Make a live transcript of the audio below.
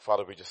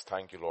Father, we just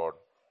thank you, Lord.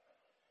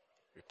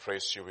 We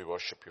praise you, we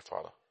worship you,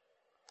 Father.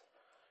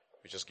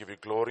 We just give you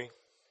glory.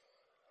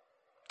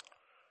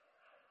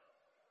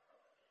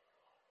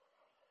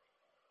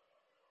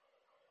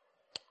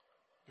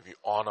 Give you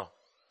honor,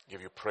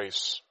 give you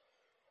praise.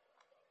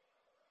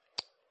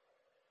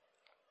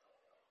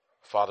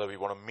 Father, we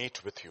want to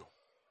meet with you.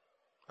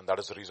 And that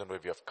is the reason why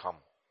we have come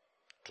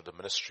to the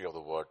ministry of the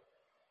word.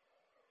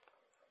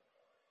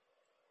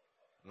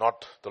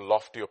 Not the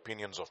lofty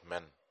opinions of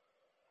men.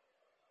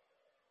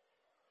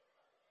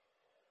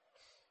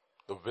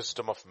 The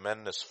wisdom of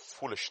men is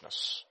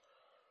foolishness.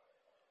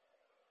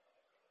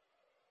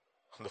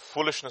 And the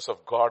foolishness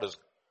of God is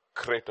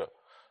greater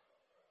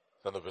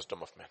than the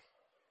wisdom of men.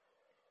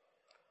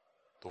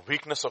 The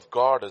weakness of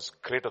God is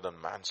greater than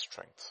man's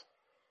strength.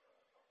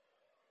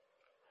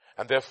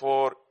 And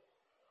therefore,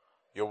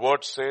 your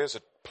word says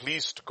it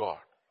pleased God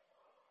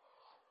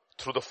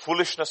through the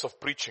foolishness of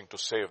preaching to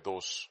save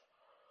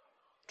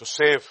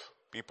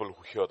people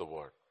who hear the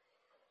word.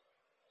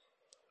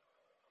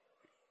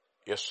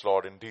 Yes,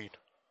 Lord, indeed.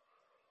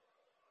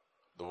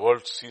 The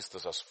world sees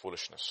this as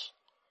foolishness.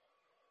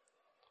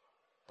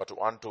 But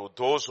unto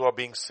those who are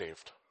being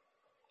saved,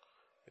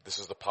 this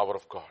is the power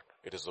of God.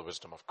 It is the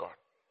wisdom of God.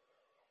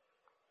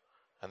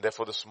 And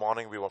therefore this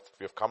morning we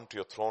have come to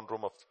your throne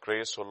room of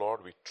grace, O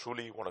Lord. We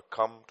truly want to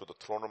come to the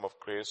throne room of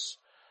grace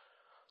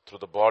through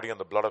the body and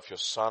the blood of your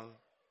Son,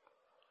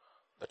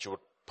 that you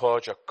would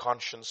purge our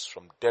conscience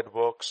from dead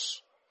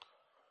works.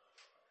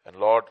 And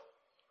Lord,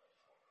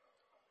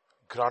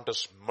 grant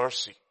us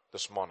mercy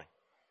this morning.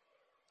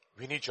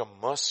 We need your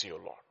mercy, O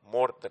Lord,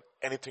 more than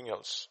anything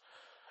else.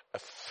 A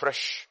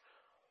fresh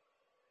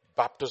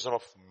baptism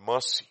of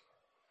mercy.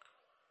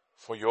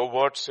 For your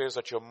word says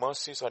that your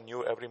mercies are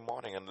new every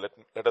morning, and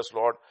let us,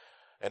 Lord,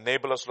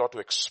 enable us, Lord, to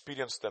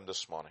experience them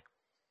this morning.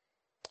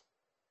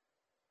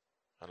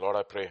 And Lord,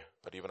 I pray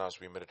that even as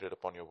we meditate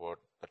upon your word,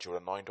 that you will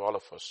anoint all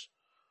of us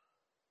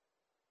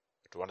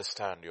to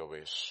understand your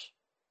ways,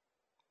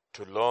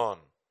 to learn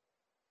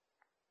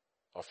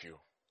of you,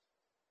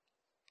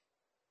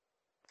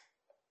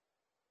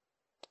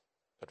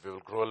 that we will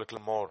grow a little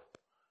more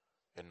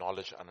in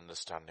knowledge and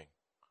understanding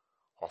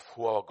of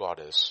who our God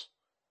is,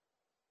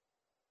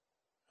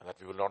 and that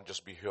we will not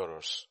just be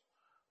hearers,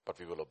 but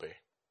we will obey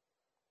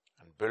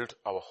and build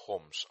our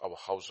homes, our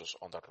houses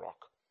on that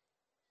rock.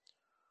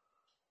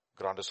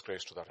 Grant us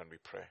grace to that, and we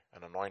pray,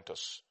 and anoint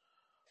us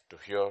to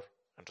hear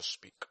and to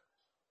speak.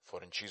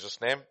 For in Jesus'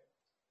 name,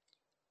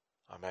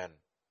 amen.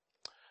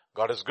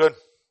 God is good.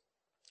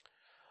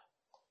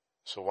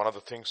 So one of the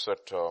things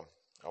that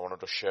I wanted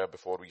to share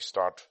before we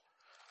start,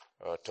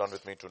 turn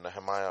with me to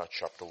Nehemiah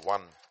chapter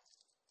 1.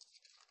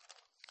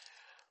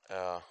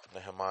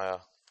 Nehemiah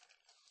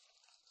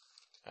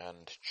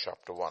and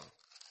chapter 1.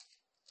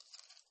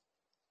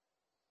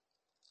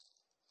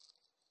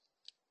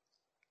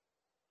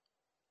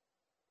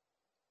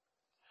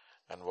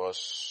 And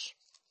verse,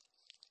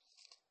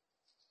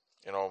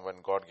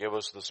 when God gave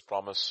us this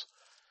promise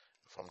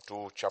from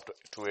chapter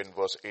 2 in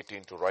verse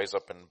 18 to rise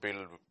up and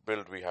build,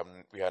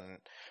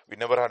 we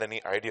never had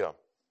any idea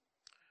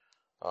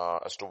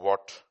as to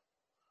what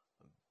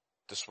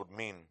this would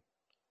mean.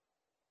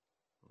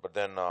 But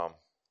then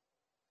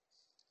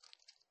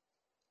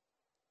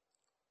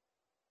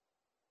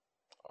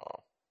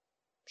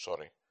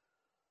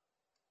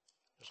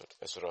is it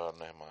Ezra or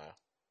Nehemiah?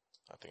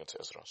 I think it's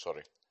Ezra,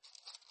 sorry.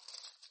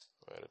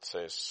 Where it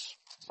says,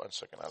 one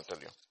second, I'll tell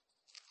you.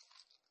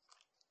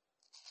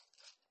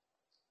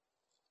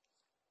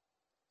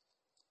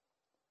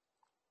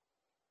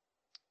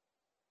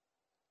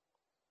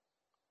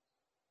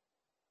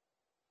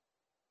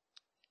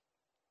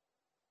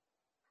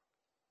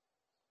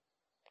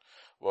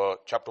 Well,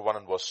 chapter 1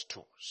 and verse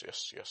 2.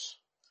 Yes.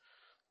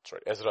 That's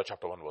right. Ezra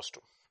chapter 1 verse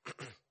 2.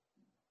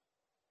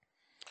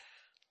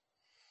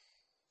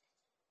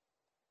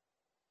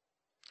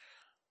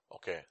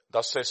 Okay.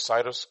 Thus says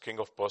Cyrus, king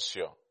of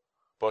Persia,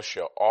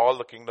 all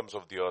the kingdoms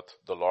of the earth,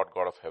 the Lord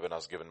God of heaven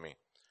has given me.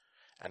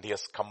 And he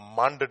has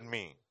commanded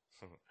me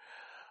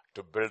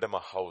to build him a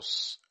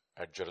house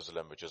at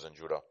Jerusalem, which is in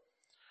Judah.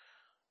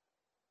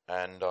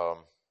 And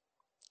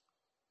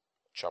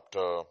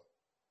chapter,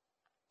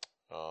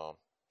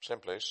 same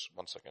place,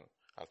 one second,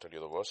 I'll tell you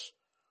the verse.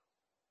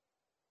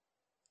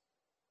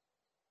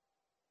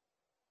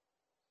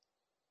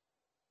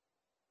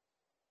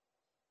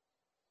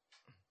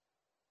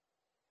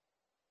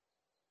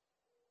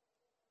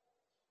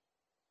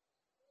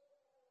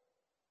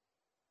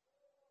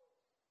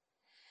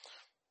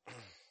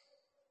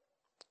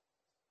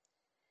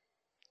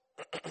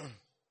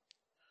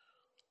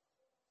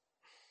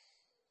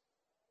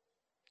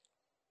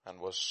 And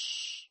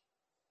verse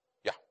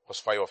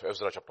 5 of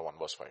Ezra chapter 1,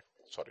 verse 5.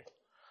 Sorry.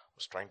 I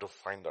was trying to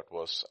find that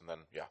verse and then,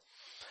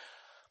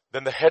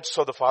 Then the heads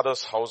of the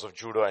father's house of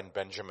Judah and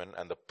Benjamin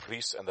and the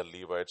priests and the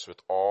Levites with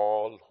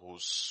all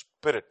whose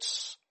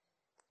spirits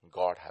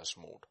God has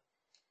moved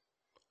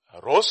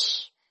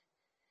arose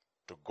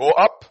to go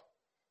up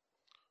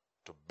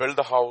to build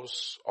the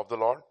house of the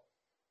Lord.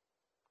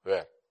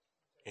 Where?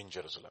 In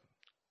Jerusalem.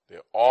 They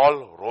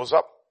all rose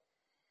up,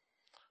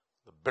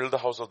 built the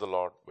house of the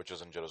Lord, which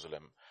is in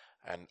Jerusalem,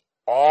 and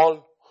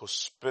all whose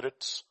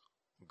spirits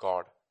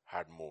God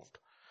had moved.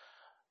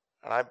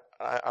 And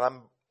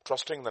I'm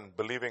trusting and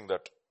believing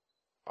that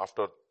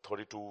after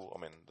 32,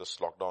 this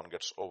lockdown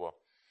gets over,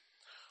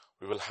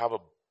 we will have a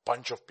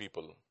bunch of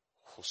people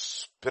whose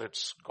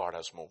spirits God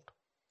has moved.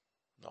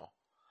 No.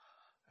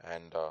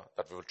 And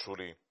that we will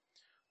truly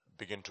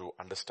begin to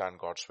understand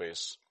God's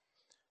ways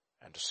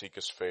and to seek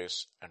His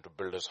face and to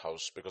build His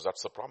house, because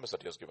that's the promise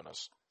that He has given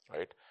us,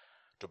 right?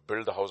 To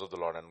build the house of the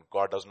Lord. And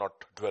God does not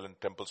dwell in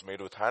temples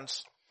made with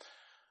hands.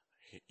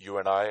 You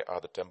and I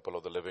are the temple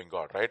of the living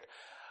God, right?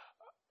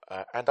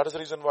 And that is the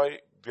reason why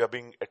we are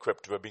being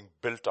equipped, we are being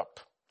built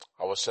up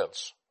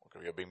ourselves. Okay,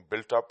 we are being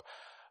built up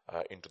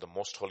into the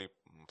most holy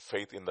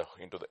faith, in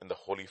the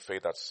holy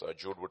faith, as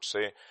Jude would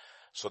say,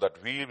 so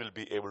that we will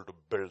be able to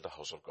build the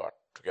house of God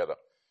together.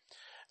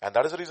 And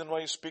that is the reason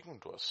why He's speaking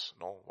to us.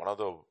 One of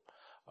the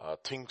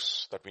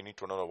things that we need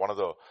to know, one of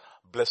the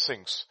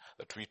blessings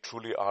that we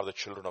truly are the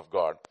children of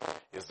God,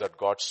 is that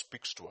God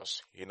speaks to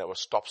us. He never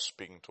stops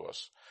speaking to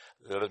us.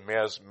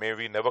 May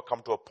we never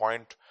come to a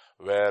point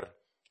where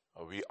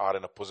we are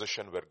in a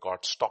position where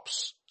God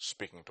stops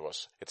speaking to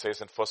us. It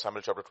says in 1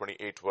 Samuel chapter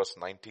 28 verse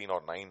 19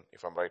 or 9,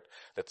 if I'm right.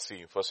 Let's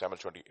see, 1 Samuel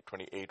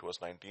 28 verse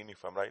 19,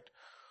 if I'm right.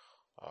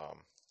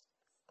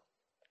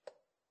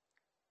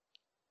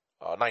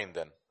 9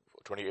 then.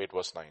 28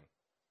 verse 9.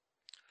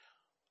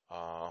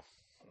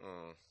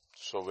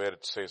 So where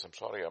it says, I'm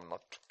sorry, I'm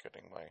not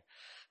getting my,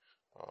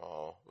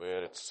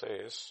 where it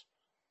says,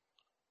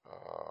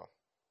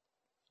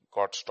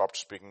 God stopped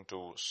speaking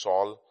to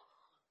Saul.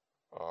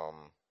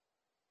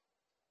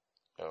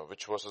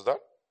 Which verse is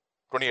that?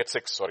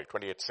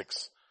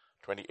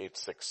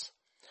 28:6.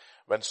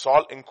 When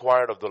Saul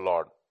inquired of the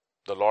Lord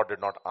did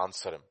not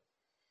answer him,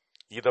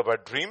 either by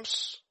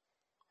dreams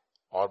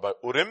or by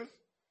Urim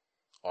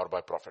or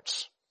by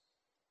prophets.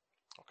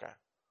 Okay.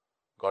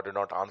 God did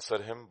not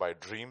answer him by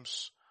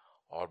dreams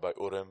or by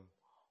Urim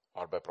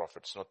or by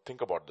prophets. Now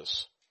think about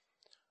this.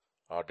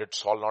 Did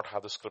Saul not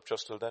have the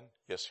scriptures till then?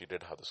 Yes, he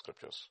did have the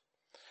scriptures.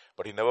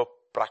 But he never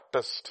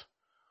practiced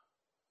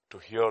to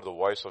hear the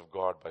voice of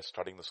God by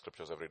studying the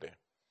scriptures every day.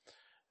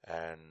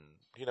 And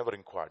he never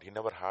inquired. He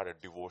never had a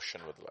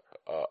devotion with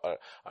a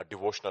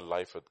devotional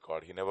life with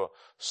God. He never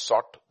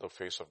sought the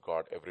face of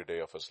God every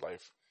day of his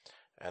life.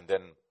 And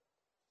then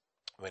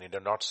when he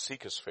did not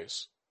seek His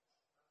face,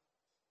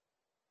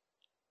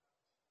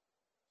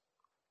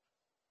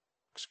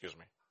 excuse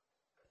me.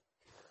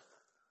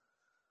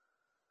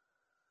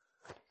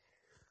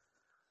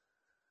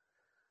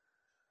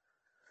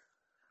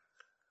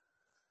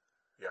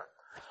 Yeah.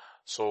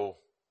 So,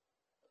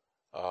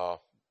 the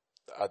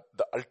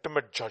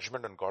ultimate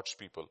judgment on God's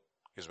people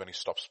is when He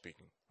stops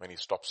speaking, when He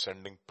stops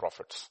sending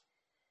prophets.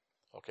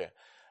 Okay.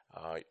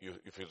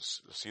 If you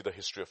see the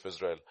history of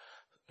Israel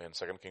in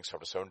 2 Kings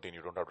chapter 17,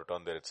 you don't have to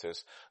turn there. It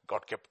says,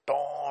 God kept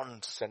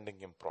on sending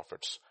him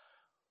prophets.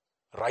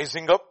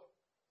 Rising up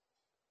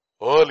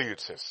early, it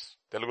says.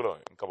 Telugulo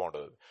inka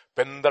baగుంటది.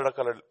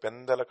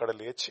 పెందలకడ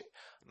లేచి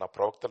నా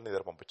ప్రవక్తల్ని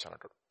దగ్గర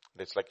పంపించానంటాడు.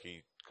 It's like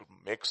He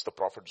makes the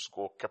prophets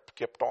go,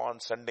 kept on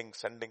sending,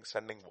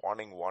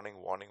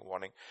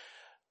 warning,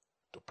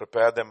 to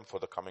prepare them for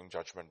the coming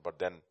judgment. But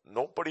then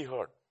nobody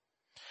heard.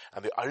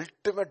 And the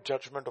ultimate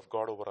judgment of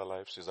God over our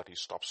lives is that He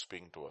stops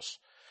speaking to us.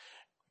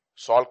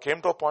 Saul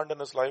came to a point in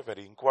his life where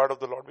he inquired of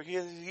the Lord.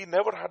 He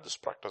never had this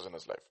practice in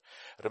his life.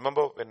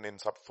 Remember when in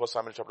 1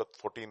 Samuel chapter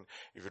 14,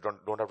 if you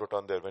don't have to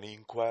turn there, when he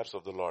inquires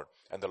of the Lord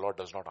and the Lord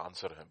does not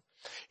answer him,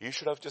 he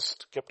should have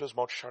just kept his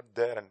mouth shut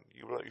there, and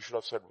you should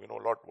have said,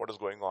 Lord, what is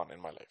going on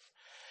in my life?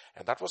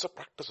 And that was a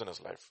practice in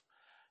his life.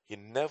 He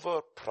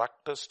never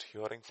practiced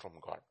hearing from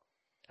God.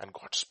 And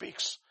God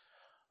speaks.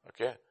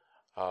 Okay.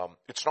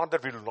 It's not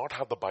that we will not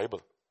have the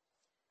Bible.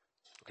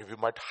 Okay. We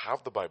might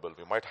have the Bible.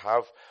 We might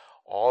have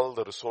all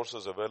the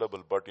resources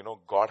available, but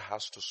God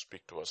has to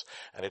speak to us.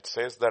 And it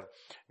says that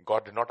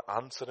God did not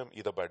answer him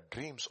either by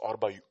dreams or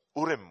by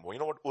Urim. You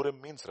know what Urim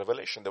means?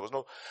 Revelation. There was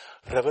no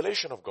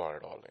revelation of God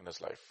at all in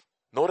his life.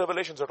 No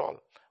revelations at all.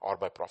 Or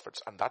by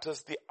prophets. And that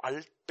is the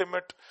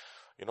ultimate,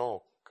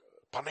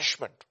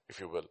 punishment, if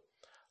you will.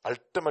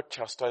 Ultimate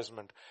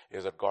chastisement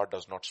is that God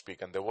does not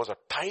speak. And there was a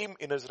time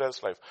in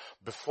Israel's life,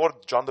 before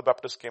John the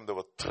Baptist came, there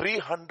were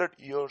 300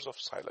 years of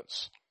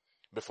silence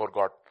before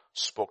God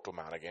spoke to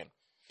man again.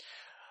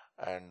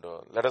 And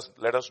let us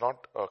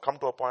not come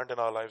to a point in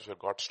our lives where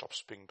God stops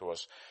speaking to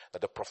us,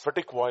 that the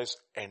prophetic voice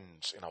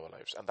ends in our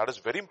lives. And that is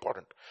very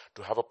important,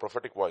 to have a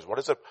prophetic voice. What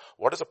is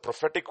a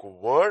prophetic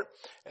word?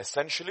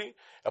 Essentially,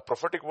 a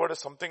prophetic word is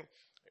something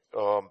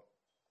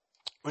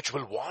which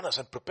will warn us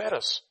and prepare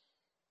us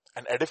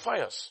and edify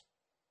us.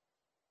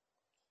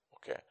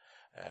 Okay.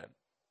 And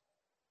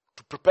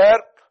to prepare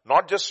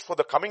not just for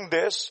the coming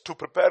days, to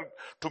prepare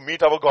to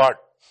meet our God.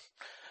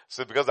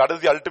 So because that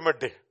is the ultimate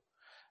day.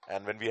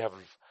 And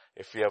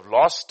if we have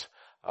lost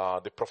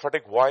the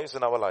prophetic voice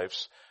in our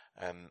lives,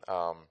 and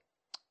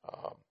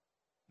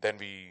then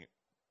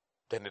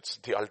it's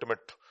the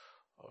ultimate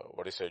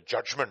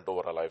judgment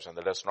over our lives, and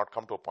let us not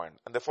come to a point.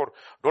 And therefore,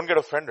 don't get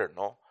offended,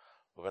 no?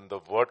 When the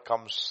word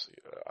comes,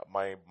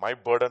 my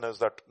burden is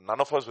that none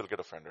of us will get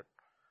offended.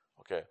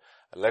 Okay.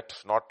 Let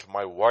not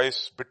my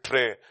voice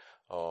betray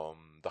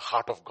the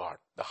heart of God.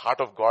 The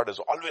heart of God is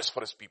always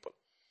for his people.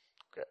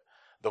 Okay.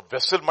 The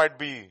vessel might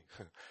be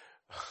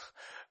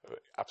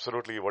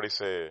absolutely,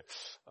 with a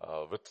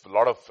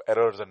lot of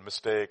errors and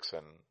mistakes,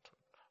 and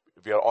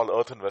we are all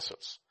earthen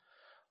vessels.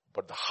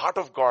 But the heart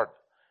of God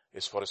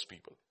is for his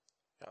people.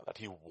 Yeah, that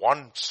he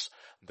wants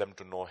them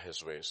to know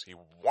his ways. He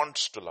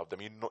wants to love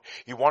them.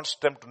 He wants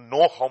them to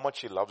know how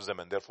much he loves them,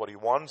 and therefore he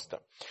wants them.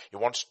 He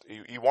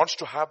wants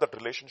to have that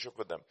relationship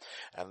with them.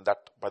 And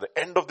that by the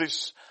end of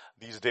these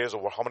days,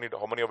 or how many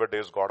of our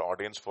days God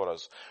ordains for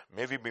us,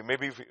 may we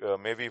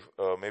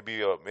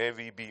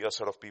be a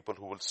set of people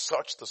who will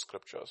search the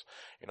scriptures.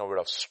 Would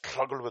have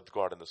struggled with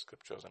God in the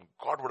scriptures, and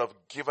God would have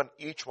given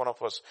each one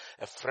of us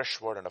a fresh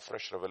word and a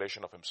fresh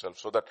revelation of himself,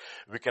 so that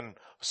we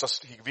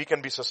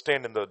can be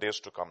sustained in the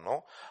days to come.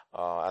 No,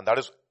 and that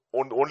is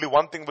only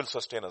one thing will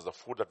sustain us, the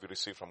food that we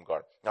receive from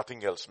God.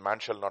 Nothing else. Man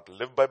shall not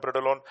live by bread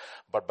alone,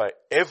 but by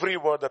every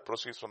word that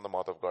proceeds from the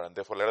mouth of God. And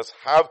therefore, let us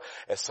have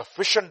a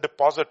sufficient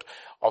deposit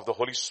of the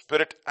Holy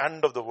Spirit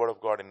and of the Word of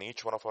God in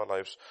each one of our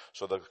lives,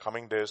 so that the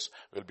coming days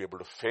we'll be able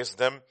to face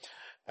them,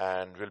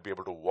 and we'll be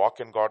able to walk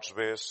in God's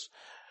ways,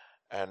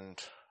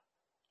 and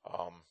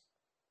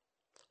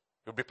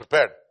you'll be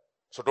prepared.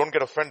 So don't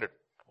get offended.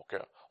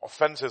 Okay.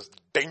 Offense is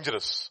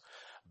dangerous.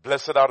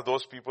 Blessed are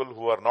those people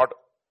who are not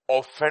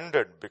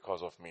offended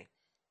because of me.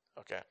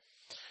 Okay.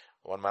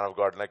 One man of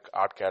God, like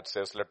Art Cat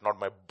says, let not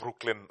my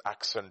Brooklyn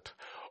accent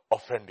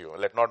offend you.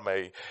 Let not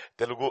my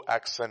Telugu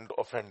accent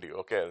offend you.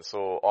 Okay.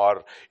 So,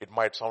 or it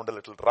might sound a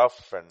little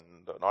rough and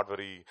not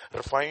very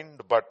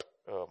refined, but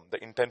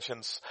the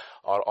intentions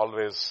are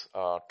always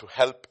to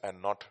help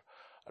and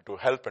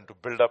to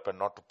build up and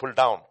not to pull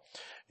down.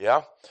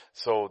 Yeah.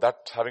 So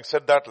having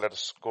said that, let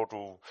us go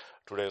to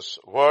today's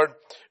word.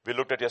 We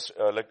looked at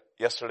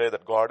yesterday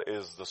that God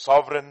is the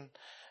sovereign,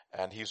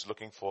 and he's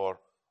looking for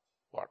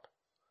what?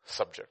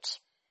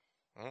 Subjects.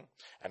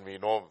 And we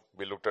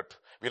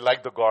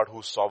like the God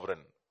who's sovereign.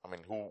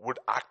 Who would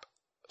act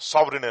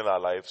sovereign in our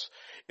lives,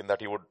 in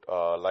that he would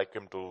like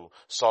him to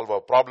solve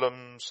our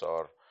problems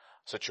or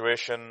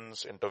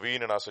situations,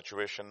 intervene in our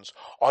situations,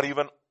 or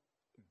even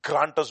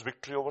grant us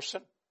victory over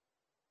sin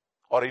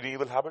or any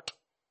evil habit.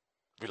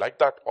 We like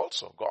that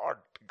also. God,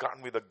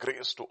 grant me the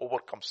grace to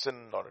overcome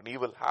sin or an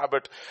evil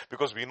habit,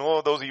 because we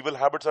know those evil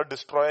habits are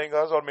destroying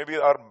us, or maybe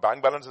our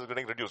bank balance is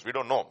getting reduced. We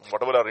don't know.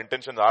 Whatever our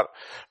intentions are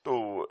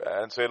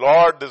and say,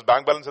 Lord, this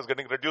bank balance is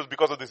getting reduced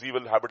because of this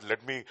evil habit.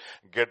 Let me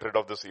get rid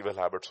of this evil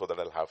habit so that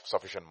I'll have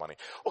sufficient money.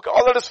 Okay,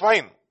 all that is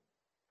fine.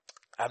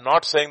 I'm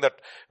not saying that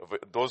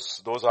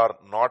those are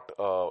not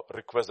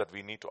requests that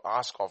we need to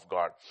ask of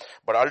God.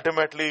 But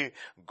ultimately,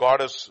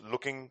 God is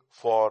looking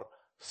for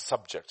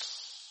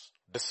subjects.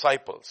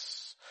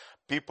 Disciples,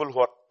 people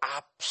who are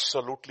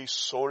absolutely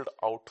sold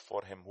out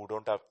for him, who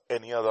don't have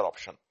any other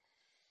option.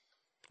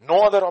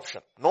 No other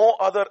option. No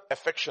other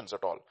affections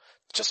at all.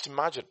 Just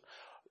imagine,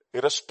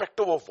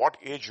 irrespective of what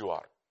age you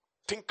are,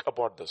 think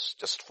about this.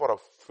 Just for a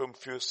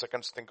few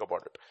seconds, think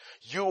about it.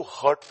 You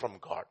heard from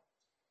God.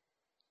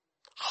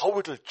 How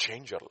it will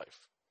change your life.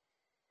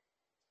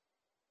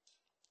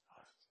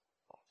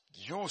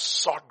 You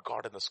sought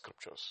God in the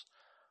scriptures.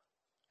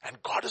 And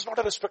God is not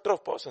a respecter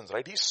of persons,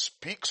 right? He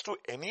speaks to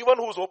anyone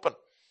who's open.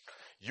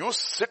 You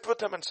sit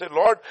with him and say,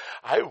 Lord,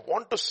 I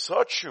want to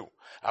search you.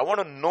 I want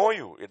to know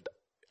you.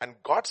 And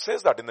God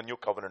says that in the new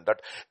covenant,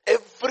 that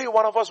every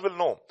one of us will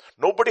know.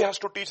 Nobody has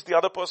to teach the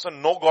other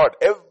person, know God.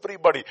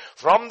 Everybody,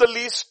 from the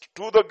least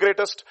to the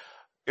greatest,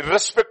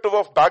 irrespective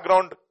of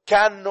background,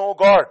 can know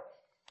God.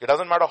 It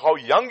doesn't matter how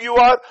young you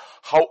are,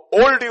 how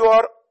old you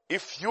are.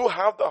 If you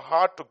have the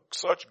heart to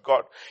search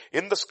God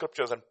in the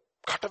scriptures and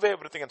cut away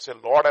everything and say,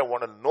 Lord, I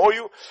want to know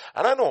you.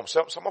 And I know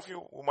some of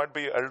you who might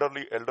be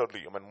elderly,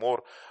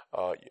 more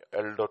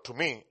elder to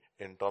me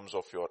in terms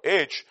of your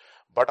age.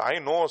 But I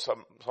know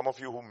some of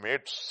you who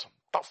made some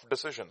tough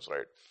decisions,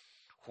 right?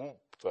 Who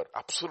were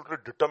absolutely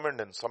determined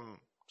in some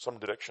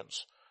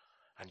directions.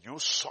 And you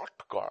sought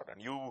God,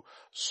 and you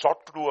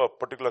sought to do a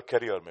particular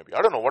career maybe.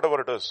 I don't know,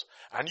 whatever it is.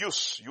 And you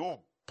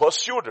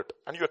pursued it,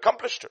 and you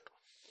accomplished it.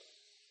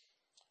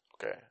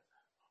 Okay.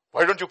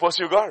 Why don't you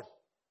pursue God?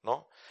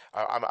 No?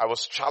 I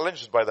was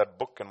challenged by that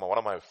book, and one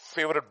of my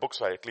favorite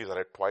books, I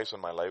read twice in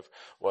my life,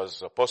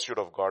 was Pursuit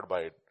of God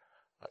by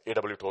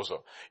A.W. Tozer.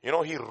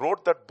 He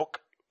wrote that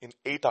book in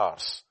 8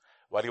 hours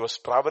while he was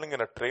traveling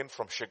in a train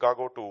from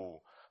Chicago to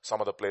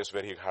some other place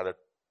where he had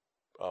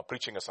a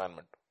preaching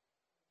assignment.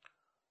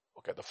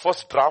 Okay, the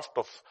first draft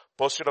of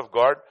Pursuit of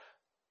God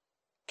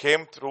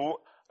came through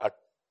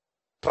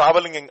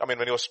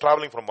when he was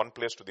traveling from one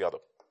place to the other.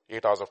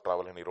 8 hours of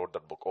travel, and he wrote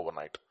that book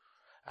overnight.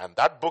 And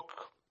that book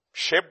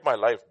shaped my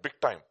life big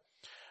time.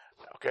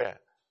 Okay.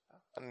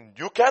 And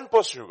you can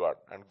pursue God.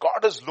 And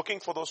God is looking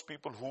for those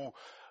people who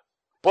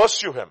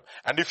pursue him.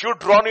 And if you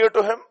draw near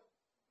to him,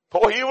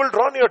 he will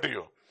draw near to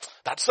you.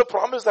 That's the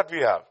promise that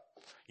we have.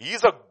 He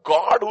is a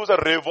God who is a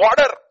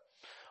rewarder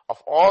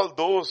of all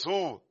those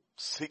who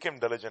seek him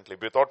diligently.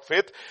 Without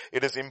faith,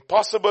 it is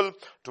impossible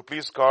to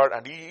please God,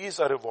 and he is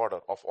a rewarder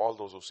of all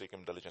those who seek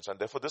him diligently. And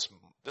therefore this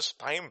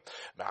time,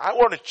 I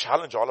want to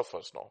challenge all of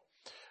us now.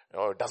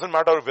 It doesn't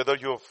matter whether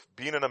you've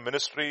been in a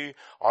ministry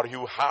or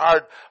you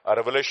had a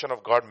revelation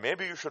of God.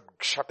 Maybe you should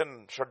shut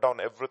down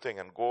everything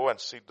and go and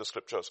seek the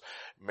scriptures.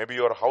 Maybe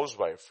you're a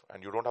housewife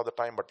and you don't have the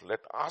time, but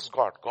ask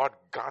God. God,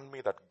 grant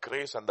me that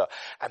grace and the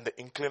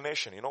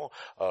inclination.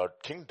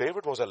 King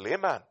David was a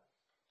layman,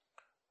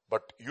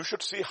 but you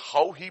should see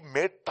how he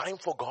made time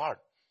for God.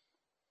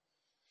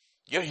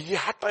 Yeah, he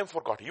had time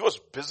for God. He was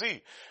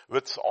busy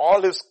with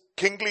all his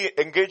kingly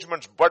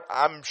engagements, but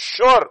I'm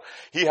sure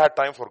he had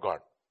time for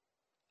God.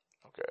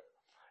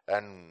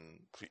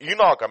 And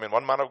Enoch,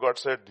 one man of God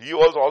said, he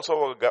was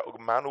also a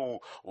man who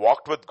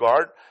walked with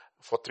God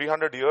for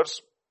 300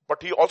 years,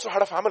 but he also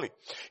had a family.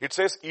 It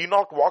says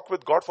Enoch walked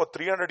with God for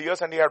 300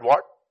 years and he had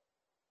what?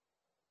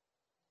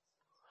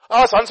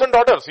 Sons and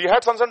daughters. He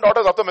had sons and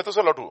daughters after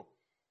Methuselah too.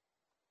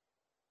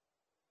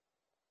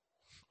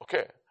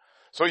 Okay.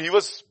 So he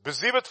was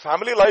busy with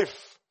family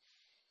life,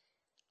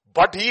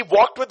 but he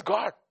walked with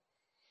God.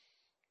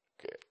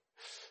 Okay.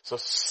 So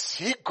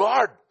see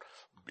God.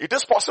 It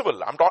is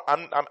possible.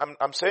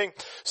 I'm saying,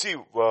 see,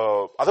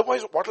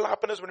 otherwise what will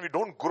happen is when we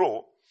don't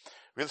grow,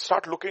 we'll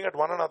start looking at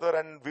one another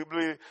and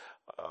we'll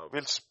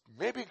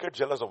maybe get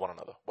jealous of one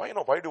another. Why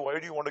do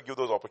you want to give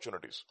those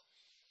opportunities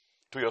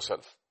to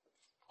yourself?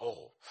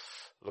 Oh,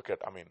 look at,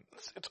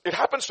 it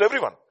happens to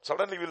everyone.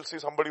 Suddenly we'll see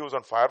somebody who's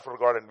on fire for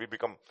God and we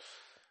become,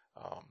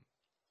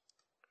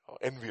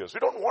 envious. We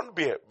don't want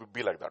to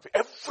be like that.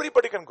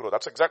 Everybody can grow.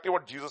 That's exactly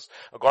what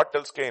God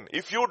tells Cain.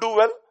 If you do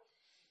well,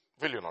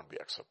 will you not be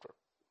accepted?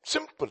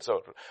 Simple, sir.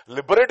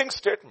 Liberating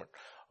statement.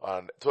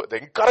 And so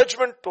the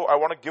encouragement I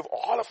want to give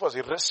all of us,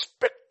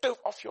 irrespective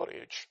of your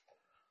age.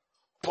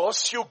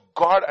 Pursue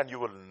God and you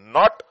will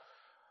not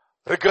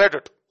regret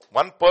it.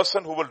 One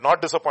person who will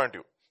not disappoint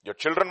you. Your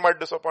children might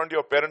disappoint you,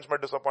 your parents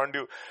might disappoint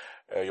you,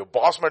 your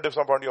boss might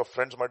disappoint you, your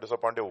friends might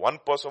disappoint you. One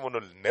person who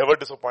will never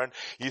disappoint.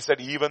 He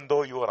said, even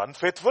though you are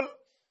unfaithful,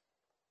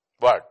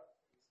 but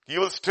he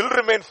will still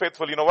remain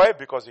faithful. You know why?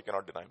 Because he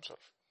cannot deny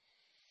himself.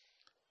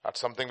 That's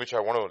something which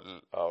I want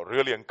to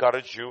really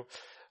encourage you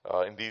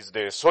in these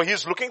days. So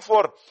he's looking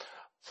for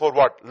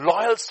what?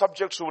 Loyal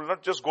subjects who will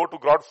not just go to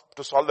God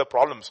to solve their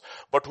problems,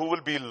 but who will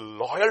be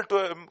loyal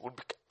to him, would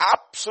be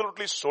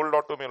absolutely sold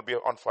out to him, will be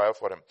on fire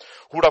for him,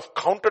 who would have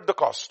counted the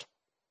cost.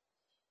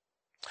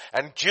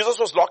 And Jesus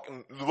was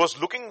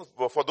looking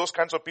for those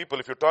kinds of people.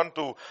 If you turn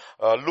to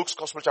Luke's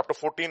Gospel chapter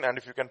 14, and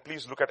if you can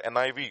please look at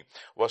NIV,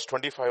 verse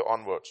 25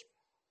 onwards.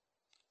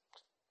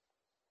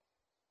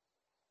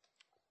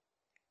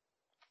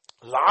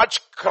 Large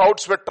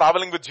crowds were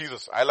traveling with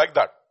Jesus. I like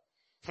that.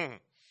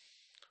 Did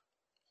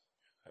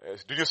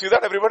you see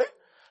that, everybody?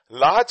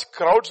 Large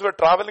crowds were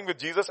traveling with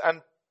Jesus,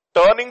 and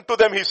turning to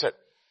them, he said,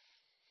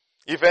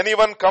 if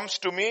anyone comes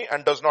to me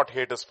and does not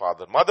hate his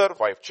father, mother,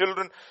 wife,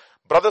 children,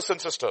 brothers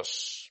and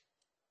sisters.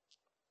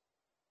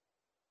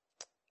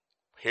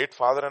 Hate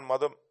father and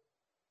mother.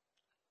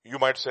 You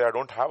might say, I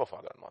don't have a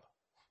father and mother.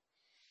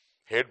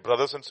 Hate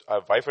brothers and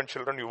wife and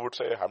children. You would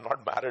say, I'm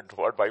not married.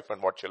 What wife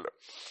and what children?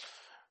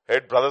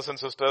 Hate brothers and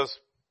sisters.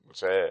 You would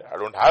say, I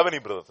don't have any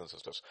brothers and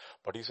sisters.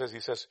 But he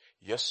says,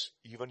 yes,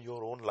 even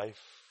your own life.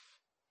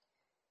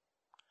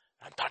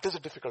 And that is a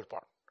difficult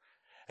part.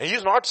 And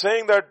he's not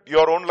saying that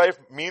your own life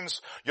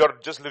means you're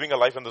just living a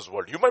life in this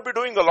world. You might be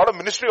doing a lot of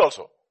ministry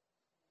also.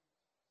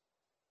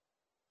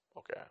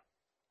 Okay.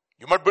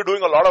 You might be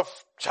doing a lot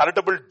of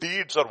charitable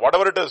deeds or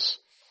whatever it is.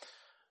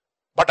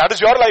 But that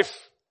is your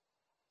life.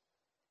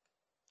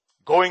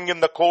 Going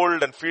in the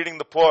cold and feeding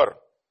the poor.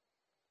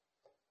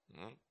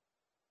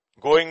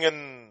 Going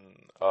in,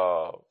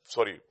 all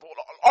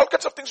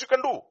kinds of things you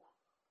can do.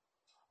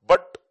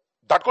 But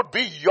that could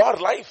be your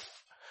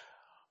life.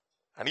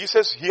 And he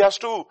says he has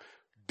to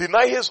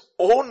deny his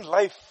own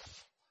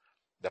life.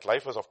 That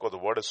life is, of course, the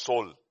word is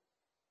soul.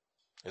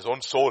 His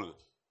own soul.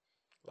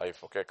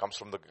 Life, okay, comes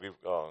from the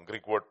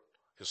Greek word,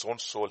 his own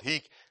soul.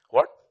 He,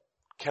 what?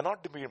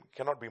 Cannot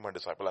be my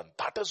disciple. And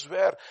that is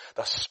where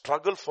the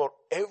struggle for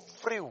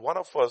every one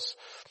of us.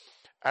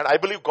 And I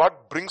believe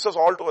God brings us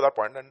all to that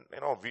point. And,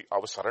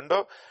 our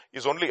surrender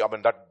is only,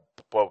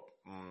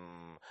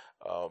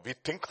 we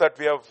think that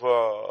we have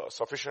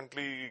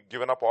sufficiently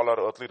given up all our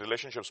earthly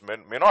relationships.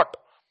 May not.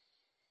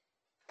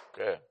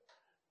 Okay.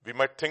 We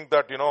might think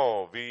that,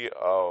 we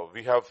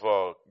have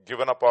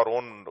given up our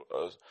own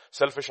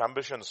selfish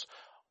ambitions.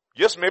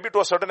 Yes, maybe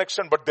to a certain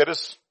extent, but there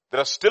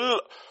are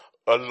still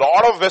a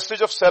lot of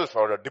vestige of self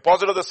or a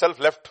deposit of the self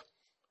left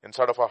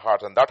inside of our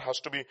hearts. And that has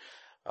to be,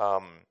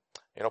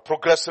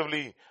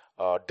 progressively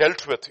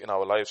dealt with in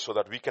our lives so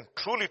that we can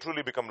truly,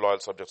 truly become loyal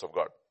subjects of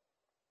God.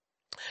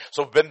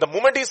 So when the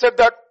moment he said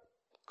that,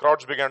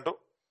 crowds began to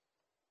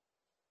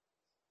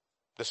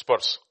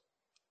disperse,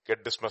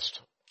 get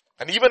dismissed.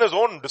 And even his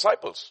own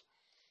disciples,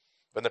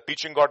 when the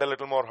teaching got a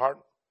little more hard.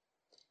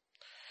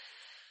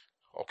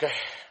 Okay.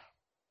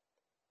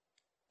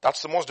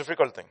 That's the most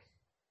difficult thing.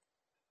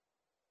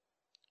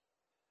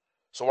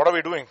 So what are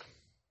we doing?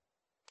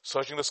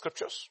 Searching the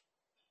scriptures.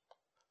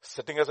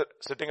 Sitting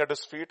at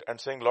his feet and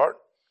saying, Lord,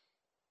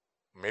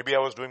 maybe I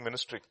was doing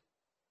ministry.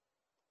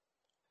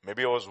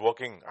 Maybe I was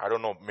working. I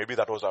don't know. Maybe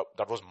that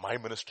was my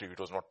ministry. It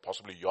was not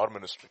possibly your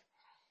ministry.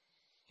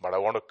 But I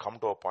want to come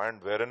to a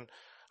point wherein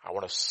I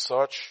want to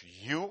search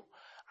you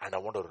and I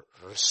want to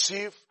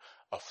receive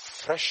a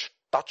fresh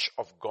touch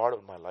of God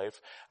in my life.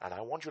 And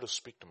I want you to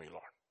speak to me,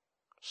 Lord.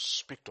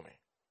 Speak to me.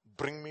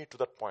 Bring me to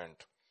that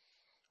point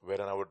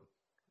wherein I would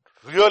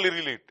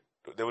really,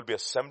 there will be a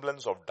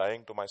semblance of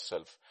dying to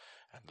myself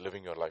and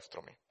living your life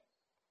through me.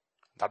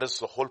 That is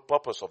the whole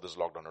purpose of this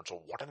lockdown. And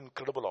so what an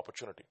incredible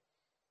opportunity.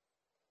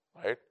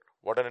 Right?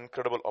 What an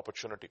incredible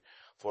opportunity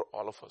for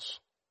all of us.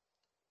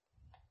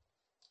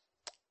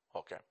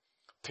 Okay.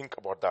 Think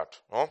about that.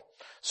 No?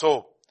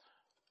 So,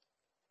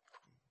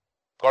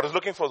 God is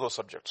looking for those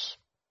subjects.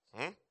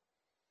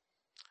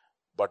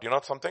 But you know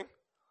something?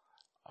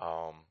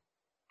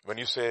 When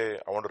you say,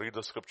 I want to read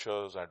the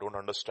scriptures, I don't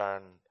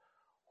understand,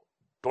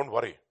 don't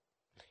worry.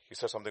 He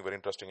says something very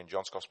interesting in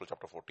John's Gospel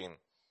chapter 14,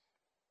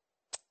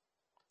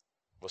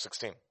 verse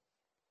 16.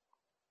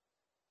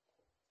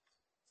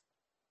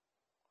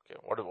 Okay,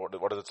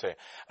 what does it say?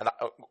 And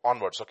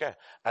onwards, okay?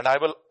 And I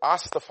will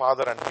ask the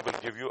Father and he will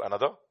give you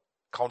another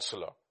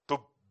counselor to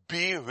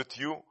be with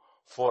you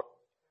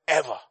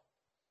forever.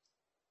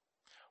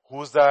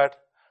 Who's that?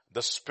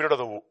 The Spirit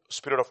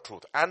of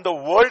truth. And the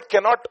world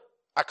cannot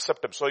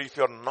accept him. So if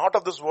you're not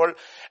of this world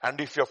and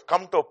if you have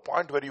come to a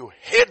point where you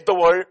hate the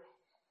world,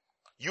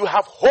 you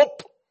have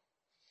hope.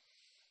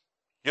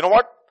 You know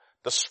what?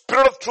 The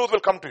Spirit of truth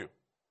will come to you.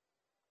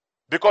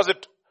 Because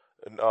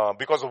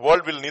the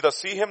world will neither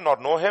see him nor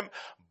know him,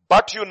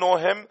 but you know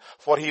him,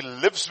 for he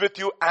lives with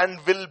you and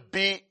will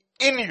be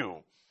in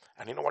you.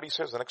 And you know what he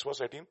says, the next verse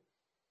 18?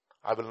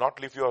 I will not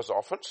leave you as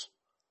orphans.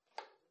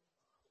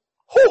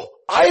 Oh,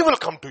 I will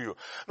come to you.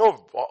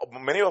 No,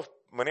 many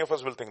of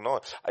us will think, no,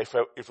 if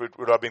it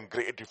would have been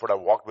great if I would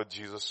have walked with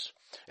Jesus,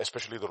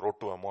 especially the road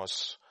to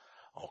Emmaus.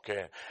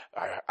 Okay,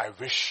 I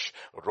wish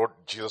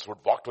Jesus would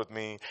walk with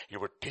me. He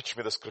would teach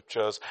me the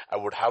scriptures. I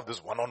would have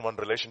this one-on-one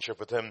relationship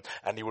with him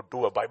and he would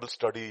do a Bible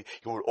study.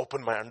 He would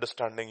open my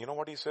understanding. You know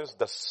what he says?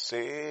 The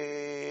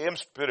same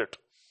Spirit.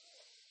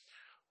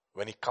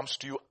 When he comes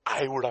to you,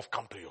 I would have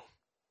come to you.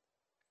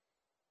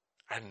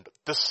 And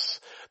this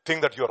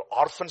thing that your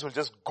orphans will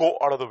just go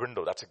out of the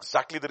window. That's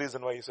exactly the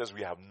reason why he says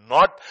we have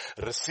not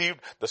received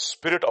the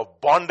spirit of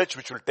bondage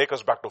which will take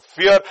us back to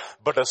fear,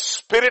 but a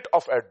spirit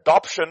of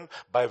adoption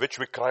by which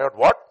we cry out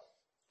what?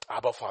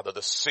 Abba Father.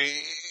 The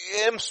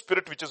same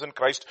Spirit which is in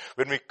Christ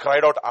when we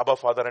cried out Abba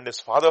Father and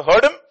his Father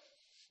heard him.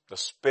 The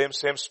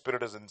same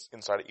Spirit is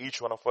inside each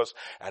one of us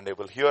and they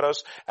will hear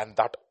us. And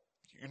that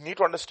you need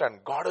to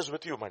understand, God is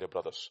with you, my dear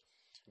brothers.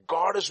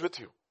 God is with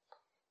you.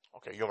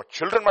 Okay, your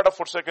children might have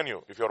forsaken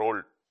you if you're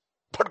old.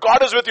 But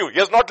God is with you. He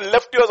has not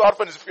left you as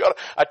orphans. If you are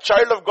a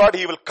child of God,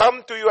 he will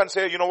come to you and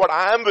say, you know what,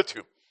 I am with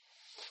you.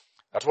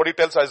 That's what he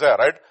tells Isaiah,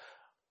 right?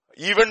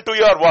 Even to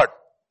your what?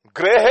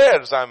 Gray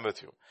hairs, I am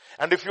with you.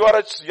 And if you are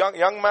a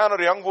young man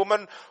or a young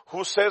woman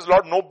who says,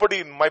 Lord,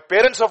 my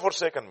parents have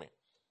forsaken me.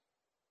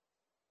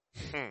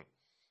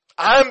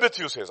 I am with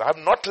you, says. I have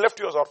not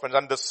left you as orphans.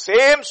 And the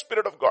same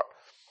Spirit of God,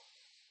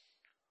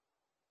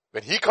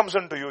 when he comes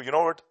into you, you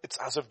know what? It's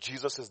as if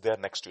Jesus is there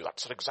next to you.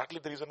 That's exactly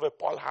the reason why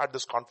Paul had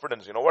this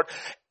confidence. You know what?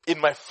 In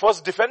my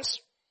first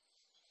defense,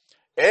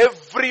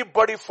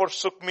 everybody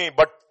forsook me,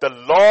 but the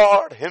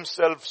Lord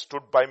himself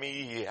stood by me.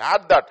 He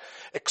had that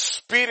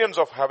experience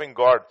of having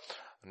God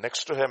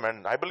next to him.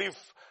 And I believe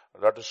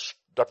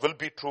that will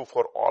be true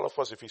for all of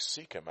us if we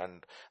seek him.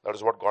 And that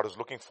is what God is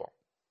looking for.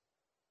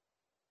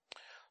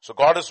 So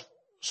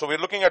we're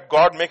looking at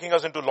God making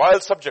us into loyal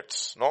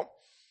subjects. No?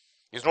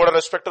 He's not a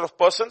respecter of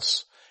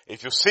persons.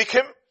 If you seek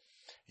him,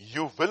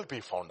 you will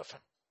be found of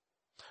him.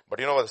 But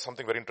you know what? There's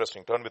something very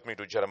interesting. Turn with me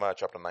to Jeremiah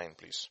chapter 9,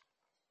 please.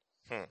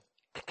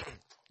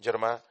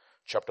 Jeremiah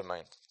chapter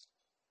 9.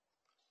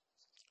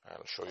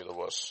 I'll show you the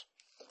verse.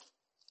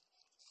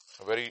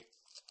 A very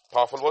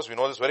powerful verse. We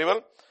know this very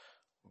well.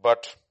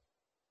 But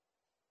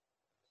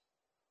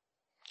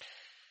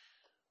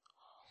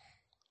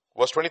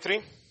verse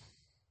 23.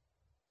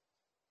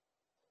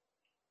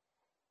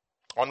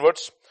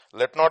 Onwards.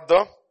 Let not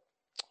the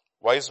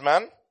wise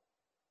man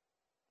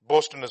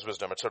boast in his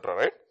wisdom, etc.,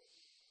 right?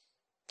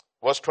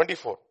 Verse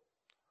 24.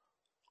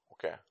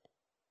 Okay.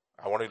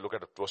 I want you to look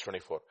at verse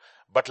 24.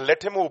 But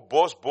let him who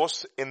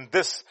boasts in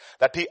this,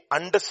 that he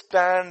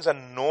understands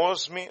and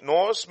knows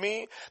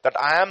me, that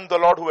I am the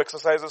Lord who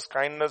exercises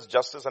kindness,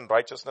 justice, and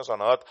righteousness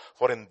on earth,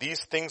 for in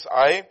these things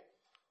I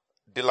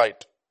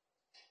delight.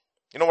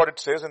 You know what it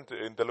says in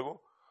Telugu?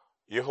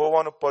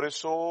 Yehovanu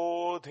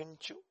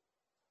parishodhinchu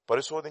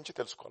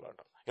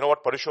telusukovalanta. You know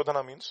what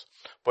parishodhana means?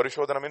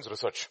 Parishodhana means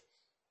research.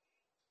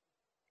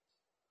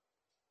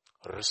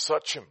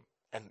 Research him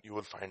and you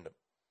will find him.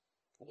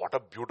 What a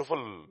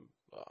beautiful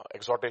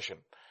exhortation.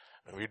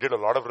 We did a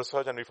lot of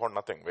research and we found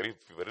nothing. Very,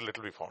 very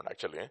little we found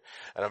actually.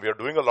 And we are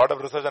doing a lot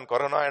of research on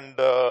corona and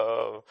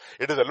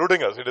it is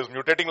eluding us. It is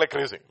mutating like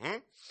crazy.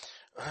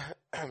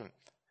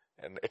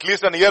 And at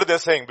least a year they're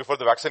saying before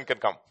the vaccine can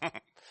come.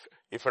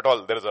 If at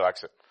all there is a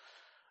vaccine.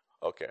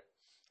 Okay.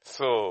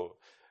 So,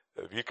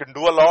 we can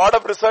do a lot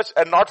of research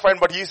and not find,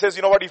 but he says,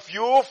 you know what, if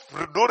you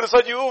do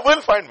research, you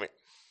will find me.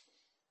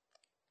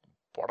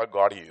 What a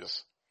God he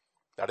is.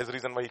 That is the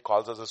reason why he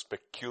calls us his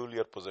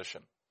peculiar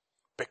possession.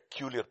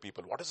 Peculiar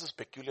people. What is this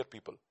peculiar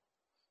people?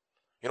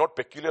 You know what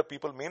peculiar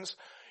people means?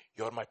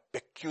 You are my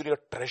peculiar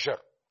treasure.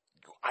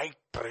 I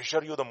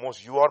treasure you the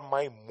most. You are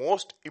my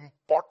most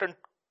important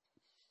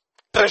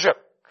treasure.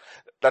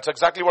 That's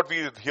exactly what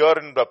we hear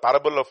in the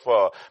parable of,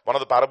 one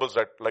of the parables,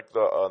 that like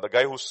the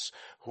guy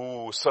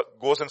who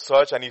goes in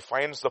search and he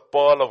finds the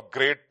pearl of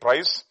great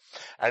price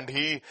and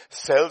he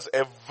sells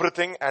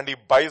everything and he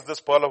buys this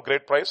pearl of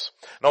great price.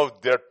 Now,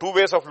 there are two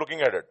ways of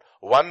looking at it.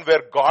 One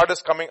where God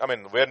is coming,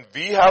 when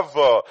we have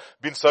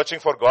been searching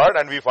for God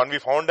and we found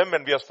him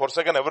and we have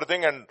forsaken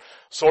everything and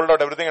sold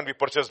out everything and we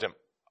purchased him.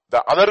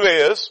 The other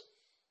way is,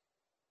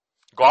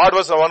 God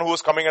was the one who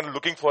was coming and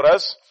looking for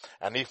us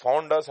and he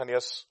found us and he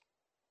has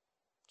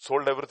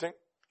sold everything.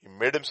 He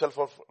made himself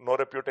of no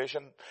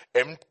reputation,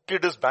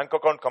 emptied his bank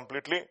account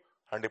completely,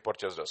 and he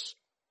purchased us.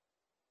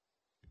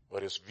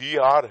 Whereas we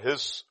are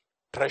his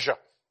treasure.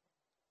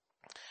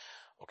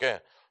 Okay.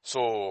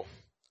 So,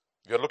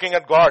 we are looking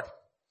at God,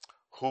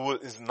 who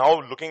is now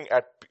looking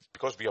at,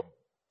 because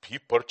he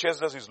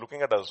purchased us, he's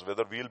looking at us,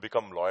 whether we'll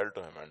become loyal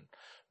to him and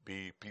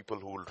be people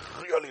who will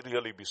really,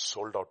 really be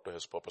sold out to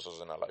his purposes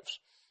in our lives.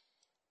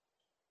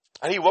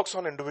 And he works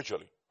on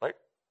individually, right?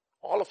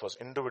 All of us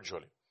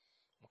individually.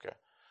 Okay.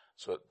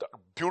 So the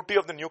beauty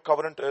of the new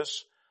covenant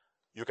is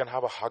you can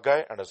have a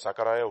Haggai and a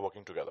Zechariah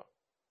working together.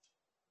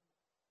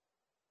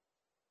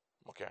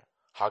 Okay.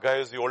 Haggai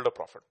is the older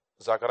prophet.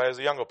 Zechariah is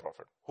the younger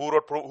prophet.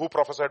 Who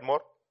prophesied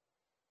more?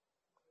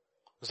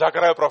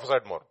 Zechariah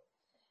prophesied more.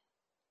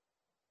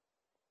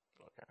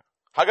 Okay.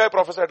 Haggai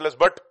prophesied less,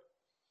 but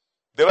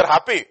they were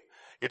happy.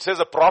 It says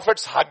the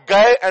prophets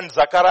Haggai and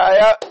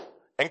Zechariah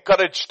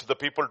encouraged the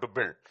people to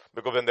build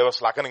because when they were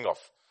slackening off.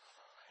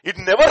 It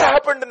never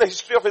happened in the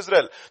history of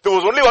Israel. There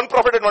was only one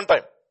prophet at one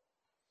time.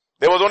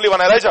 There was only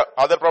one Elijah.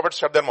 Other prophets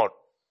shut them out.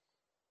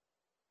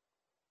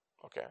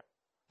 Okay.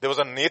 There was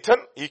a Nathan.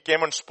 He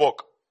came and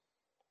spoke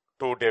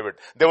to David.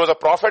 There was a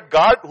prophet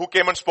God who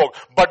came and spoke.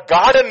 But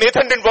God and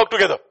Nathan didn't work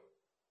together.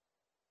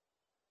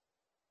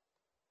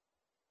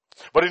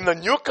 But in the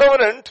new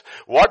covenant,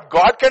 what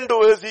God can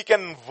do is he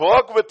can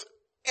work with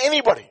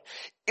anybody.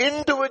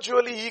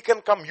 Individually he can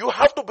come. You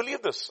have to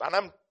believe this. And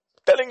I'm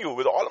telling you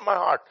with all of my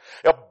heart.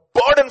 A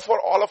burden for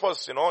all of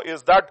us,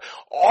 is that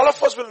all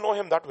of us will know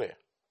him that way.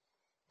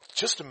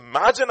 Just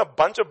imagine a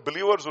bunch of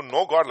believers who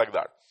know God like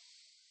that.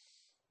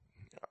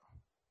 Yeah.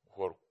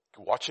 Who are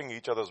watching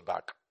each other's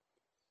back.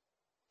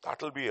 That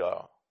will be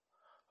a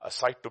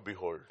sight to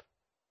behold.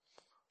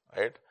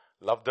 Right?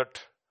 Love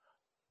that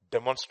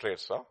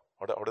demonstrates, huh?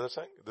 What is it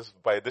saying?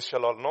 By this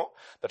shall all know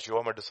that you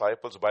are my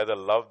disciples, by the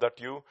love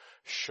that you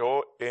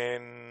show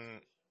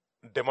in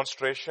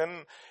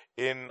demonstration,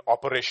 in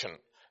operation.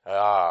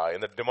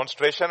 In the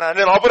demonstration and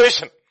in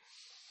operation.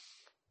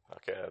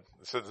 Okay.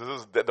 So this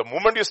is the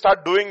moment you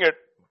start doing it,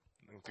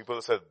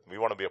 people say, we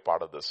want to be a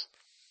part of this.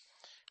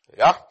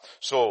 Yeah.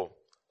 So,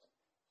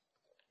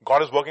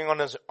 God is working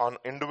on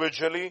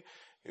individually.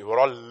 You are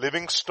all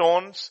living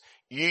stones.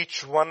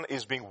 Each one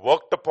is being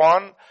worked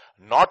upon,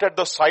 not at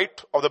the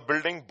site of the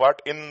building,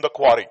 but in the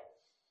quarry.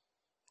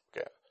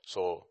 Okay.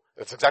 So,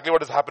 that's exactly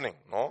what is happening.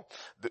 No?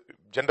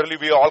 Generally,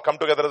 we all come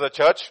together as a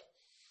church.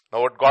 Now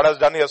what God has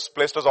done, he has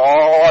placed us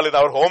all in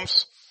our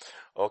homes.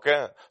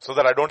 Okay. So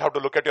that I don't have to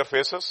look at your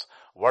faces.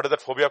 What is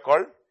that phobia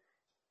called?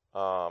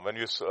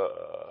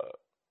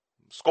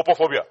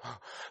 Scopophobia.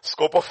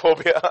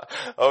 Scopophobia.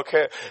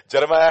 Okay.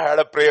 Jeremiah had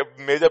a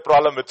major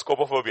problem with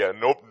scopophobia.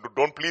 No,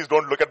 please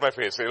don't look at my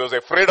face. He was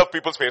afraid of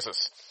people's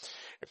faces.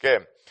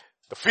 Okay.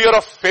 The fear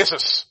of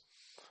faces.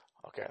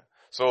 Okay.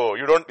 So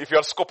if you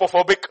are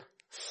scopophobic,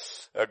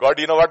 God,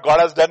 you know what God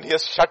has done? He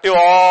has shut you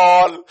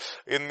all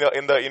in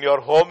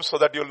your home so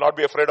that you will not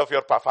be afraid of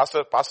your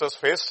pastor's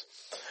face.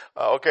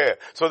 Okay.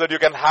 So that you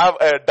can have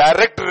a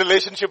direct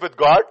relationship with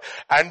God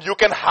and you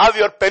can have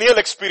your perennial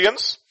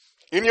experience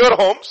in your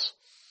homes.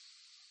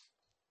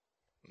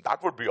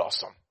 That would be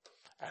awesome.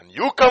 And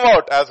you come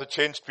out as a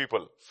changed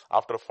people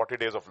after 40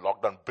 days of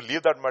lockdown.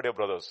 Believe that, my dear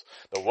brothers.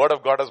 The word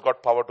of God has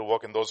got power to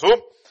work in those who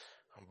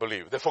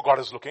believe. Therefore, God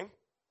is looking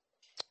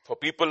for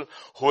people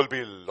who will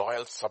be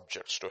loyal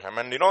subjects to him.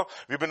 And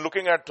we've been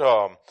looking at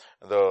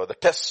the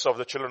tests of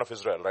the children of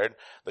Israel, right?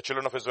 The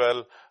children of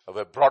Israel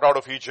were brought out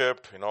of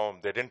Egypt.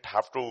 They didn't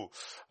have to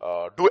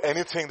do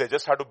anything. They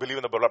just had to believe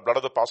in the blood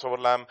of the Passover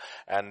lamb.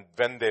 And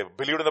when they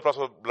believed in the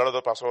blood of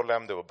the Passover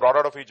lamb, they were brought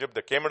out of Egypt.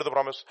 They came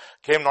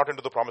not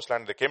into the promised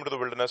land. They came into the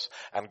wilderness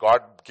and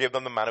God gave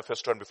them the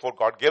manifesto. And before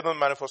God gave them the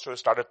manifesto, he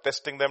started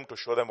testing them to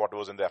show them what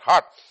was in their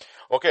heart.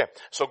 Okay.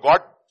 So God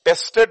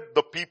tested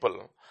the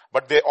people.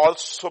 But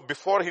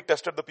before he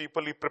tested the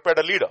people, he prepared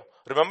a leader.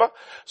 Remember?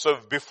 So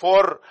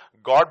before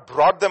God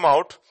brought them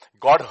out,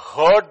 God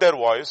heard their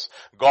voice,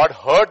 God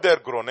heard their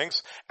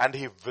groanings, and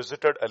he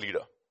visited a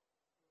leader.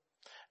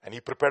 And he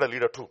prepared a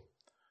leader too.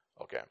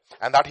 Okay.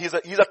 And that he's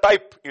a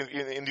type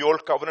in the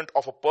old covenant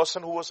of a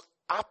person who was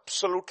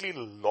absolutely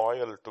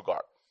loyal to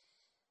God.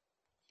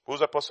 Who's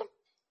that person?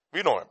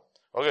 We know him.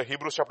 Okay.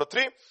 Hebrews chapter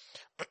 3,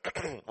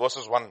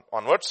 verses 1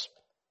 onwards.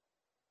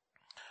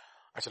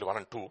 Actually 1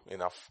 and 2,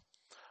 enough.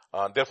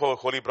 Therefore,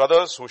 holy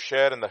brothers who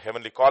share in the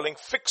heavenly calling,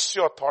 fix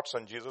your thoughts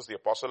on Jesus, the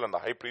apostle and the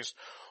high priest,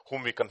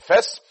 whom we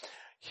confess.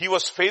 He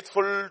was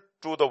faithful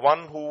to the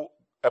one who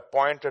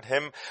appointed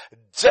him,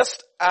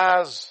 just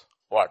as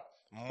what?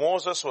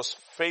 Moses was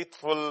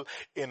faithful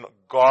in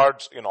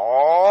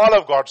all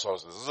of God's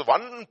houses. This is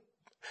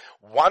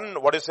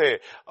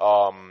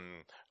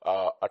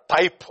a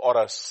type or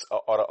a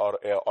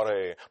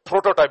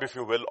prototype, if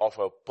you will, of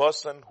a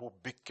person who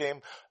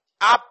became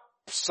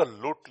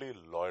absolutely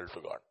loyal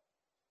to God.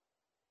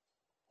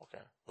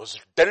 Okay. Was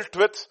dealt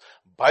with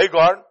by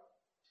God.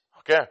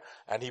 Okay.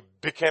 And he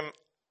became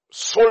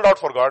sold out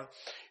for God.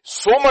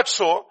 So much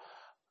so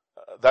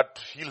that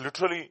he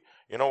literally,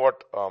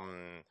 God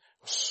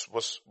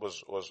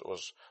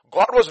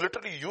was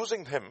literally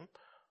using him.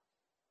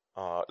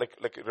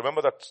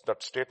 Remember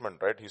that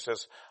statement, right? He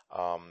says,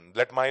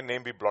 let my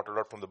name be blotted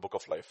out from the book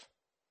of life.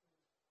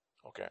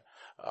 Okay.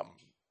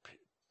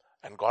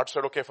 And God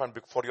said, okay, fine,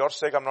 for your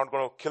sake, I'm not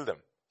going to kill them.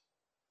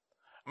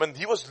 I mean,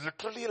 he was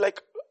literally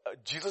like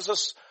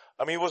Jesus's,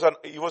 he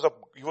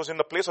was in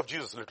the place of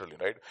Jesus, literally,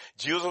 right?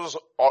 Jesus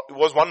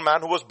was one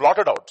man who was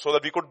blotted out so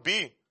that we could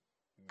be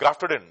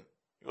grafted in.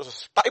 He was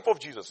a type of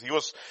Jesus. He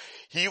was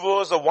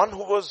the one who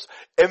was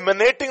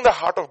emanating the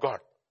heart of God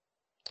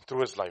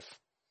through his life.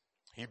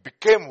 He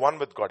became one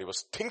with God. He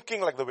was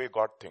thinking like the way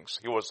God thinks.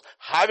 He was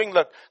having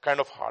the kind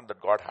of heart that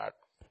God had.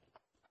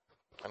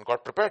 And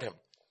God prepared him.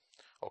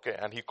 Okay.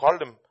 And he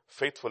called him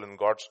faithful in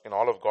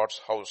all of God's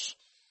house.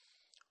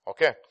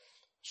 Okay.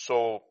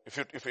 So if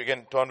you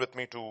again turn with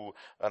me to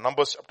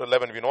Numbers chapter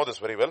 11, we know this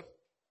very well.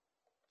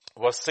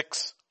 Verse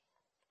 6.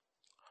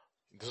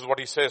 This is what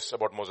he says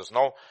about Moses.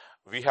 Now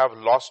we have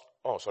lost,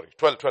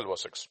 12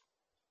 verse 6.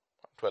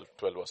 12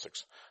 verse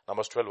 6.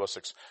 Numbers 12 verse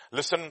 6.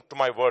 Listen to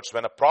my words.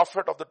 When a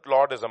prophet of the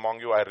Lord is among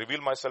you, I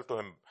reveal myself to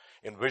him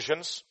in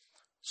visions,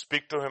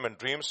 speak to him in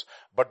dreams.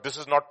 But this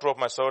is not true of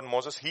my servant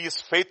Moses. He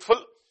is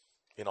faithful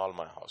in all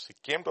my house. He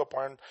came to a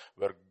point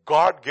where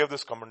God gave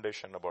this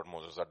commendation about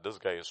Moses, that this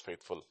guy is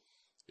faithful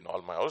in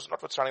all my house,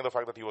 notwithstanding the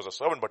fact that he was a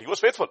servant, but he was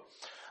faithful.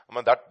 I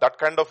mean, that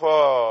kind of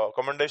a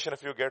commendation,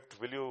 if you get,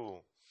 will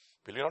you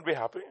not be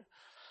happy?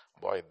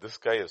 Boy, this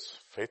guy is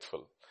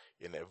faithful.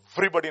 In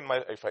everybody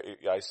if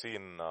I see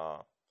in,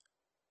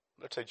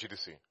 let's say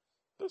GDC,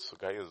 this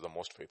guy is the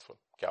most faithful.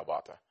 Kya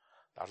baat hai?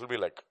 That will be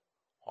like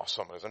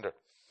awesome, isn't it?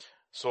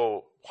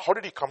 So, how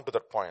did he come to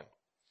that point?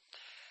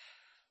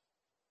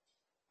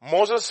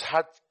 Moses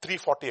had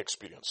 340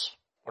 experience.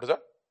 What is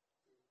that?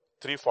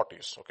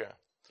 340s, okay.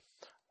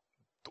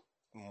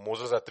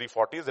 Moses had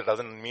 340s. That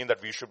doesn't mean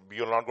that we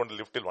are not going to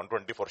live till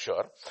 120 for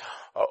sure.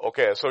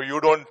 Okay, so you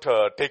don't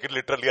take it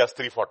literally as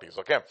 340s,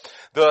 okay.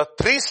 There are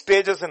 3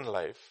 stages in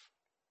life,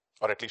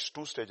 or at least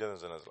 2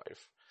 stages in his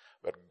life,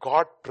 where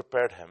God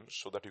prepared him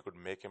so that he could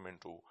make him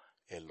into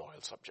a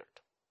loyal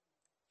subject.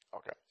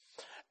 Okay.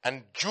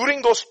 And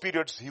during those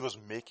periods, he was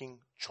making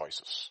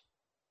choices.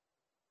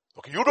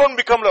 Okay, you don't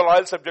become a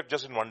loyal subject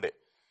just in one day.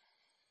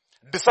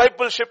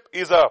 Discipleship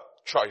is a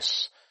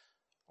choice.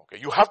 Okay,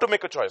 you have to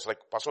make a choice. Like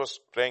Pastor was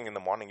praying in the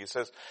morning, he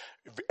says,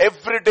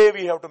 every day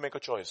we have to make a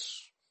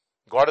choice.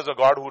 God is a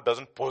God who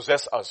doesn't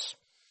possess us.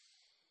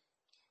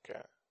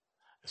 Okay.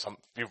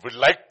 We would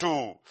like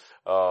to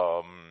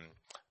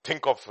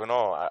think of,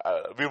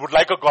 we would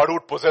like a God who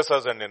would possess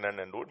us and do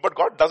it, but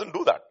God doesn't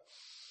do that.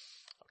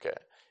 Okay.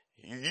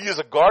 He is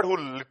a God who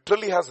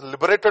literally has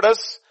liberated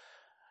us,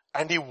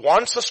 and he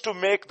wants us to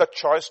make the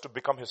choice to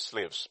become his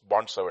slaves,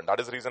 bond servant. That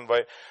is the reason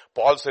why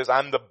Paul says, I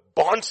am the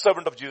bond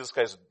servant of Jesus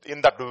Christ.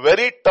 In that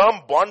very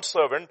term, bond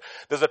servant,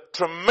 there's a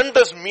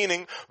tremendous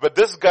meaning where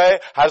this guy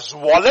has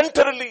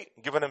voluntarily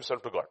given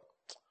himself to God.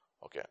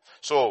 Okay.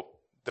 So,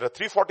 there are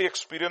 340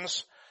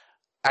 experience,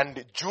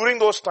 and during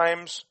those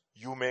times,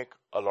 you make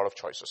a lot of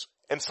choices.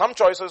 And some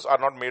choices are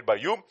not made by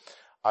you,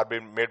 are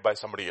being made by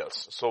somebody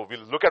else. So,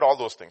 we'll look at all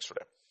those things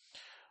today.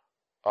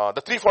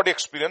 The 340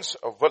 experience,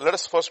 let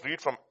us first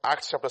read from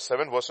Acts chapter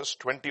 7 verses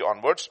 20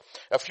 onwards.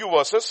 A few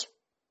verses,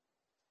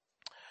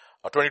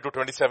 20 to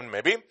 27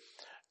 maybe.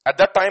 At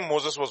that time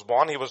Moses was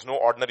born. He was no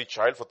ordinary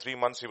child. For 3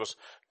 months he was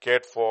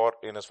cared for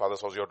in his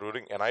father's house. You're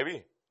reading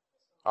NIV?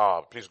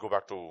 Please go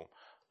back to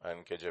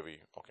NKJV.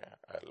 Okay,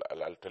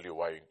 I'll tell you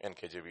why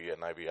NKJV,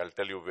 NIV. I'll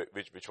tell you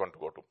which one to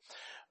go to.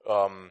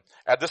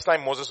 At this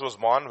time Moses was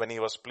born when he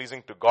was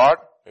pleasing to God.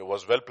 He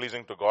was well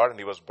pleasing to God, and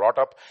he was brought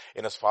up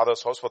in his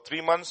father's house for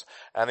 3 months,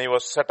 and he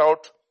was set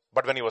out.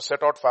 But when he was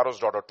set out, Pharaoh's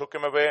daughter took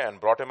him away and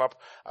brought him up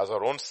as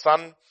her own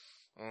son.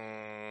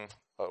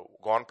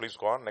 Please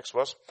go on. Next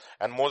verse.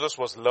 And Moses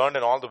was learned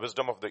in all the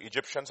wisdom of the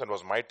Egyptians and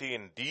was mighty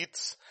in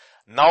deeds.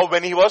 Now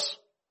when he was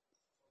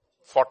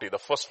 40, the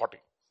first 40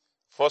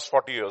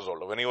 years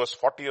old. When he was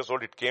 40 years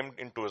old, it came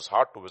into his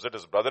heart to visit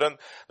his brethren,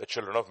 the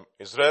children of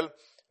Israel.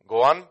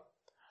 Go on.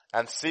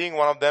 And seeing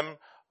one of them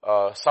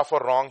suffer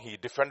wrong, he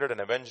defended and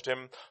avenged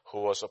him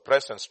who was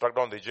oppressed and struck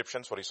down the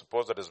Egyptians, for he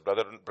supposed that his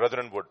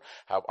brethren would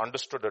have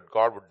understood that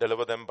God would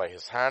deliver them by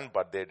his hand,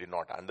 but they did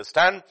not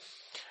understand.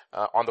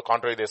 On the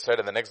contrary, they said,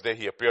 and the next day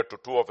he appeared to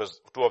two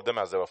of them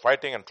as they were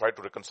fighting and tried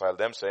to reconcile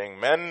them, saying,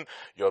 men,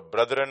 your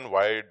brethren,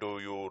 why do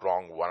you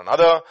wrong one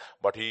another?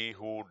 But he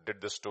who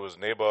did this to his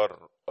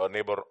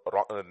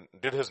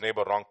did his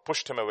neighbor wrong,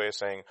 pushed him away,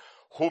 saying,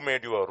 who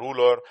made you a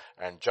ruler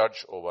and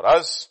judge over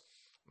us?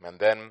 And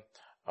then,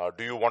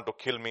 do you want to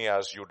kill me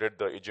as you did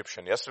the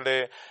Egyptian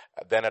yesterday?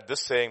 Then at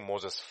this saying,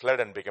 Moses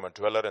fled and became a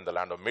dweller in the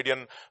land of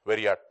Midian, where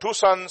he had 2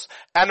 sons,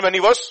 and when he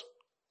was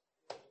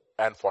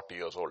 40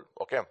 years old.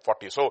 Okay,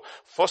 40. So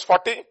first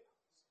 40,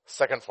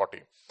 second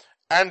 40.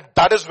 And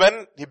that is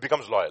when he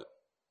becomes loyal.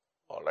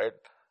 Alright.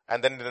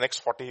 And then in the next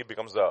 40 he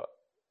becomes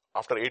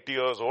after 80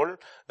 years old,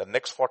 the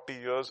next 40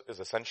 years is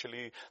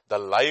essentially the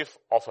life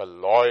of a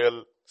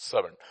loyal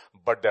servant.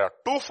 But there are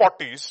 2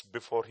 40s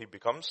before he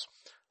comes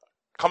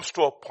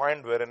to a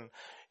point wherein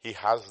he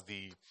has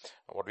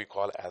what we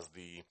call as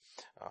the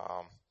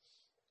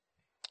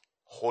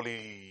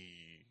holy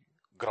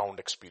ground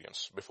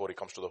experience, before he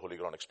comes to the holy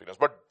ground experience.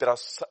 But there are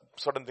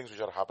certain things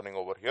which are happening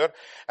over here.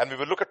 And we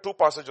will look at 2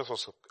 passages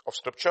of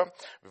scripture.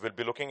 We will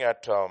be looking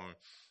at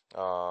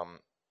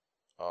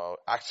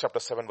Acts chapter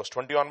 7 verse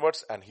 20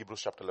 onwards and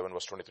Hebrews chapter 11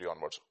 verse 23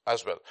 onwards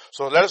as well.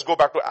 So let us go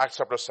back to Acts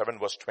chapter 7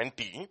 verse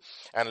 20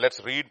 and let's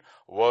read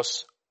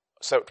verse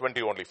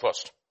 20 only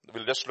first.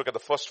 We'll just look at the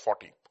first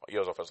 40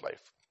 years of his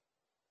life.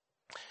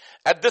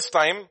 At this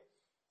time,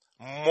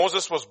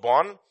 Moses was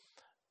born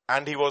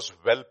and he was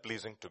well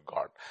pleasing to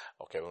God.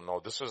 Okay, well now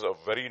this is a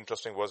very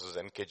interesting verse. This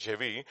is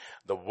NKJV.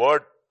 The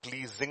word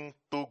pleasing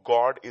to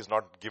God is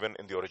not given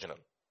in the original.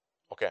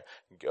 Okay,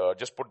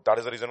 that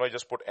is the reason why I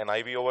just put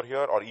NIV over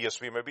here or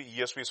ESV maybe.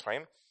 ESV is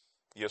fine.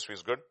 ESV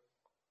is good.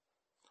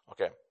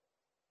 Okay.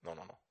 No.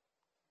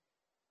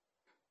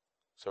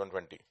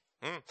 720.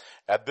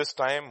 At this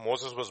time,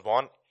 Moses was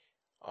born.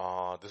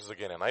 This is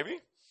again NIV.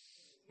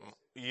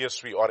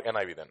 ESV or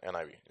NIV then.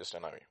 NIV. Just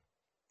NIV.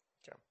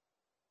 Okay.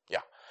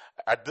 Yeah.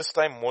 At this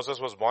time, Moses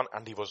was born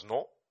and he was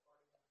no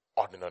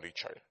ordinary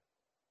child.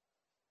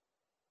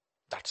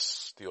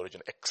 That's the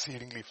origin.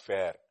 Exceedingly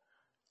fair.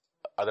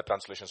 Other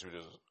translations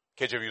use,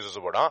 KJV uses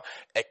the word,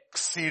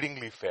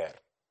 exceedingly fair.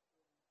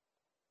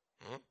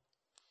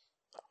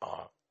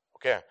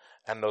 Okay.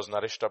 And was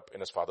nourished up in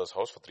his father's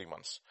house for 3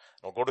 months.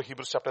 Now go to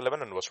Hebrews chapter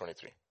 11 and verse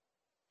 23.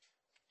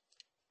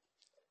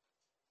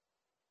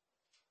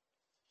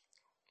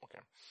 Okay.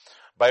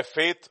 By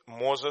faith,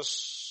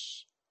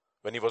 Moses,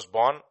 when he was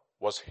born,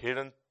 was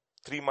hidden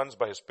 3 months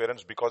by his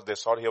parents because they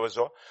saw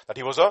that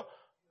he was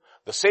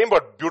the same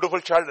but beautiful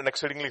child and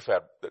exceedingly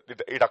fair.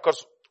 It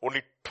occurs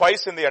only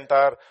twice in the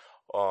entire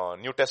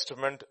New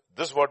Testament.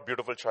 This word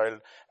beautiful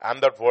child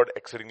and that word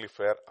exceedingly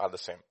fair are the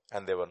same.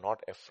 And they were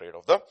not afraid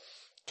of the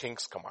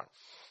king's command.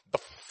 The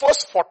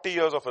first 40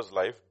 years of his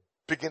life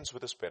begins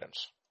with his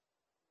parents.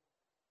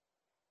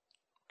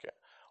 Okay.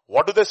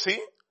 What do they see?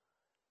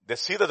 They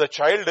see that the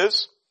child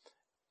is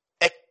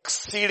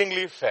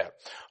exceedingly fair.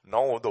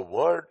 Now the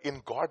word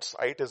in God's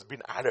sight has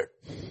been added.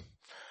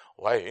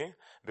 Why?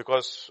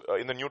 Because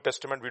in the New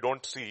Testament we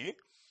don't see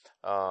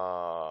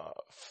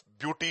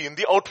beauty in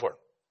the outward.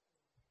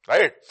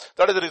 Right?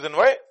 That is the reason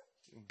why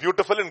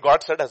beautiful in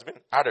God's sight has been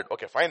added.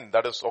 Okay, fine.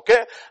 That is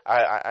okay.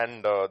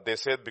 And they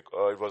said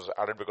it was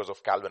added because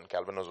of Calvin.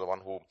 Calvin was the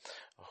one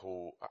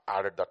who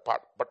added that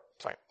part. But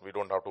fine. We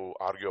don't have to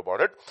argue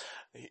about it.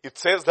 It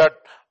says that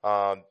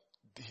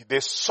they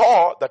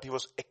saw that he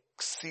was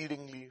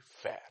exceedingly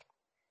fair.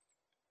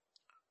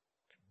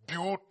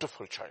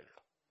 Beautiful child.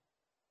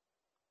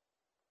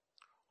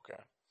 Okay.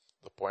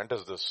 The point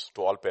is this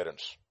to all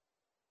parents.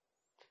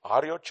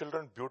 Are your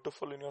children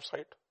beautiful in your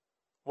sight?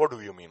 What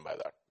do you mean by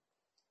that?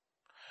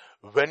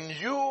 When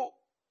you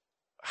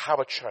have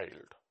a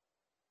child,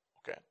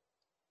 okay,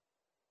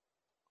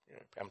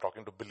 I'm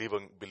talking to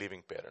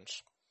believing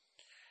parents.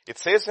 It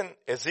says in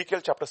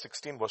Ezekiel chapter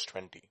 16 verse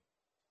 20.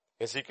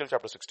 Ezekiel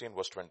chapter 16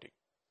 verse 20.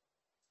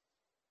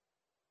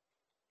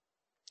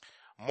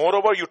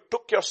 Moreover, you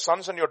took your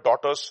sons and your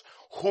daughters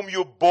whom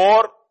you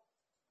bore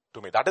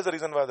to me. That is the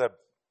reason why they're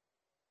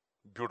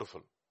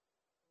beautiful.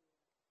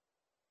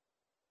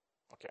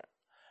 Okay.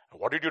 And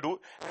what did you do?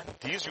 And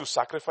these you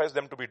sacrificed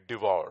them to be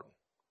devoured.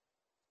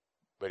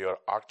 Where your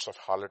acts of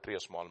harlotry a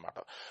small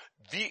matter.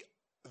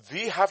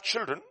 We have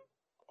children,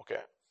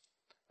 okay,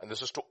 and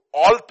this is to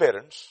all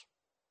parents,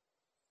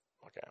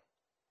 okay.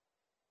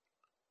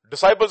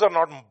 Disciples are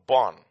not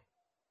born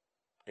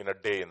in a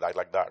day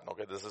like that,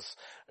 okay. This is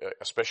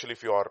especially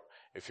if you are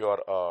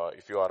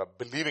a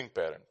believing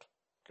parent,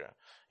 okay.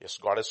 Yes,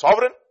 God is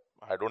sovereign.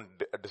 I don't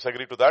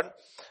disagree to that,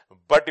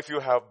 but if you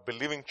have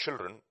believing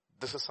children,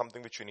 this is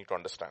something which you need to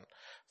understand.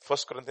 1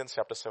 Corinthians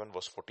chapter 7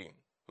 verse 14.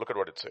 Look at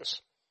what it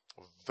says.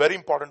 Very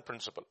important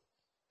principle.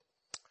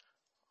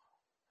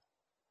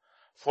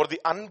 For the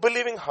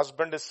unbelieving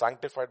husband is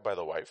sanctified by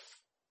the wife,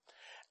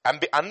 and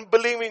the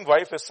unbelieving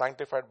wife is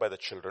sanctified by the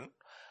children.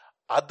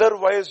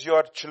 Otherwise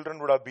your children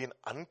would have been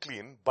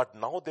unclean, but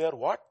now they are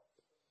what?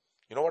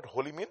 You know what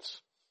holy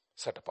means?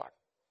 Set apart.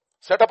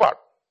 Set apart.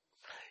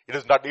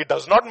 It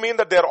does not mean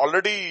that they are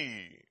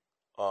already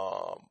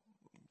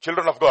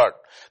children of God.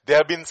 They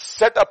have been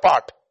set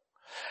apart.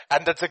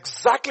 And that's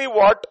exactly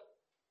what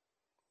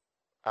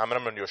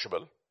Amram and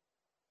Yoshebel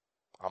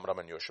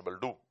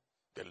do.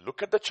 They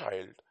look at the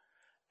child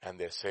and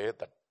they say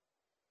that,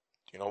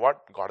 you know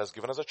what? God has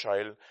given us a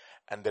child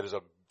and there is a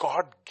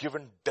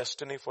God-given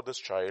destiny for this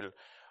child,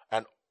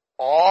 and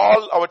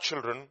all our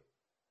children,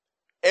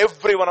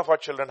 every one of our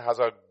children has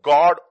a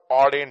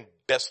God-ordained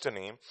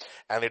destiny,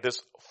 and it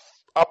is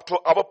up to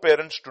our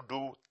parents to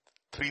do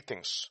three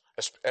things,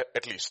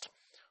 at least.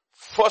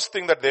 First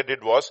thing that they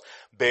did was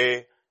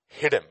they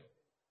hid him.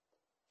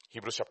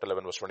 Hebrews chapter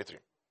 11 verse 23.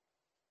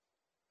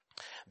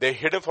 They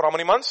hid him for how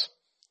many months?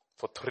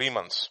 For 3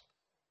 months.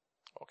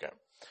 Okay.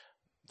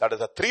 That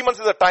is 3 months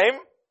is the time.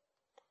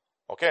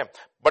 Okay.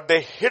 But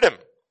they hid him.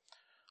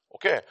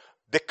 Okay.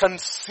 They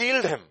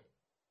concealed him.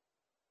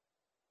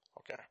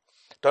 Okay.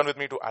 Turn with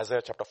me to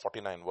Isaiah chapter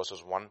 49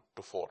 verses 1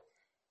 to 4.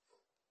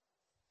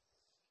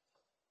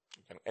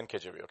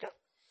 NKJV, okay?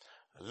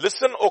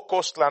 Listen, O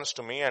coastlands,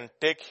 to me, and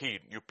take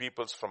heed, you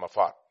peoples from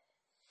afar.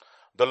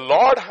 The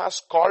Lord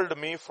has called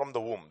me from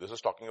the womb. This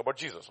is talking about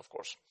Jesus, of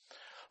course.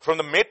 From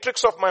the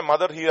matrix of my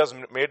mother, he has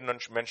made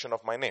mention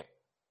of my name.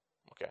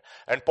 Okay.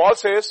 And Paul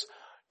says,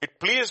 it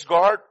pleased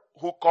God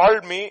who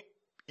called me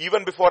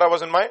even before I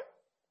was in my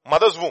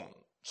mother's womb.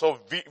 So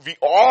we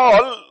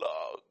all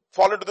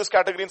fall into this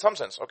category in some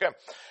sense, okay?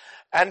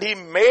 And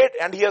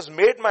he has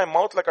made my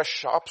mouth like a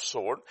sharp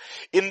sword.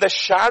 In the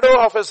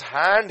shadow of his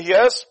hand, he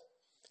has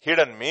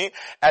hidden me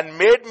and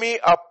made me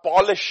a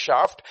polished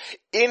shaft.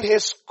 In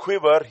his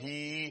quiver,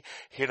 he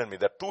hidden me.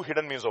 There are two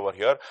hidden me's over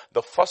here.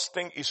 The first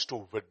thing is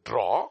to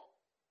withdraw,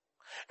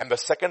 and the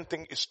second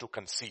thing is to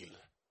conceal.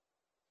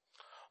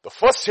 The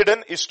first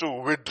hidden is to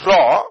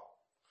withdraw,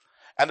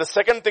 and the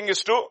second thing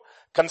is to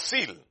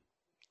conceal.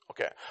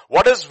 Okay.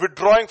 What is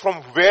withdrawing?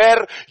 From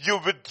where you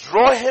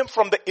withdraw him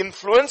from the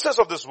influences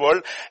of this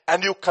world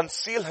and you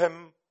conceal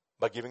him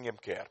by giving him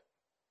care.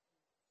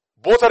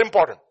 Both are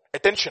important.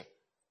 Attention.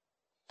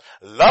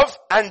 Love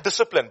and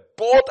discipline.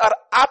 Both are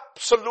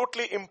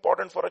absolutely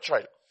important for a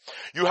child.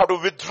 You have to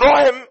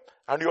withdraw him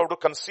and you have to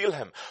conceal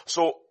him.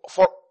 So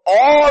for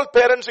all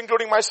parents,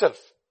 including myself,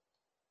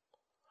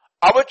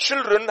 our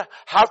children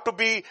have to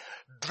be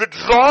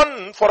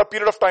withdrawn for a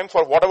period of time,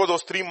 for whatever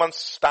those 3 months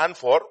stand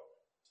for.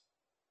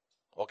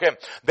 Okay.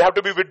 They have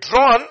to be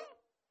withdrawn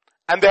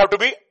and they have to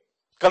be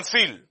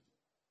concealed.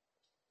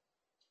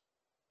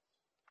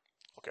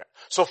 Okay.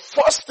 So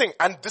first thing,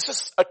 and this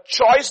is a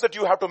choice that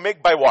you have to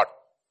make by what?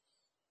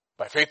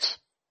 By faith.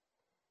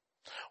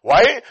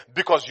 Why?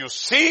 Because you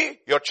see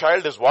your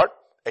child is what?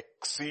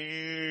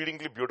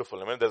 Exceedingly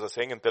beautiful. I mean, there's a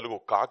saying in Telugu,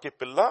 Kaki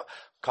pilla,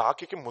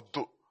 kaki ki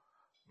muddu.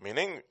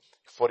 Meaning,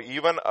 for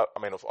even,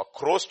 a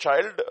crow's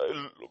child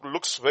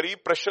looks very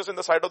precious in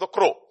the sight of the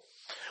crow.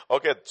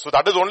 Okay, so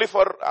that is only as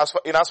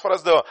far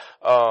as the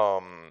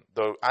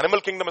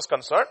animal kingdom is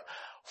concerned.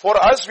 For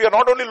us, we are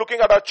not only looking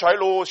at our child,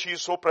 oh, she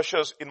is so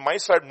precious. In my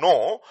side,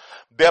 no.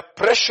 They are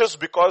precious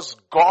because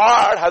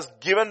God has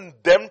given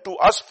them to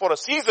us for a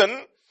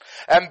season,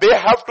 and they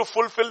have to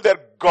fulfill their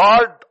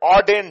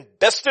God-ordained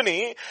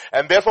destiny.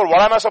 And therefore,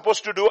 what am I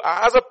supposed to do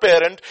as a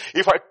parent?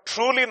 If I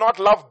truly not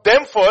love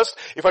them first,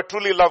 if I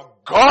truly love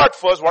God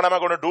first, what am I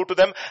going to do to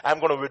them? I'm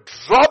going to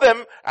withdraw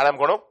them and I'm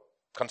going to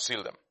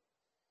conceal them.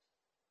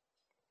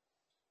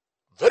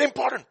 Very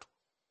important.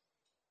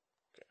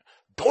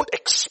 Don't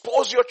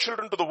expose your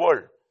children to the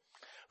world.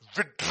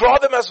 Withdraw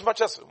them as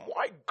much as,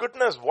 my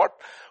goodness,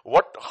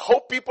 how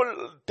people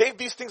take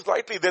these things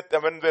lightly.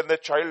 When their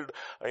child,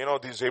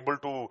 is able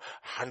to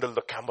handle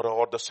the camera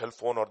or the cell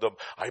phone or the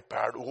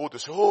iPad. Oh,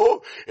 this,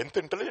 enta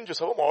intelligent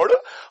chesava maadu.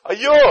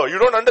 Ayyo, you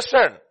don't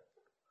understand.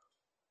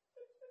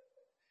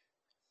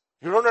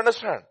 You don't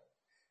understand.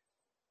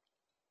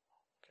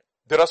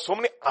 There are so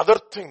many other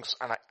things,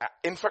 and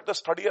in fact the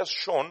study has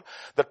shown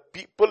that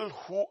people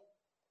who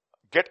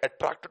get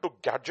attracted to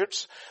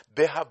gadgets,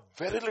 they have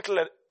very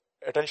little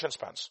attention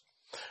spans.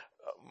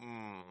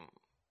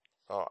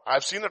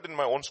 I've seen that in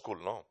my own school,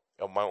 no?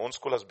 My own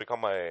school has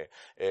become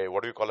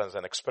what do you call as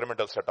an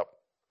experimental setup,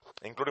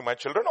 including my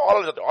children,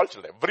 all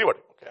children, everybody,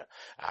 okay?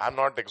 I'm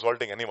not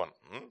exalting anyone.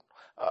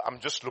 I'm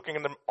just looking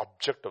at them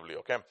objectively,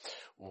 okay?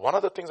 One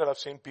of the things that I've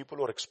seen, people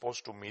who are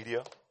exposed to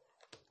media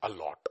a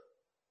lot,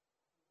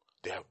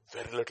 they have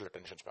very little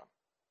attention span.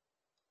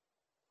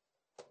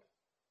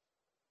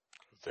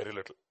 Very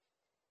little.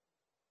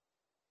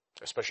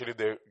 Especially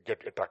they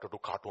get attracted to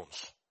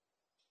cartoons.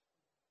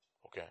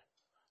 Okay.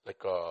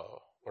 Like,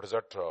 what is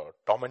that?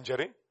 Tom and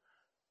Jerry?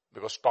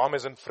 Because Tom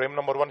is in frame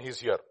number 1, he's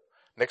here.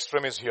 Next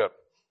frame is here.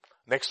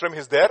 Next frame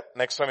he's there.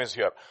 Next frame is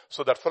here.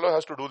 So that fellow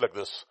has to do like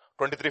this.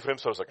 23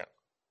 frames per second.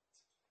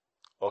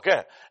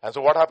 Okay. And so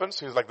what happens?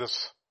 He's like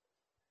this.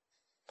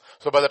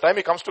 So by the time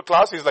he comes to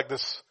class, he's like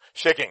this.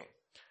 Shaking.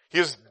 He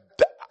has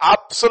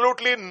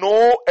absolutely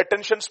no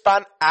attention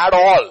span at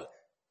all.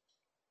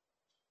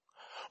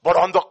 But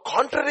on the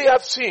contrary,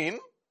 I've seen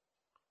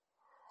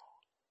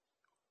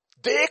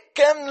They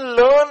can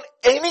learn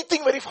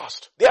anything very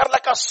fast. They are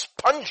like a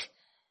sponge.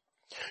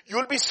 You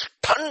will be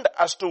stunned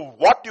as to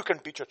what you can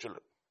teach your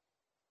children.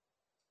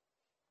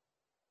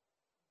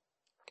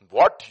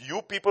 What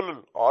you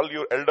people, all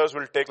your elders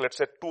will take, let's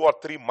say 2 or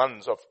 3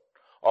 months of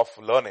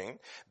learning,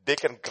 they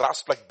can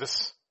grasp like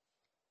this.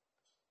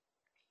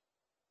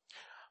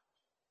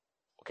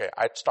 Okay,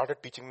 I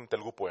started teaching them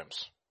Telugu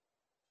poems.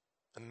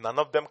 And none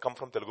of them come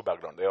from Telugu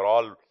background. They are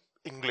all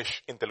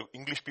English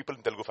people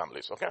in Telugu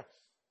families, okay?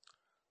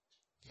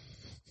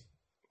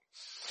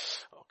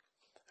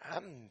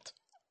 And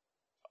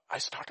I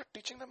started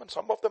teaching them, and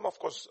some of them, of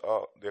course,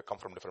 they come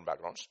from different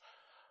backgrounds.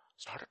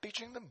 Started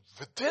teaching them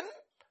within,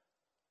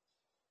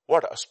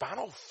 a span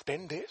of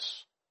 10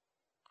 days?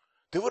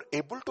 They were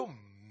able to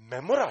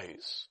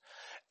memorize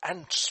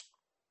and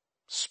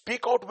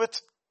speak out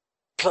with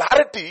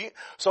clarity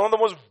some of the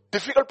most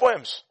difficult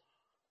poems.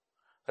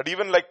 That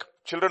even like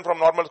children from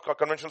normal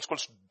conventional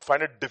schools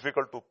find it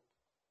difficult to,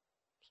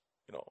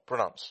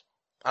 pronounce.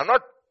 I'm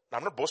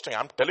not boasting.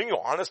 I'm telling you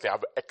honestly,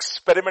 I've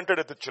experimented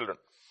with the children.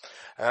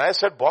 And I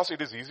said, boss,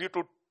 it is easy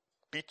to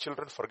teach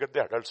children, forget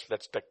the adults.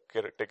 Let's take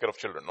care of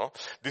children, no?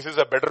 This is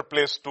a better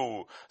place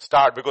to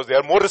start because they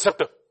are more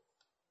receptive.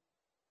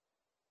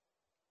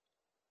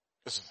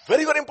 It's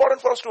very, very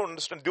important for us to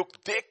understand.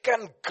 They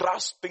can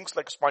grasp things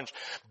like sponge.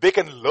 They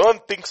can learn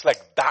things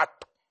like that.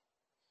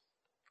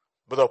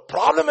 But the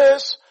problem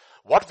is,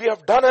 what we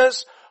have done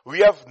is, we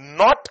have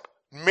not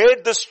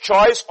made this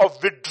choice of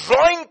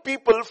withdrawing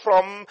people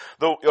from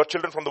your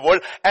children from the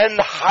world and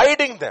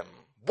hiding them.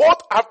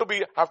 Both have to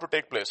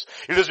take place.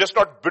 It is just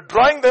not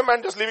withdrawing them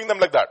and just leaving them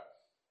like that.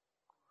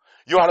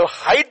 You have to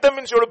hide them,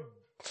 means you have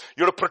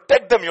to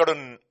protect them. You have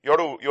to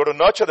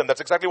nurture them.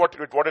 That's exactly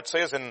what it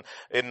says in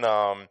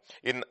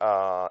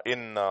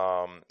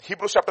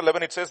Hebrews chapter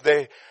 11. It says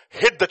they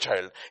hid the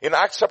child. In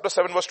Acts chapter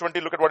 7 verse 20,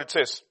 look at what it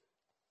says.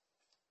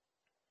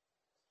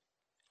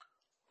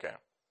 Okay.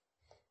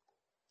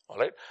 All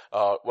right.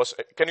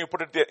 Can you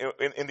put it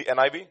in the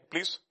NIV,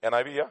 please?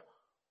 NIV, yeah.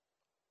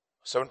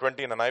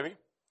 720 in NIV.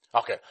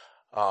 Okay.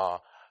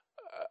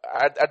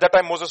 At that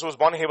time Moses was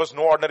born. He was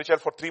no ordinary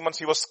child. For 3 months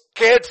he was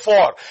cared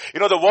for.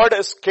 The word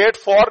is cared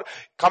for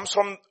comes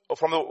from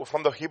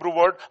the Hebrew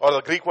word or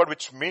the Greek word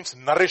which means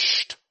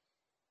nourished.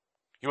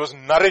 He was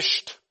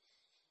nourished.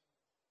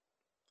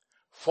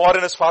 For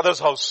in his father's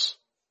house.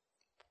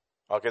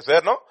 Okay, is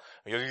there no?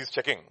 He's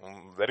checking.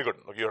 Very good.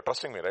 You're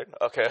trusting me, right?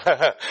 Okay.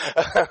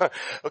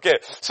 Okay.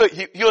 So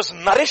he was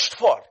nourished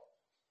for.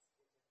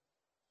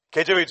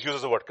 KJV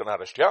uses the word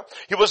nourished, yeah?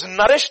 He was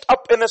nourished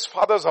up in his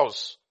father's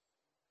house.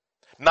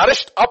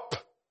 Nourished up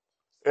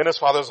in his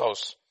father's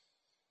house.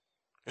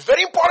 It's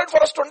very important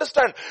for us to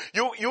understand.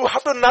 You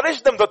have to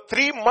nourish them. The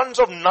 3 months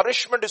of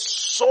nourishment is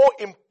so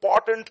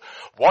important.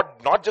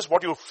 Not just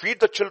what you feed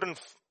the children.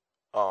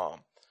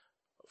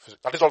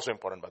 That is also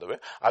important, by the way.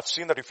 I've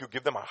seen that if you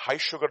give them a high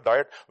sugar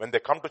diet, when they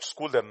come to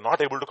school, they're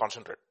not able to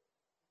concentrate.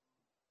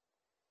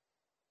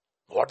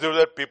 What do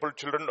that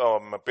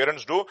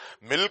parents do?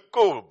 Milk,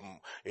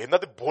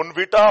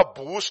 Bonvita,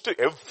 Boost,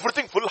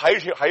 everything full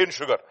high in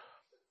sugar.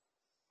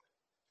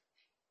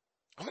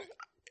 I mean,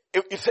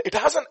 it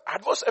has an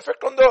adverse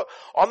effect on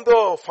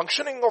the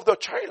functioning of the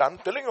child. I'm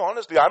telling you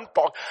honestly,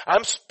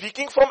 I'm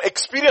speaking from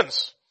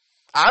experience.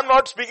 I'm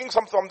not speaking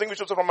something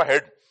which is from my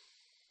head.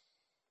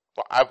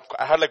 I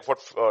had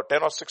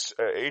 10 or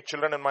 8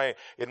 children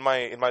in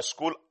my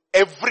school.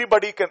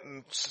 Everybody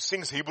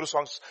sings Hebrew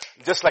songs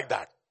just like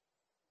that.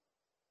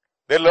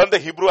 They learned the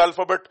Hebrew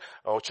alphabet.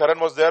 Charan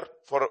was there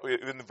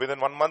within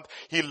 1 month.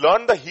 He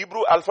learned the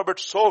Hebrew alphabet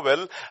so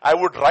well, I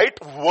would write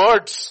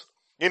words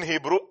in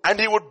Hebrew and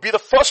he would be the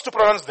first to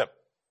pronounce them.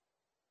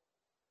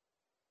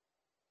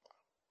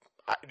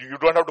 You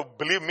don't have to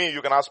believe me.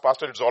 You can ask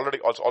Pastor. It's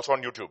already also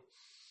on YouTube.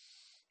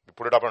 We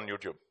put it up on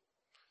YouTube.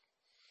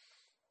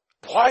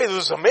 Boy,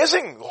 this is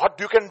amazing what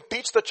you can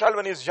teach the child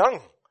when he's young.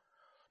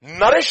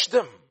 Nourish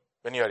them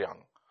when you're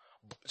young.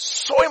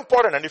 So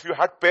important. And if you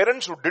had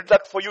parents who did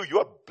that for you, you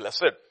are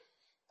blessed.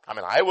 I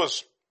mean, I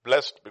was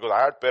blessed because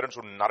I had parents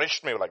who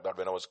nourished me like that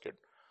when I was a kid.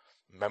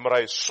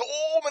 Memorized so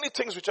many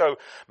things which I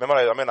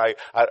memorized. I mean, I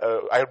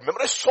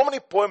memorized so many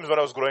poems when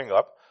I was growing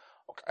up.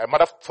 Okay, I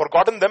might have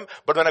forgotten them,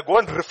 but when I go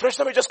and refresh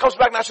them, it just comes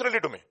back naturally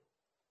to me.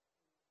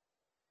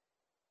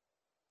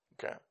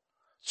 Okay.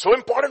 So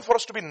important for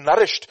us to be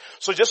nourished.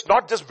 So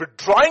not just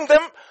withdrawing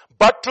them,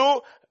 but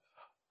to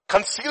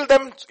conceal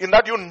them in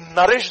that you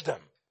nourish them.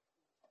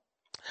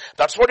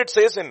 That's what it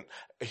says in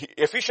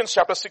Ephesians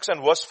chapter 6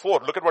 and verse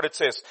 4. Look at what it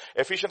says.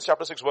 Ephesians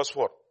chapter 6 verse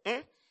 4.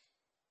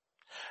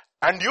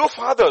 And you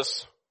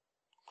fathers,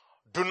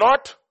 do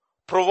not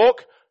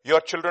provoke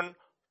your children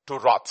to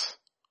wrath,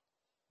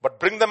 but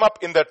bring them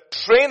up in the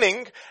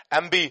training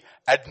and the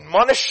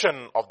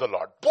admonition of the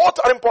Lord. Both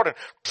are important.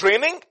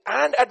 Training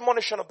and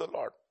admonition of the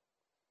Lord.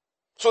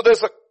 So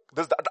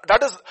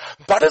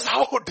that is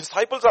how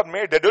disciples are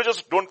made. They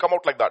just don't come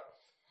out like that.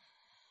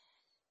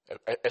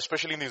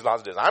 Especially in these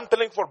last days. I'm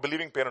telling for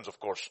believing parents, of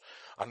course.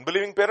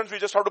 Unbelieving parents, we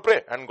just have to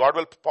pray and God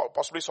will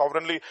possibly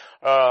sovereignly,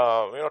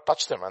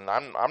 touch them. And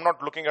I'm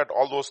not looking at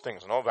all those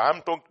things. No,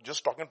 I'm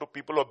just talking to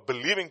people who are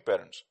believing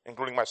parents,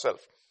 including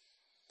myself.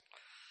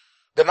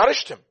 They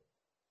nourished him.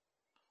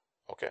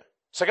 Okay.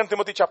 2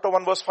 Timothy chapter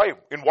 1 verse 5.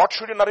 In what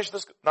should you nourish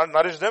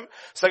them?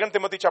 2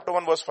 Timothy chapter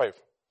 1 verse 5.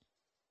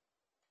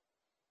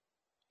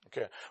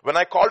 Okay. When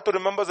I call to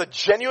remember the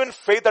genuine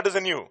faith that is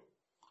in you,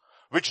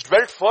 which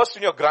dwelt first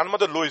in your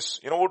grandmother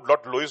Lois. You know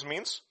what Lois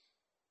means?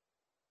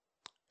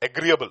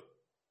 Agreeable.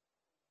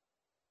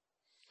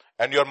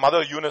 And your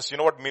mother Eunice, you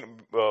know what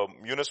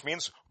Eunice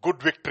means?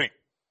 Good victory.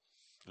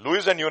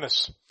 Lois and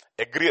Eunice.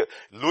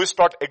 Lois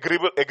taught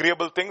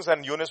agreeable things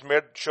and Eunice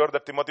made sure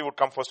that Timothy would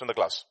come first in the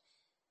class.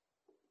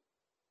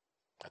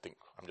 I think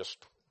I'm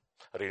just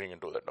reading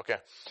into that. Okay.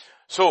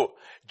 So,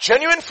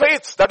 genuine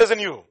faith that is in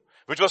you,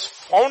 which was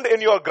found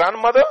in your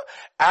grandmother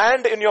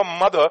and in your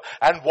mother.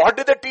 And what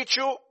did they teach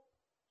you?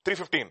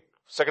 3:15,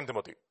 2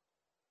 Timothy.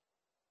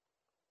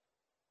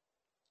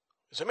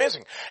 It's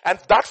amazing. And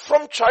that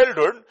from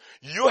childhood,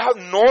 you have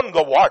known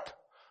the what?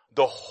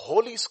 The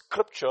holy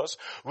scriptures,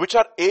 which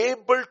are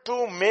able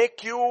to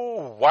make you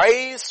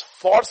wise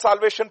for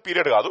salvation,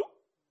 period. Gadu.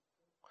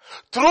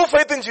 Through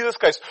faith in Jesus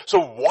Christ. So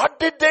what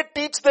did they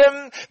teach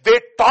them? They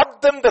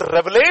taught them the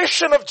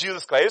revelation of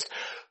Jesus Christ,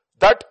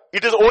 that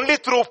it is only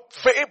through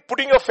faith,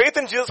 putting your faith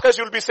in Jesus Christ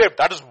you will be saved.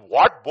 That is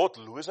what both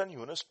Lois and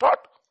Eunice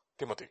taught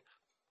Timothy.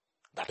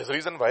 That is the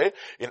reason why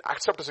in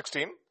Acts chapter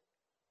 16,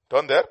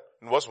 turn there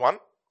in verse 1,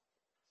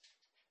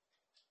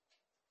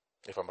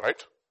 if I'm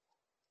right.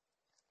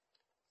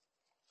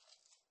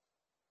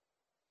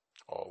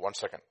 Oh, 1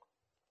 second.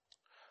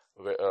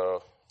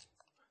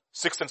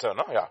 6 and 7,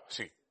 no? Yeah,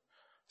 see.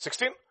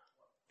 16?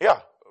 Yeah.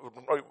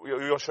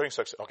 You're showing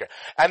 6. Okay.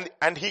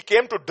 And he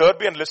came to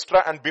Derbe and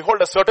Lystra, and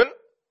behold, a certain,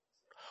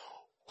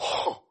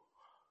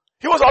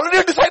 he was already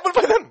a disciple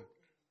by then.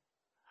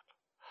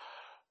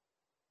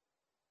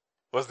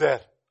 Was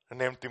there,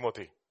 named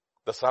Timothy,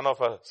 the son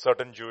of a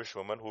certain Jewish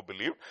woman who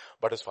believed,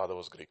 but his father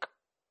was Greek.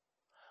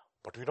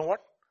 But you know what?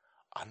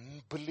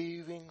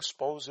 Unbelieving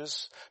spouse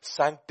is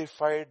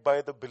sanctified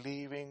by the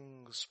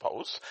believing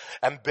spouse,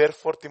 and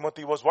therefore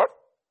Timothy was what?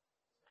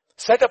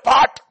 Set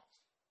apart.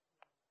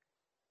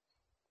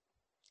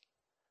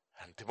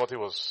 And Timothy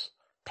was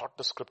taught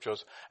the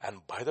scriptures,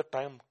 and by the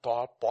time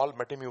Paul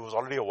met him, he was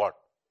already a what?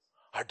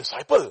 A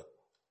disciple.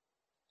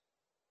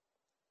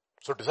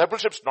 So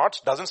discipleship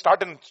doesn't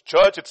start in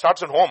church, it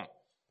starts in home.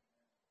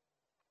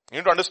 You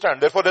need to understand.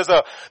 Therefore there's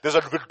a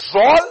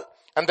withdrawal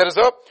and there is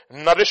a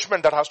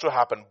nourishment that has to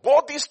happen.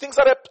 Both these things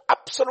are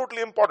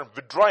absolutely important.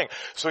 Withdrawing.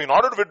 So in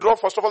order to withdraw,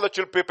 first of all,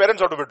 the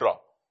parents have to withdraw.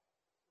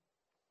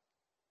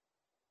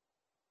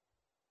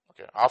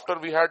 Okay. After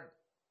we had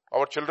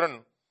our children,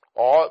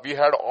 we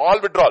had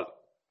all withdrawal.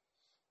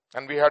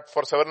 And we had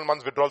for several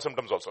months withdrawal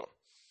symptoms also.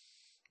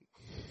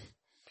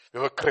 We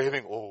were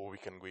craving, we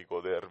can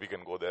go there, we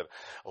can go there.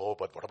 Oh,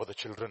 but what about the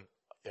children?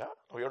 Yeah,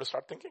 we have to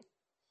start thinking.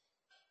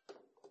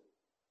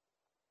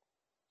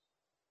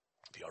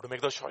 We have to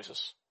make those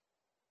choices.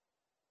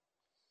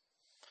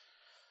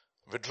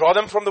 Withdraw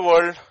them from the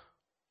world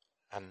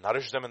and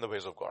nourish them in the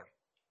ways of God.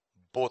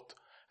 Both.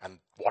 And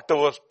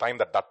whatever time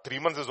that 3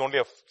 months is only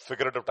a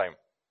figurative time.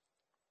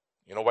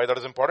 You know why that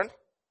is important?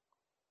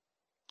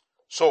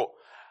 So,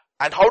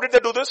 and how did they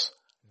do this?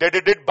 They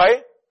did it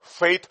by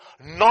faith,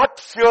 not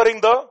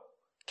fearing the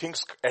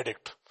king's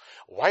edict.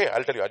 Why?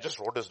 I'll tell you, I just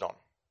wrote this down.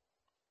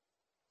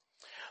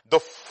 The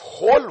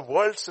whole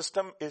world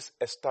system is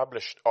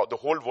established, or the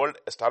whole world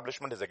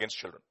establishment is against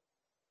children.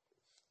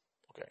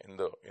 Okay,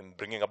 in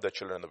bringing up their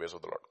children in the ways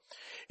of the Lord.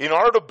 In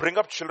order to bring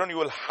up children, you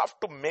will have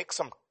to make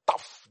some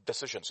tough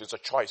decisions. It's a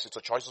choice. It's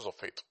a choices of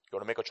faith. You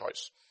have to make a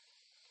choice.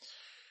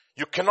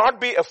 You cannot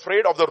be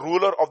afraid of the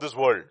ruler of this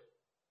world.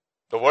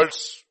 The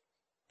world's,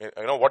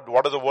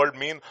 what does the world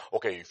mean?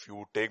 Okay, if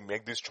you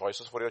make these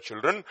choices for your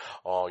children,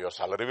 your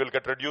salary will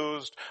get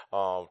reduced,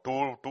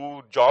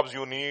 two jobs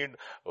you need,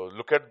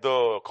 look at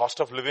the cost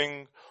of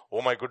living.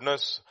 Oh my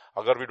goodness,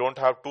 agar we don't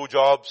have 2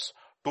 jobs,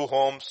 2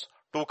 homes,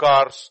 2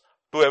 cars,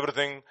 2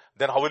 everything,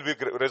 then how will we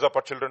raise up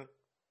our children?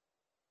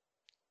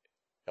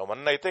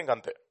 I think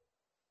ante.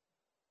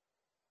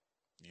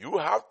 You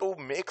have to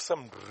make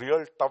some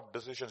real tough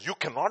decisions. You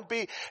cannot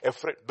be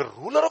afraid. The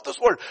ruler of this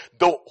world,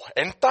 the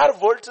entire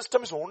world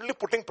system is only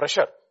putting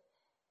pressure.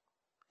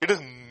 It is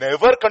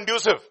never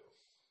conducive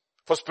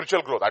for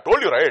spiritual growth. I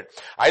told you, right?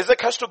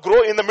 Isaac has to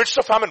grow in the midst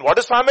of famine. What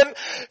is famine?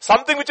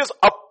 Something which is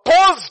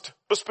opposed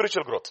to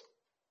spiritual growth.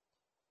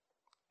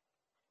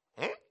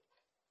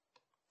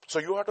 So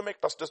you have to make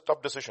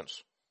tough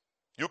decisions.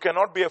 You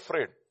cannot be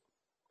afraid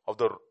of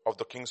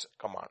the king's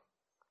command,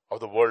 of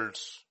the world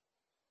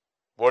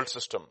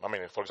system. I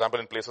mean, for example,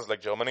 in places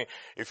like Germany,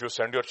 if you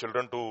send your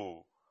children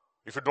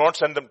if you don't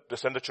send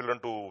the children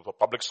to the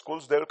public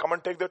schools, they will come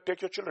and take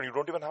your children. You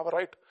don't even have a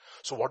right.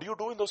 So what do you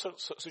do in those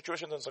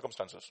situations and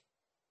circumstances?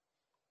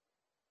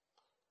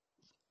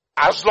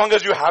 As long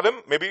as you have him,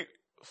 maybe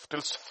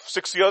till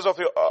 6 years of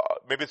your,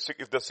 maybe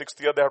if the 6th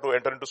year they have to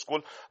enter into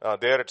school,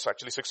 there it's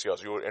actually 6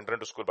 years. You enter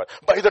into school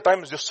by the time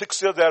it's just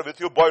 6 years they are with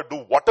you, boy, do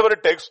whatever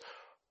it takes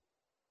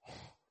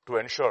to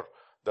ensure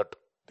that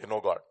they know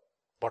God.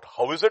 But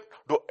how is it?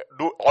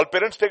 Do all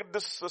parents take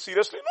this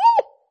seriously?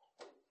 No.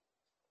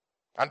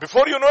 And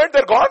before you know it,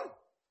 they're gone.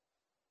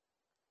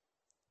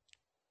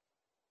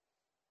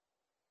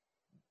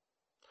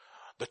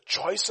 The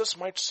choices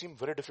might seem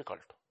very difficult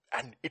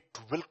and it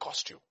will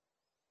cost you.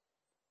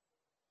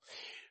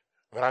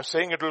 When I'm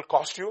saying it will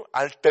cost you,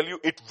 I'll tell you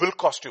it will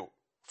cost you.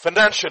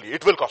 Financially,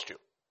 it will cost you.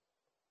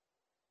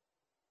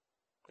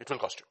 It will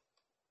cost you.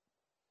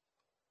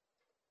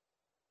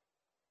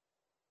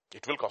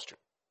 It will cost you.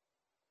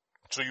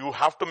 So you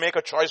have to make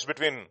a choice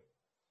between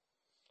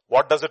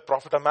what does it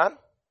profit a man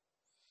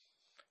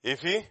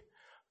if he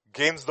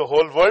gains the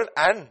whole world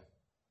and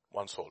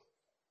one soul.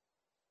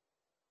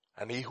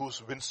 And he who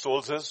wins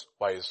souls is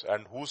wise.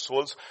 And whose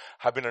souls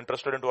have been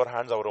entrusted into our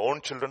hands, our own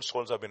children's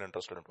souls have been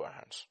entrusted into our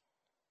hands.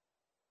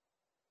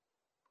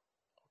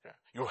 Okay.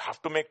 You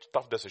have to make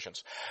tough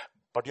decisions.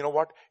 But you know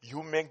what?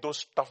 You make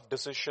those tough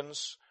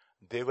decisions,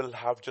 they will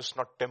have just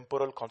not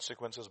temporal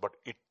consequences, but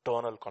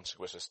eternal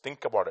consequences.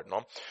 Think about it,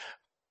 no?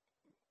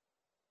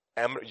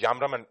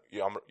 Amram and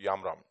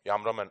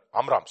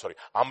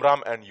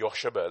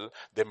Yoshebel,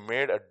 they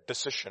made a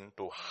decision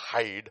to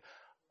hide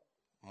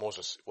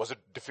Moses. Was it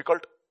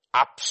difficult?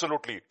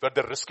 Absolutely. Were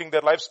they risking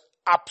their lives?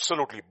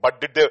 Absolutely.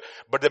 But did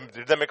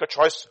they make a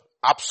choice?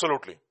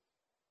 Absolutely.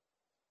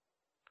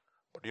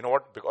 But you know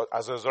what? Because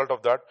as a result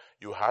of that,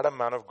 you had a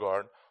man of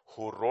God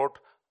who wrote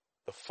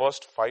the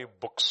first 5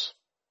 books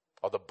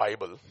of the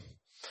Bible,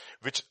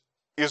 which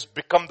is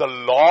become the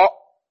law.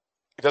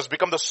 It has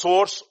become the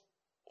source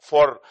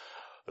for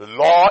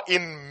law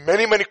in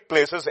many, many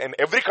places, in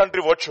every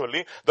country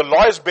virtually. The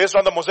law is based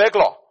on the Mosaic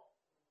law,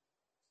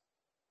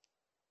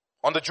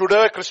 on the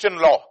Judeo-Christian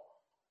law.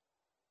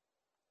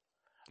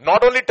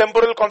 Not only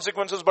temporal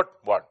consequences, but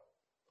what?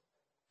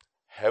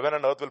 Heaven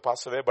and earth will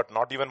pass away, but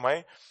not even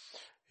my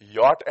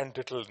yacht and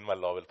tittle in my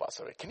law will pass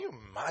away. Can you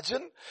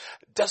imagine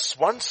just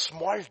one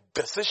small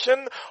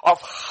decision of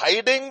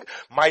hiding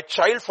my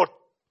child for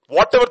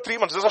whatever 3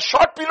 months? There's a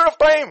short period of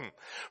time.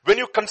 When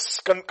you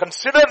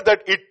consider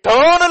that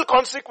eternal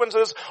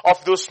consequences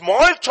of those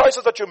small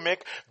choices that you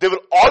make, they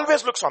will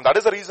always look strong. That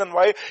is the reason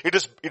why it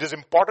is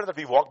important that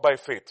we walk by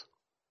faith.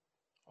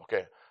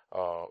 Okay.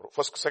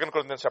 2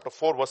 Corinthians chapter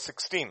 4 verse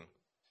 16.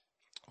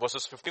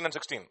 Verses 15 and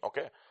 16.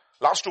 Okay.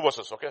 Last 2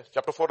 verses. Okay.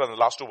 Chapter 4 and the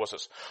last 2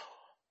 verses.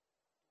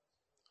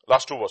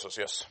 Last 2 verses,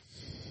 yes.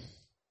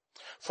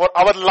 For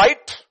our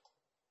light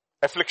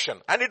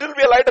affliction. And it will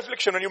be a light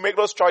affliction when you make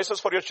those choices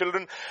for your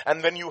children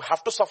and when you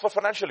have to suffer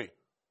financially.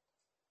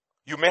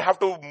 You may have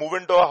to move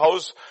into a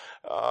house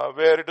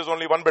where it is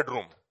only 1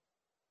 bedroom.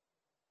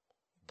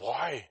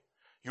 Boy,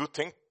 you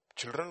think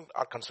children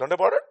are concerned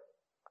about it?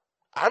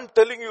 I'm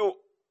telling you,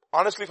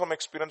 honestly from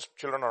experience,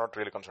 children are not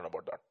really concerned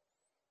about that.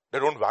 They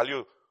don't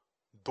value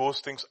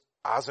those things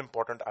as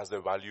important as they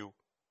value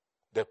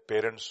their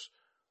parents,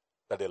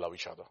 that they love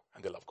each other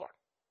and they love God.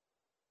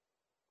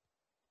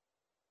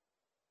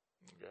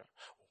 Yeah.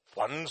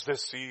 Once they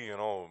see,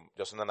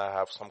 just then I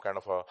have some kind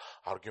of a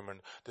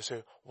argument. They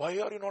say, why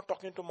are you not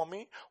talking to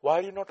mommy? Why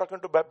are you not talking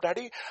to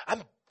daddy?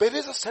 And there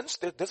is a sense,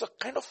 there's a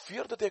kind of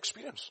fear that they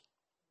experience.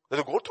 That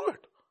they go through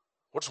it.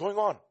 What's going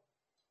on?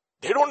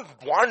 They don't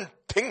want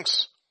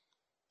things.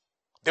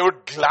 They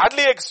would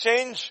gladly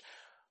exchange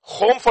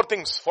home for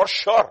things, for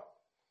sure.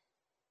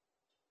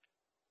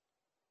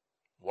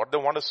 What they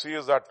want to see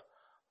is that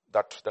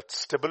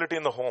stability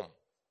in the home.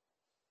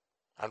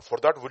 And for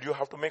that, would you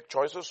have to make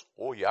choices?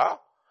 Oh yeah.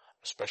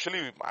 Especially,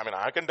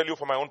 I can tell you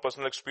from my own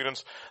personal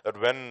experience that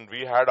when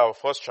we had our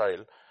first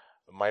child,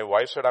 my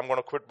wife said, I'm going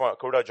to quit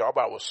our job.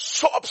 I was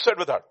so upset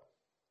with that.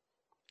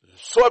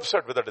 So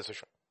upset with that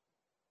decision.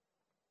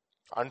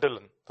 Until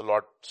the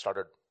Lord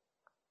started,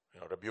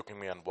 rebuking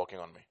me and working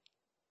on me.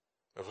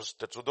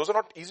 So those are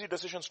not easy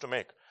decisions to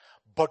make.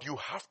 But you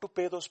have to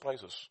pay those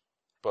prices.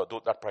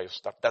 That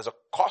price, that there's a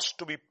cost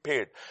to be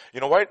paid.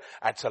 You know why?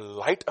 It's a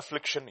light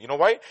affliction. You know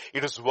why?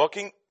 It is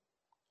working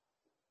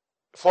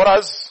for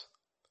us.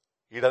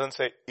 He doesn't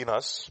say in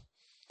us.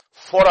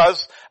 For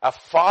us, a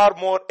far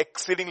more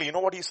exceedingly. You know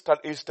what he's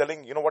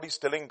telling? You know what he's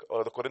telling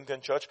the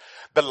Corinthian church?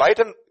 The light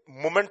and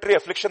momentary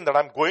affliction that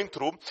I'm going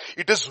through,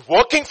 it is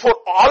working for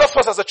all of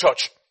us as a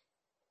church.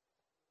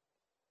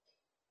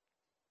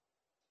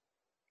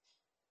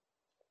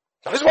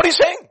 That is what he's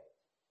saying.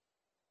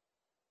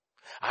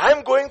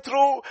 I'm going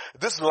through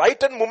this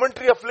light and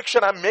momentary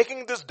affliction. I'm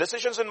making these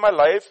decisions in my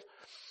life.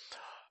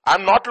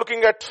 I'm not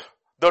looking at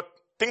the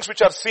things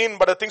which are seen,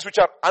 but the things which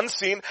are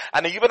unseen.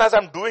 And even as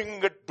I'm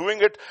doing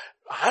it,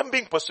 I'm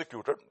being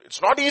persecuted.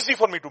 It's not easy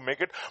for me to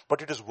make it,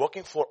 but it is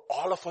working for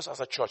all of us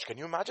as a church. Can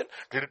you imagine?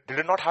 Did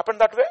it not happen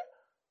that way?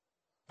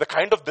 The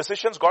kind of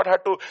decisions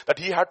that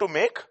he had to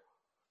make,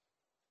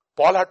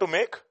 Paul had to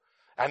make.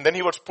 And then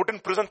he was put in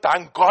prison.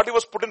 Thank God he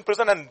was put in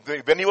prison. And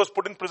when he was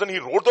put in prison, he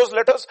wrote those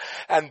letters.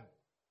 And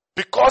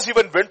because he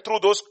went through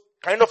those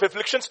kind of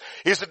afflictions,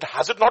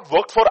 has it not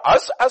worked for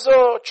us as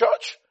a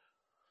church?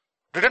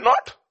 Did it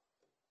not?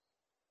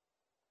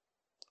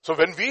 So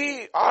when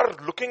we are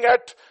looking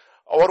at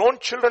our own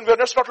children, we are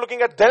just not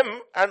looking at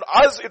them and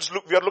us,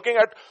 we are looking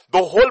at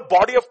the whole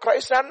body of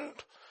Christ, and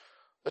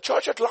the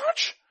church at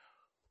large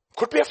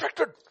could be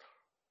affected.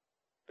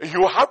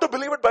 You have to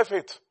believe it by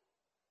faith.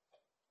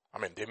 I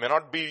mean, they may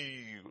not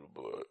be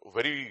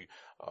very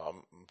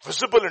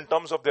visible in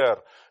terms of their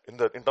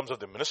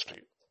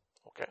ministry.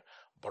 Okay.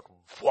 But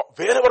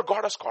wherever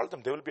God has called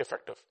them, they will be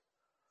effective.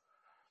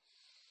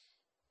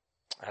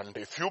 And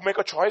if you make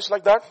a choice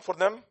like that for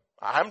them,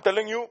 I am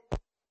telling you,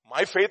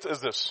 my faith is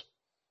this.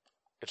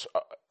 It's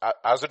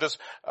as it is,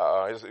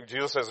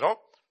 Jesus says, no,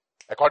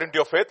 according to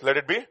your faith, let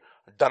it be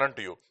done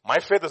unto you. My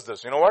faith is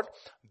this. You know what?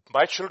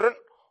 My children,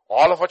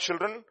 all of our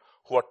children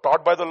who are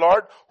taught by the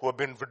Lord, who have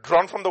been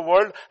withdrawn from the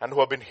world and who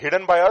have been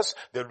hidden by us,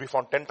 they will be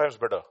found 10 times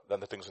better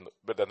than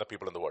the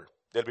people in the world.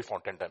 They'll be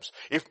found 10 times.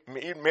 It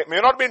may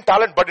not be in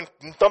talent, but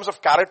in terms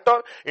of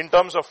character, in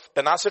terms of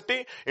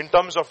tenacity, in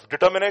terms of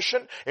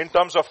determination, in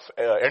terms of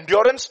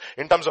endurance,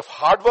 in terms of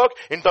hard work,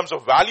 in terms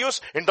of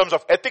values, in terms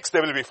of ethics, they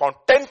will be found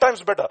 10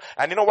 times better.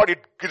 And you know what?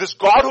 It is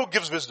God who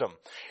gives wisdom.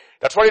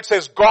 That's why it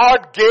says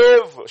God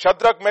gave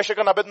Shadrach, Meshach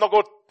and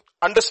Abednego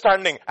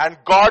understanding, and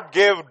God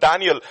gave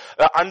Daniel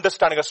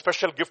understanding, a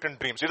special gift in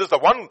dreams. It is the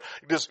one,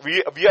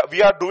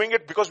 we are doing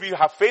it because we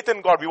have faith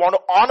in God. We want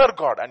to honor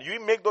God, and you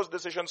make those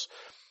decisions.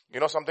 You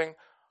know something?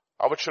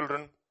 Our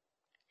children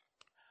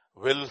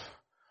will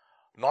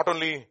not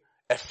only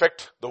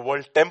affect the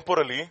world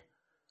temporally,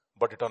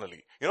 but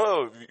eternally. You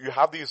know, you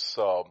have these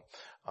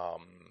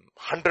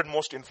 100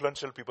 most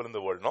influential people in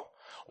the world, no?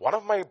 One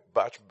of my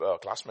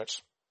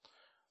classmates,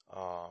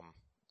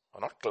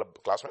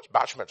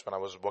 batchmates when I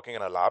was working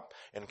in a lab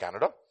in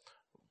Canada.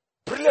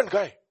 Brilliant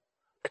guy.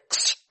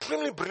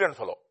 Extremely brilliant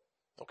fellow.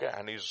 Okay,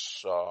 and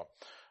he's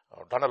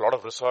done a lot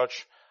of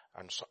research.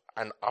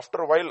 And after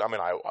a while, I mean,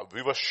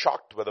 we were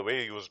shocked by the way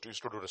he used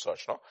to do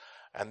research, no?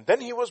 And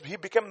then he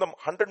became the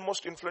 100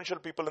 most influential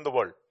people in the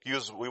world. He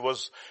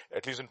was,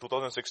 at least in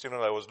 2016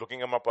 when I was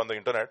looking him up on the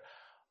internet,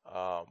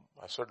 I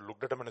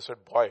looked at him and I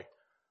said, boy,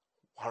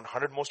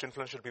 100 most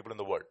influential people in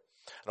the world.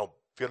 Now,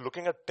 we are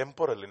looking at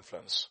temporal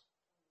influence.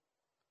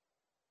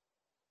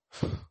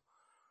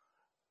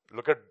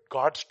 Look at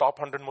God's top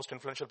 100 most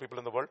influential people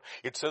in the world.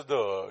 It says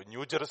the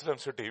New Jerusalem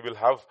city will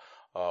have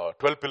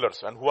 12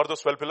 pillars. And who are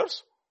those 12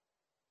 pillars?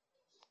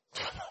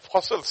 12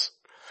 apostles.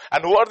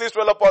 And who are these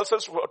 12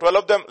 apostles?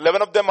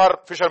 11 of them are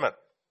fishermen.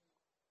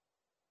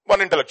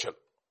 One intellectual.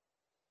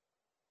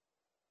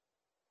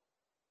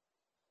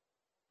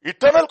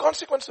 Eternal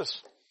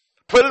consequences.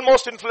 12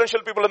 most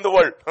influential people in the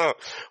world.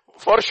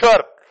 For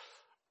sure.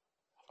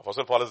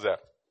 Apostle Paul is there.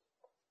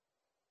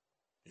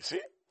 You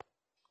see?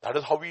 That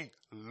is how we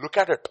look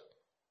at it.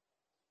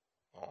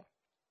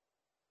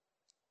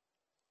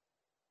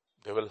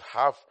 They will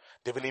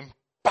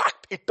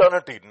impact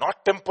eternity,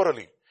 not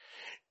temporally.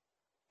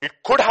 It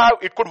could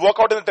work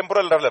out in the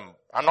temporal realm.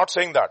 I'm not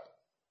saying that.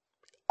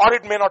 Or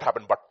it may not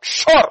happen, but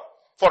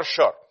for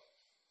sure.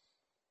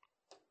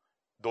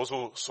 Those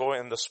who sow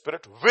in the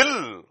Spirit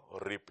will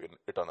reap in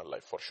eternal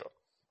life, for sure.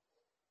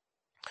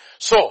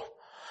 So,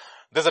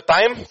 there's a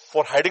time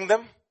for hiding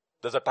them.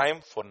 There's a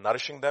time for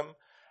nourishing them.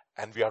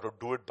 And we have to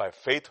do it by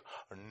faith,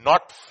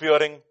 not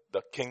fearing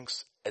the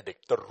king's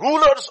edict. The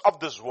rulers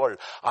of this world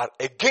are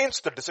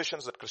against the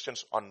decisions that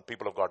Christians and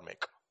people of God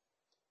make.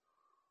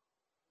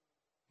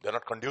 They're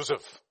not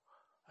conducive.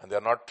 And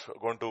they're not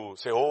going to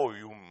say, oh,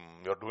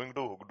 you're doing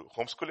to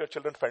homeschool your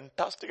children.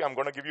 Fantastic. I'm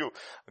going to give you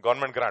a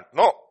government grant.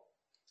 No.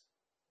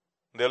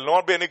 There will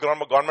not be any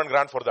government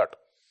grant for that.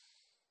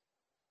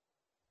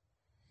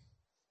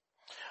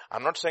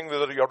 I'm not saying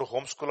whether you have to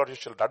homeschool or your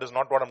children. That is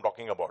not what I'm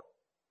talking about.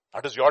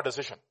 That is your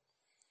decision.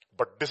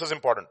 But this is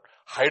important.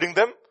 Hiding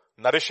them,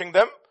 nourishing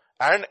them,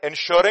 and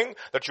ensuring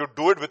that you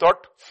do it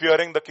without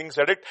fearing the king's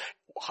edict.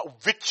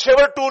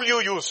 Whichever tool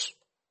you use.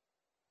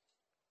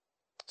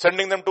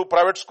 Sending them to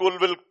private school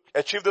will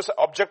achieve this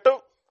objective.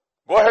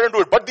 Go ahead and do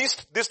it. But these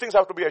things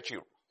have to be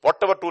achieved.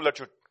 Whatever tool that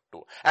you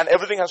do. And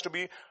everything has to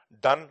be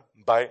done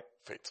by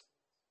faith.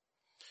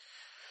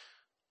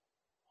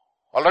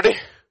 Already?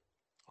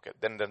 Okay,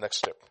 then the next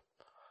step.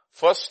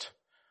 First,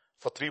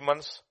 for 3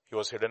 months, he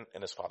was hidden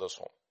in his father's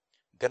home.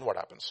 Then what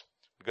happens?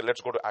 Okay,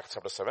 let's go to Acts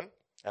chapter 7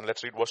 and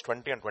let's read verse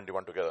 20 and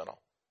 21 together now.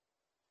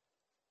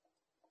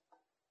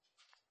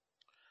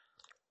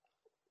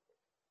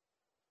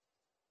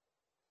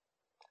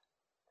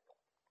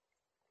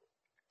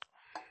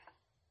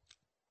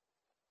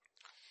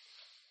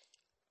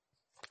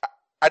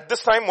 At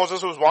this time,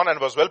 Moses was born and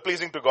was well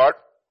pleasing to God.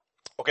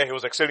 Okay, he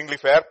was exceedingly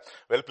fair,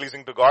 well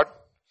pleasing to God.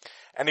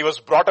 And he was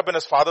brought up in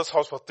his father's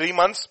house for 3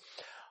 months.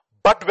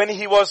 But when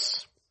he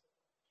was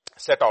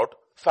set out,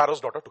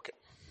 Pharaoh's daughter took him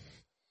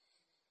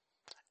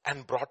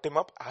and brought him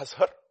up as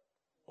her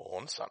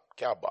own son.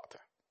 Kya baat hai?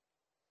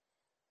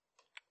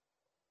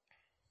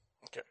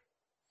 Okay.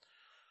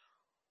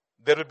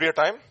 There will be a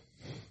time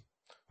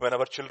when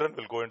our children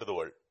will go into the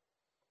world.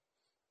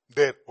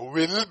 There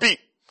will be.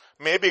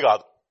 Maybe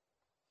God.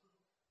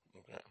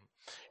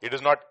 It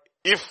is not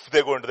if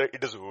they go into the,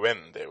 it is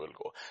when they will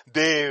go.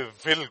 They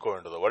will go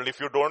into the world. If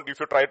you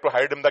try to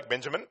hide him like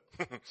Benjamin,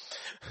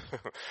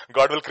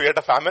 God will create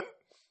a famine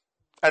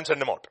and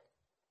send him out.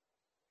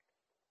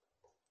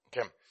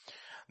 Okay.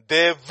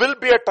 There will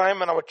be a time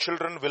when our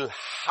children will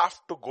have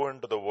to go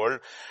into the world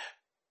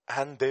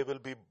and they will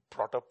be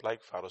brought up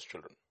like Pharaoh's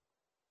children.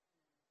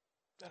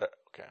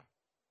 Okay.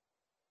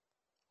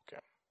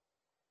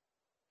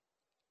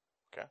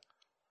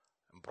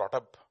 Brought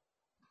up.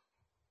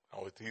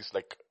 Now he's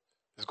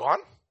gone.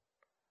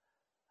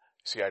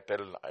 See, I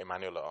tell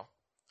Emanuela,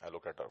 I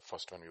look at her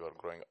first when we were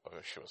growing up.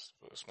 She was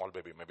a small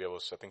baby. Maybe I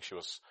think she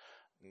was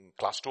in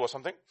class 2 or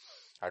something.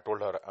 I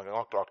told her,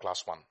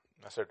 class 1.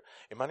 I said,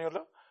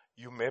 Emanuela,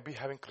 you may be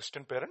having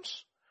Christian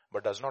parents,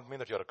 but does not mean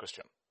that you're a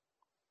Christian.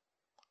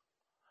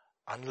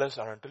 Unless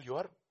and until you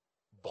are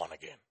born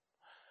again.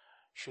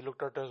 She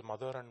looked at her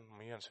mother and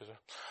me and says,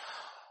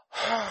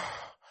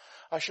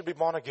 I should be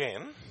born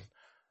again.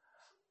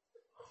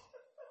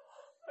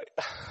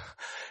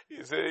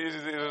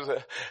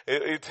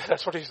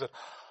 That's what he said.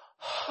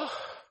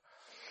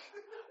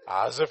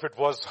 As if it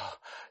was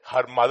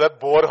her mother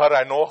bore her.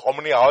 I know how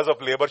many hours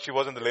of labor she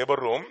was in the labor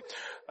room.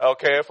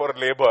 Okay, for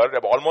labor.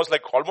 Almost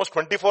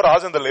 24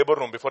 hours in the labor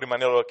room before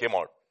Emmanuel came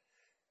out.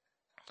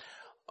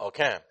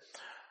 Okay.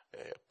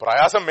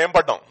 Prayasam mem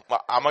paddam.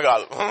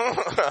 Amagal.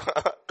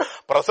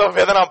 Prasav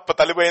Vedana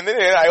talipoyindi.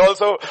 I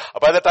also,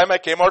 by the time I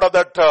came out of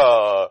that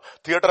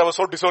theater, I was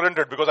so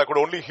disoriented because I could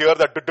only hear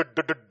that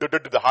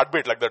the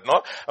heartbeat like that,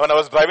 no? When I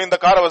was driving the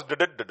car, I was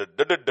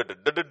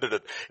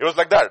it was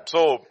like that.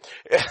 So,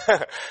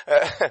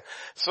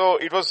 so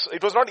it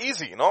was not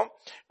easy, no?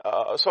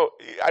 So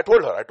I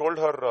told her,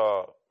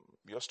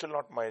 you're still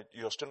not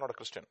a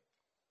Christian.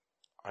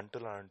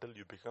 Until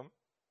you become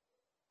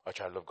a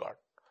child of God.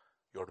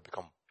 You have to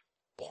become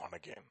born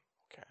again.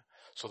 Okay.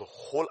 So the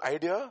whole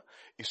idea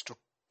is to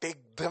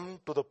take them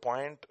to the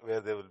point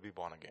where they will be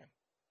born again.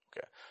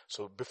 Okay.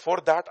 So before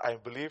that, I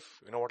believe,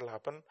 you know what will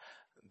happen?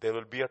 There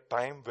will be a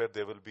time where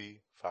they will be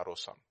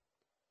Pharaoh's son.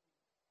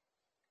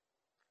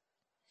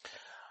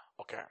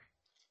 Okay.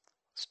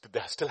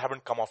 They still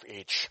haven't come of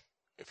age,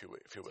 if you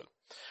will.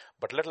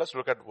 But let's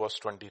look at verse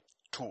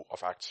 22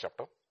 of Acts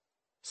chapter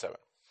 7.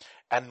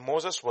 And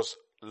Moses was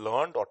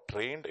learned or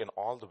trained in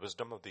all the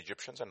wisdom of the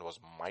Egyptians and was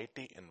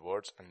mighty in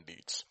words and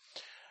deeds.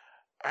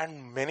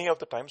 And many of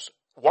the times,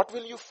 what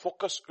will you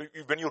focus,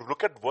 when you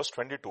look at verse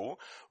 22,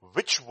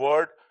 which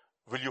word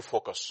will you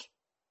focus?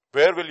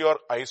 Where will your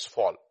eyes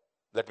fall?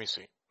 Let me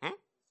see.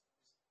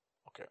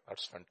 Okay,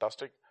 that's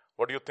fantastic.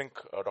 What do you think,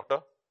 doctor?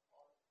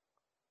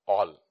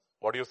 All.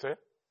 What do you say?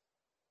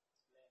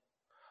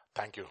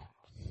 Thank you.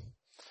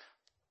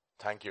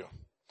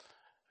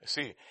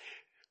 See,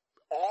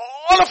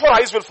 all of our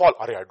eyes will fall.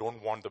 I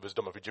don't want the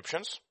wisdom of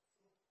Egyptians.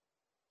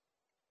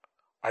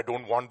 I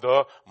don't want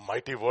the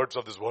mighty words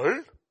of this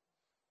world.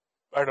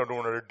 I don't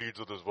want the deeds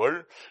of this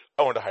world.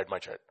 I want to hide my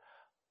child.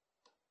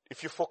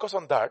 If you focus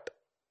on that,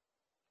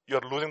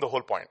 you're losing the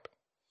whole point.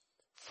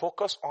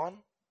 Focus on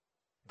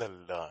the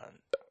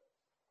learned.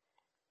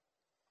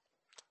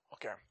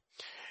 Okay.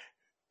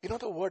 You know,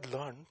 the word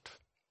learned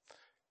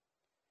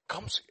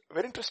comes,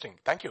 very interesting,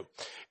 thank you,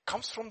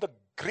 comes from the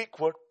Greek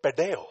word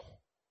pedeo,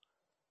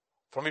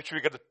 from which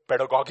we get the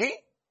pedagogy,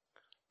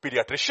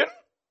 pediatrician,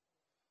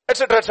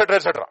 etc., etc.,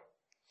 etc.,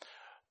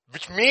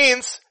 which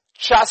means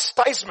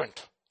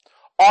chastisement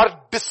or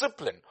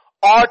discipline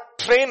or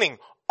training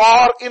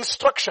or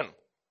instruction.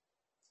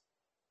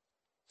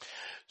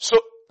 So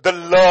the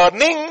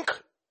learning,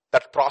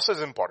 that process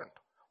is important.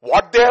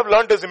 What they have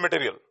learned is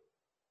immaterial.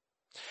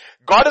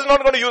 God is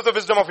not going to use the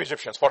wisdom of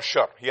Egyptians, for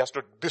sure. He has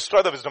to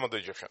destroy the wisdom of the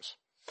Egyptians.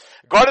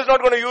 God is not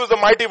going to use the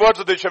mighty words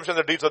of the Egyptians,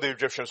 the deeds of the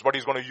Egyptians, but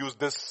He's going to use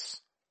this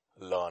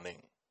learning.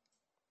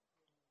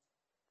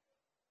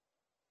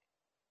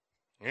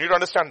 You need to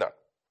understand that.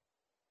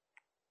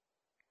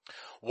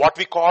 What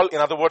we call, in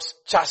other words,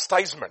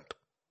 chastisement.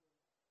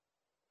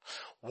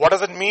 What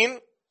does it mean?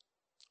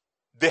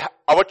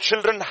 Our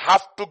children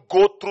have to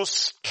go through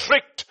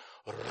strict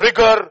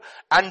rigor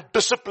and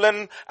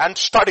discipline and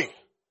study.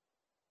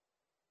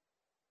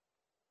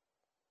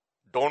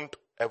 Don't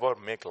ever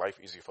make life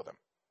easy for them.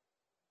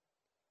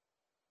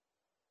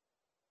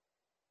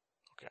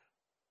 Okay.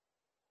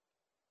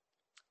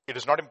 It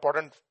is not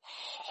important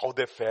how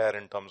they fare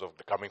in terms of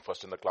coming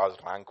first in the class,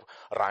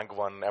 rank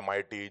 1,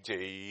 MIT,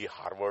 JEE,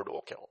 Harvard.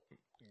 Okay.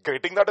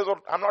 Getting that is what,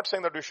 I'm not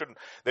saying that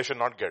they should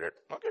not get it.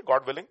 Okay,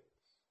 God willing.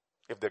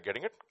 If they're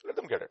getting it, let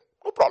them get it.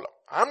 No problem.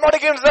 I'm not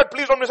against that.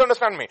 Please don't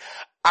misunderstand me.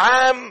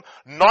 I'm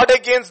not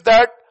against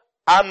that.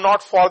 I'm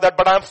not for that,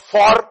 but I'm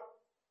for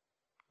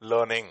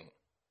learning.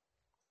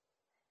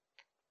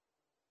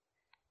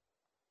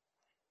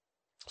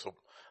 So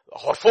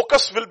our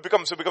focus will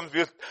become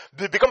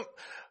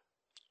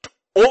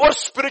over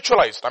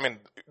spiritualized. I mean,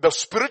 the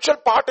spiritual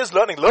part is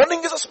learning.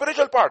 Learning is a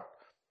spiritual part.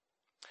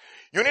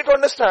 You need to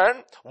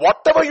understand,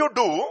 whatever you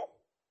do,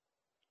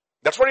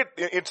 that's what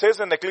it says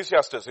in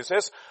Ecclesiastes. It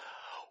says,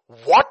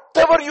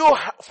 whatever you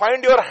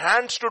find your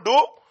hands to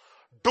do,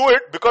 do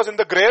it, because in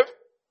the grave,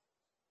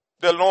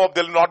 They'll know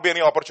there'll not be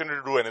any opportunity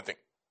to do anything.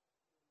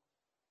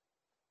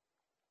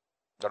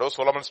 That was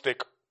Solomon's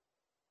take.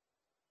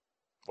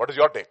 What is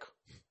your take?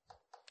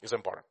 Is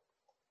important.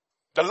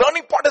 The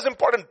learning part is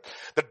important.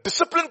 The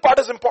discipline part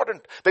is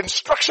important. The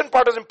instruction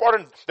part is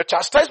important. The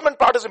chastisement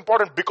part is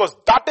important because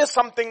that is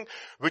something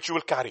which you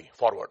will carry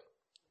forward.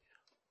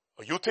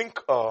 You think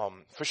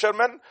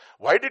fishermen,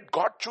 why did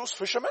God choose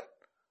fishermen?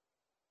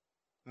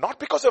 Not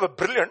because they were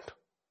brilliant,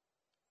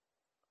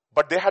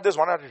 but they had this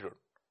one attitude.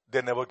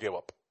 They never gave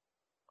up.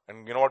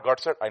 And you know what God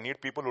said? I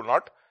need people who will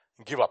not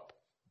give up.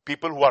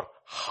 People who are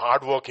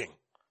hardworking.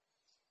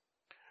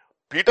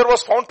 Peter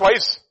was found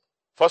twice.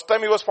 First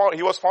time he was found,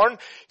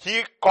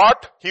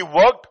 he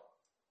worked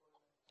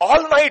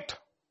all night.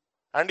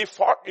 And he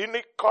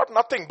caught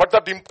nothing. But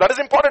that is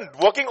important.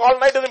 Working all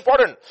night is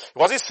important.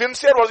 Was he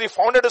sincere? Was he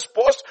found at his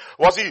post?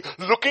 Was he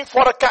looking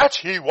for a catch?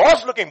 He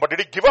was looking. But did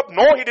he give up?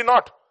 No, he did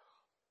not.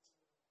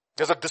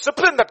 There's a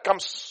discipline that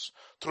comes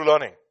through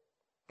learning.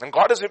 And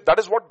that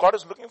is what God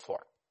is looking for.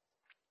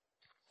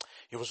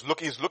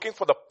 He's looking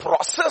for the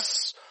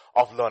process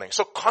of learning.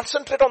 So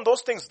concentrate on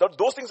those things.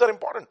 Those things are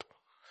important.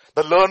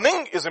 The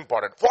learning is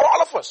important for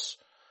all of us.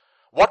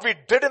 What we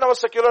did in our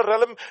secular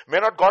realm,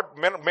 God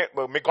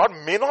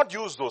may not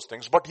use those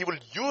things, but He will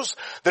use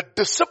the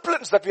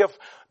disciplines that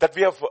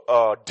we have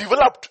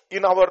developed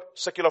in our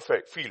secular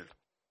field.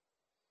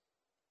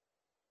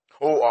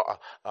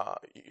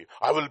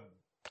 I will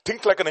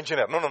think like an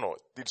engineer. No.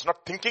 It's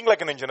not thinking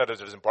like an engineer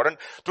that is important.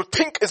 To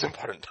think is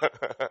important.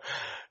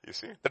 You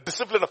see, the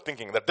discipline of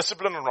thinking, the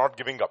discipline of not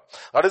giving up.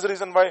 That is the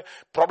reason why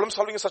problem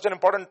solving is such an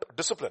important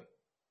discipline.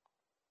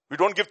 We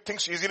don't give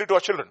things easily to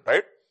our children,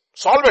 right?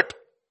 Solve it.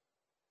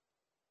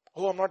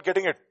 Oh, I'm not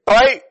getting it.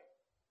 Try.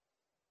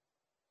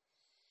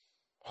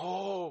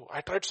 Oh,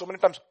 I tried so many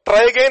times.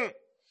 Try again.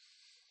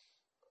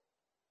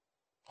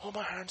 Oh,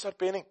 my hands are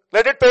paining.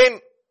 Let it pain.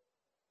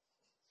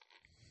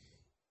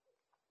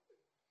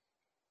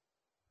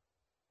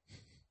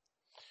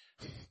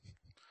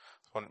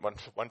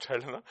 One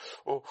child,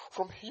 oh,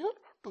 from here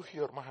to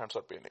here, my hands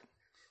are paining.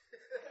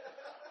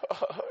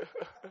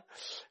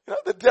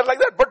 They're like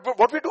that. But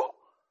what we do?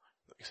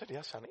 He said,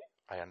 yes, honey,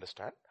 I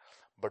understand.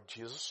 But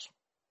Jesus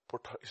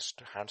put his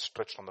hand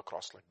stretched on the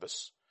cross like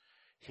this.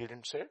 He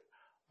didn't say,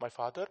 my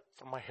father,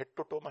 from my head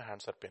to toe, my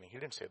hands are paining. He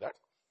didn't say that.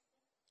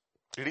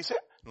 Did he say?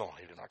 No,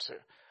 he did not say.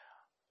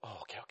 Oh,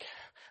 okay.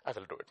 I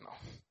will do it now.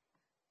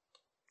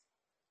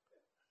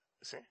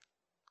 You see?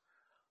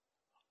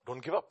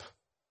 Don't give up.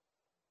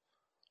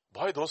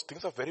 Boy, those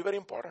things are very, very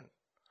important.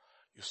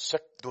 You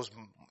set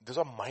these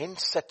are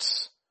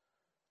mindsets.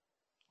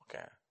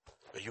 Okay.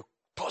 Where you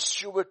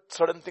pursue with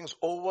certain things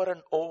over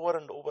and over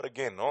and over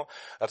again, no?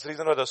 That's the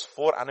reason why those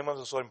 4 animals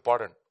are so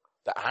important.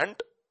 The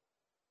ant,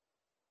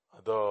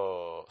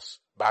 the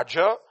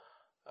badger,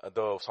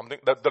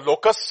 the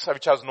locust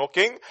which has no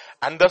king,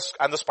 and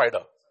the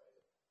spider.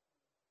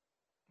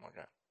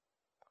 Okay.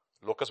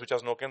 Locust which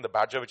has no king, the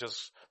badger which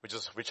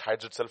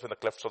hides itself in the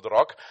clefts of the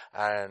rock,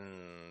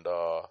 and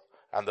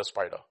the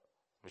spider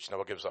which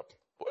never gives up.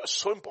 Boy, it's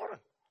so important.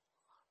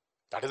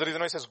 That is the reason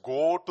why he says,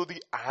 go to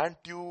the ant,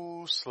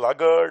 you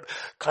sluggard,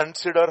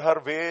 consider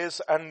her ways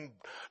and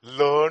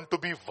learn to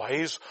be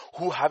wise,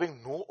 who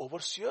having no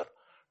overseer,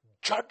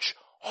 judge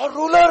or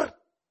ruler.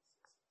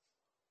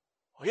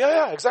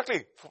 Yeah,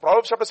 exactly.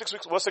 Proverbs chapter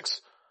 6, verse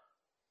 6.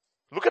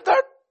 Look at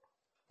that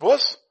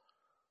verse.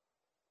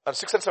 And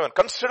 6 and 7.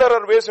 Consider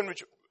her ways in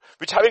which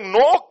having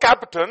no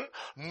captain,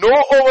 no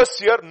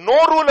overseer,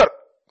 no ruler.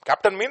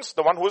 Captain means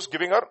the one who is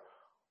giving her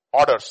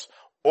orders.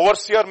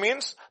 Overseer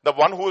means the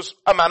one who is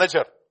a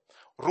manager.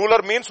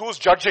 Ruler means who is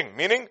judging,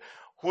 meaning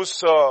who is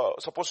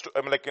supposed to,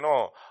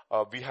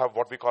 we have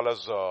what we call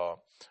as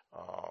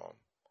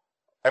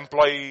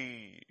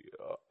employee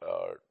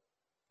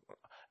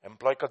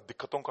का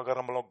दिक्कतों का अगर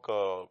हम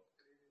लोग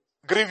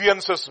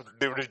grievances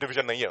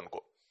division नहीं है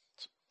उनको.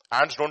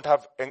 Ants don't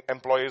have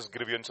employees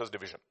grievances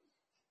division.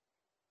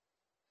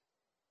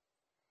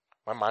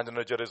 My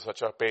manager is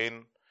such a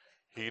pain.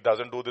 He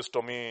doesn't do this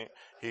to me.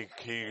 He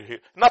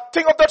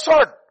nothing of that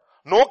sort.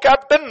 No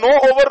captain, no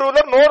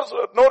overruler,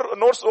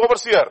 no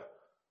overseer.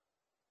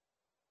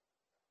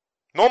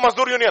 No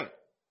Mazdoor union.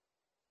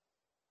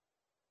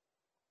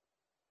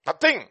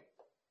 Nothing.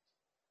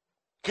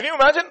 Can you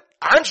imagine?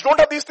 Ants don't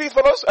have these 3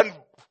 fellows and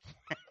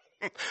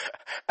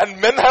and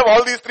men have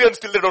all these 3 and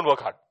still they don't work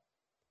hard.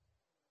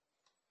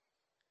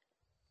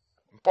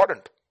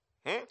 Important.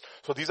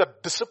 So these are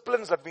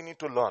disciplines that we need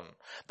to learn.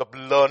 The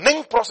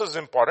learning process is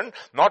important,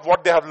 not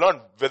what they have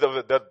learned.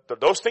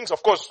 Those things,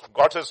 of course,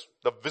 God says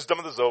the wisdom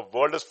of this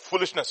world is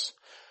foolishness.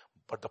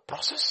 But the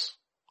process,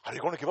 are you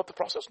going to give up the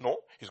process? No,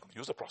 He's going to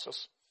use the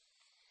process.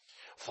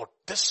 For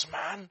this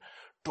man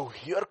to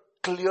hear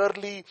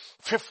clearly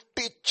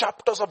 50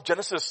 chapters of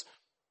Genesis,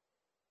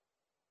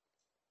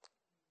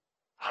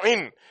 I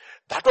mean,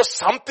 that was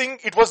something,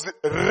 it was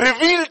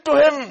revealed to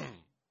him.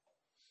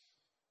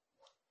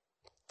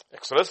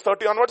 Exodus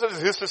 30 onwards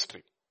is his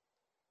history.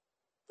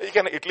 He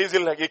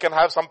can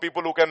have some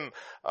people who can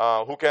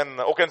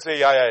say,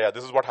 yeah,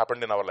 this is what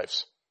happened in our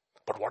lives.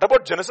 But what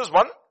about Genesis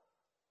 1?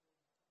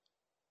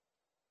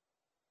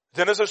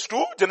 Genesis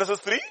 2, Genesis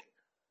 3,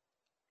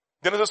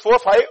 Genesis 4,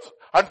 5,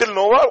 until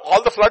Noah,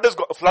 all the flood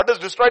is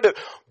destroyed.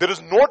 There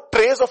is no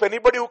trace of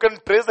anybody who can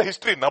trace the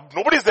history.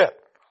 Nobody's there.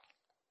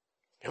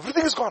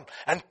 Everything is gone.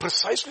 And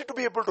precisely to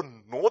be able to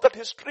know that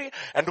history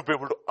and to be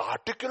able to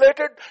articulate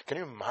it, can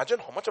you imagine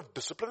how much of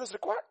discipline is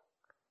required?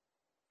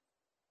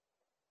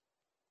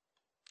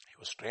 He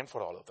was trained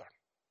for all of that.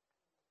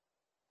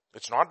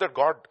 It's not that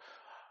God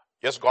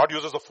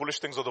uses the foolish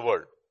things of the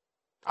world.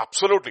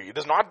 Absolutely. It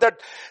is not that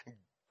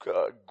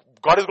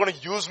God is going to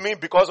use me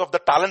because of the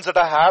talents that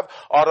I have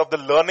or of the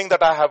learning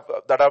that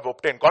I've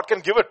obtained. God can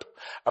give it.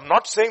 I'm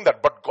not saying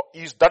that, but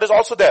that is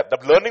also there. The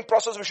learning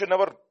process we should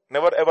never,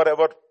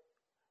 ever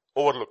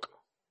overlook.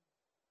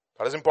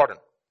 That is important.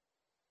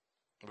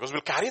 Because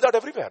we'll carry that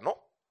everywhere, no?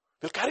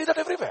 We'll carry that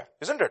everywhere,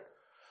 isn't it?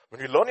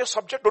 When you learn your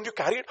subject, don't you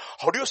carry it?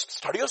 How do you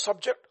study your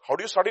subject? How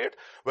do you study it?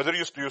 Whether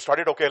you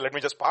study it, okay, let me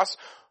just pass.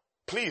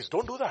 Please,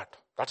 don't do that.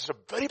 That's a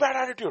very bad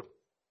attitude.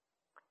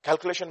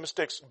 Calculation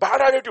mistakes.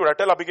 Bad attitude. I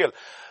tell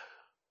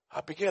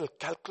Abigail,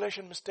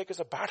 calculation mistake is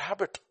a bad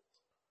habit.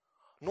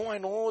 No, I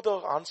know the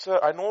answer.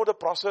 I know the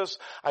process.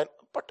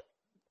 But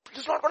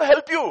it's not going to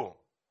help you.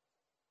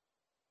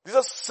 These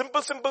are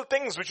simple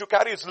things which you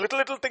carry. It's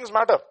little things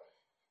matter.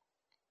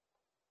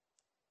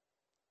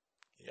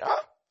 Yeah.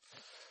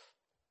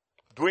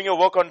 Doing your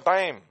work on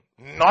time.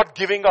 Not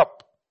giving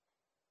up.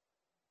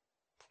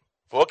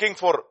 Working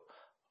for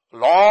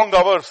long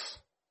hours.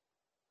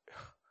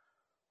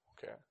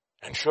 Okay.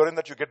 Ensuring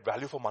that you get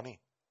value for money.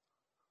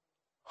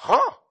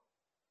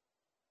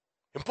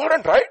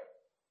 Important, right?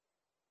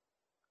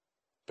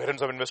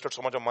 Parents have invested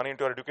so much of money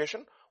into your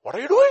education. What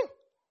are you doing?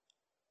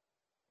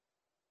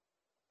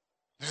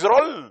 These are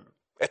all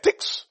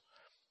ethics.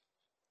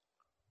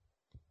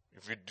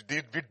 If we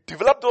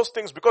develop those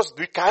things because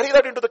we carry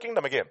that into the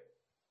kingdom again.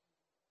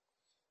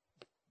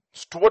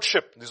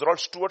 Stewardship. These are all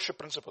stewardship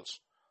principles.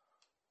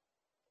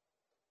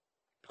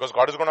 Because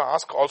God is going to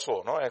ask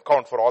also,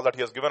 account for all that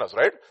He has given us,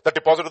 right? The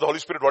deposit of the Holy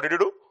Spirit, what did you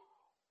do?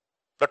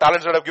 The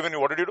talents that I've given you,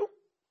 what did you do?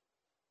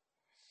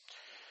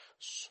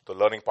 So the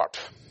learning part.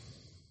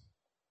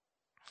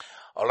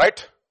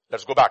 Alright,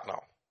 let's go back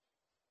now.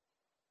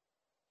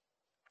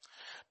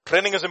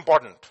 Training is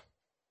important.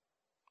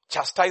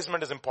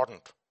 Chastisement is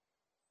important.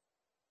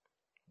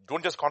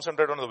 Don't just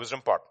concentrate on the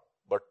wisdom part,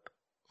 but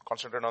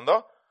concentrate on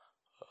the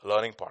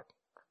learning part.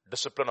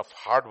 Discipline of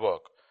hard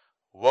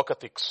work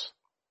ethics.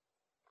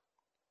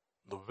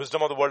 The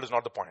wisdom of the world is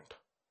not the point.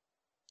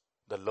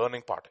 The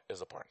learning part is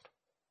the point.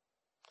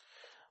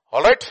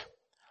 Alright?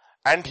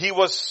 And he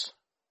was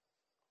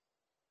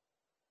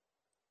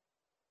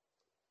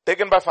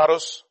taken by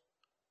Pharaoh's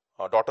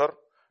daughter.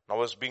 Now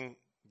was being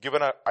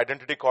given an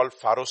identity called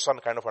Pharaoh's son,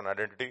 kind of an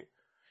identity.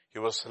 He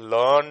was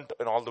learned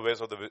in all the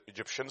ways of the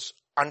Egyptians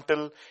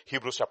until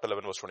Hebrews chapter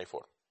 11 verse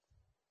 24.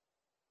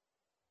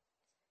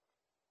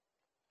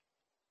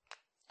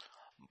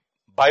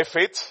 By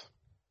faith,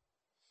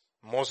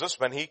 Moses,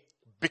 when he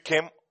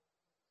became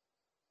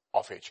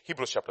of age.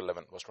 Hebrews chapter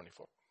 11 verse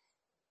 24.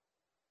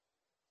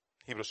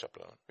 Hebrews chapter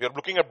 11. We are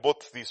looking at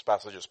both these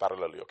passages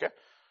parallelly, okay?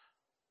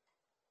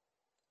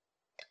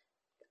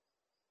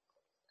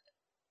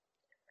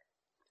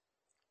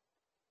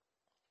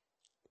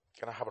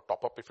 Can I have a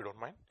top up if you don't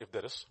mind, if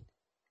there is?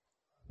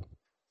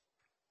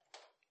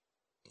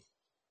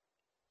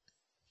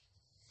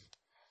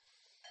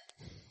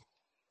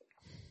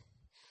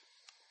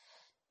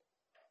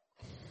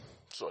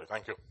 Sorry,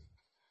 thank you.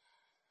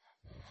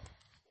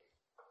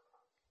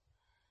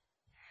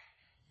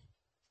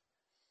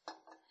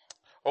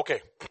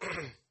 Okay.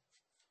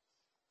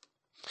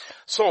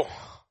 So,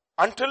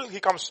 until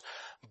he comes,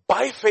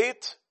 by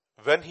faith,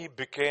 when he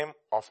became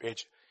of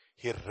age,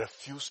 he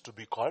refused to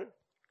be called.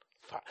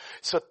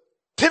 So,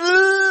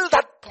 till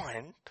that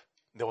point,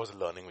 there was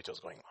learning which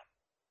was going on.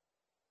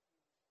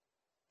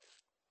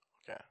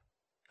 Okay.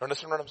 You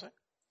understand what I'm saying?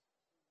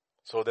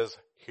 So, there's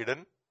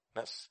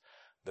hiddenness,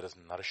 there is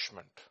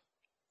nourishment.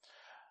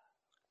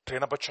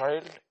 Train up a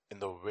child in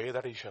the way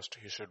that he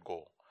should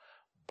go.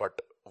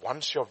 But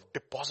once you have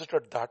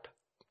deposited that,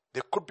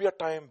 there could be a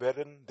time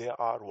wherein they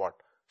are what?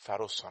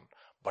 Pharaoh's son.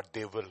 But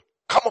they will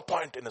come a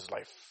point in his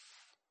life.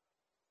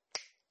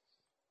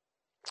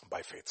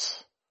 By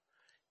faith.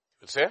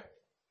 He will say,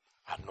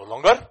 I'm no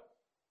longer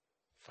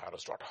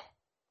Pharaoh's daughter.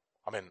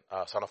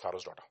 Son of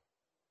Pharaoh's daughter.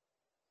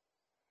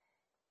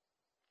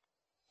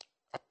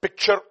 A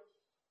picture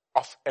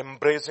of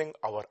embracing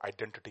our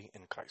identity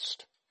in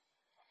Christ.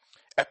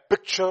 A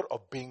picture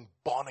of being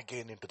born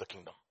again into the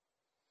kingdom.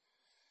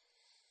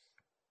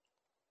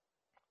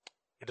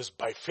 It is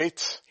by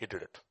faith he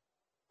did it.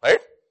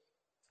 Right?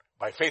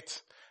 By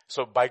faith.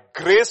 So by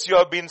grace you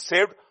have been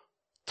saved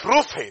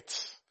through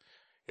faith.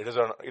 It is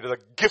a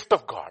gift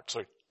of God.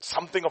 So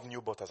something of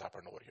new birth has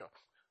happened over here.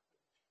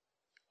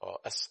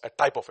 As a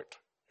type of it,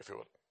 if you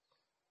will.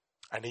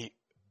 And he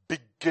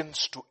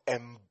begins to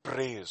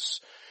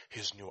embrace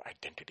his new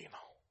identity now.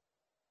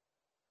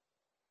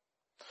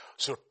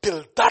 So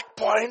till that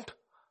point,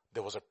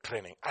 there was a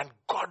training. And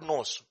God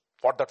knows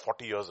what that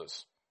 40 years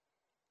is.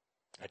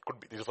 It could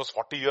be, this was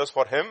 40 years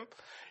for him.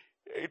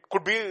 It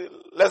could be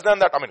less than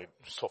that. I mean,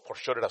 so for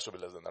sure it has to be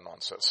less than the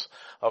nonsense.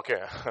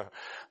 Okay.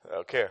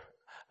 Okay.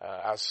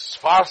 As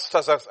fast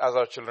as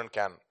our children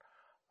can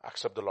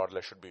accept the Lord,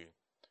 there should be.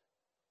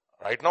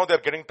 Right now they're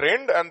getting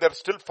trained and they're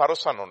still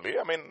Pharaoh's son only.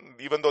 I mean,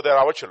 even though they're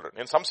our children.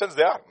 In some sense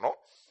they are, no?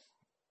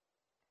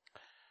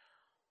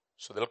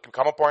 So there will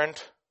come a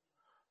point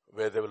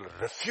where they will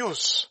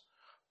refuse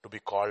to be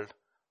called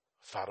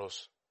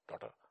Pharaoh's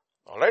daughter.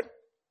 Alright?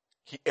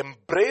 He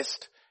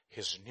embraced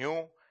his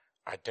new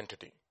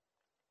identity.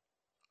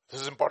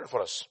 This is important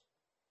for us.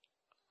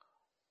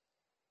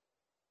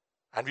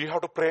 And we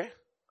have to pray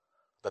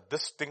that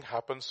this thing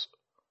happens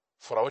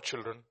for our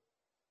children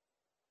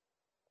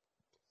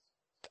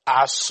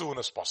as soon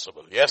as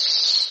possible.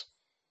 Yes.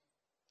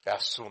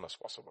 As soon as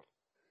possible.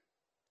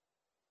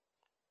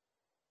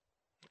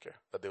 Okay.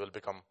 That they will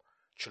become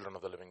children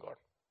of the living God.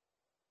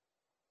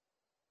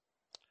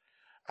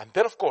 And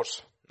then of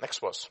course, next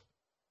verse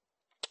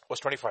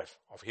 25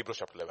 of Hebrews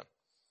chapter 11.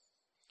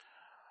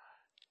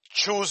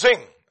 Choosing.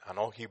 I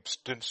know he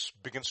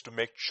begins to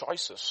make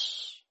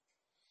choices.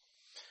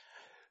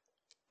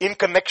 In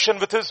connection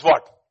with his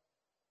what?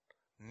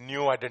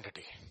 New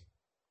identity.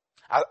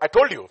 I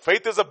told you,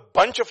 faith is a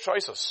bunch of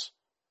choices.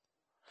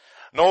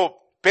 Now,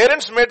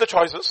 parents made the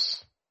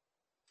choices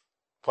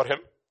for him.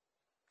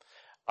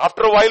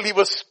 After a while, he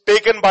was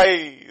taken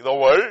by the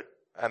world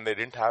and they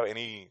didn't have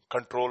any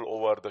control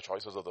over the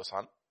choices of the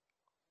son.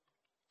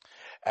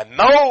 And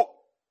now,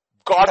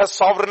 God has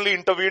sovereignly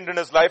intervened in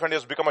his life and he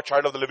has become a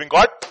child of the living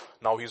God.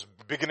 Now he's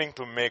beginning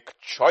to make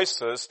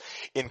choices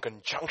in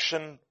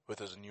conjunction with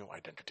his new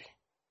identity.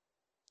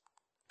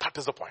 That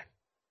is the point.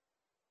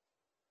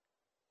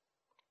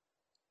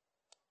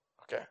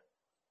 Okay.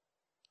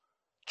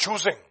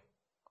 Choosing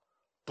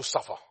to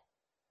suffer.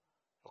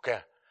 Okay.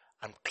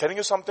 I'm telling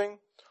you something.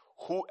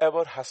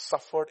 Whoever has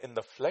suffered in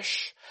the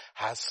flesh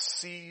has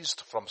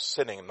ceased from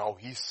sinning. Now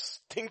he's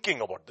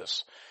thinking about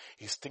this.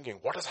 He's thinking,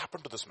 what has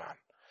happened to this man?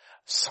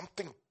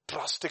 Something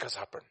drastic has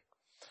happened.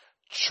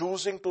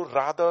 Choosing to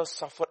rather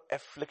suffer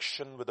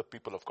affliction with the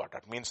people of God.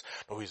 That means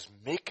now he's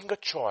making a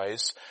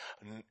choice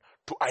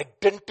to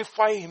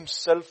identify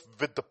himself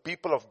with the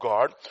people of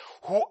God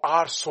who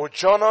are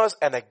sojourners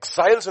and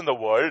exiles in the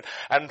world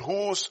and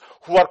who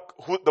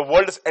the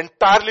world is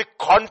entirely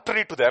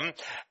contrary to them.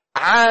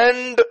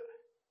 And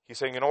he's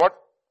saying, you know what?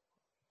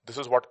 This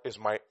is what is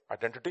my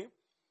identity.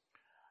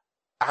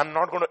 I'm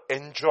not going to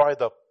enjoy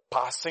the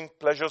passing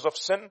pleasures of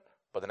sin.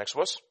 But the next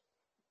verse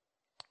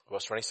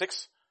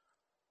 26.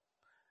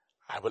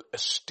 I will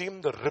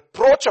esteem the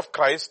reproach of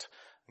Christ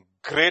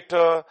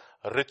greater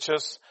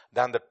riches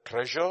than the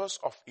treasures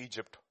of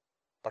Egypt.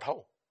 But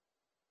how?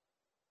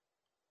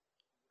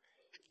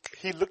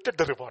 He looked at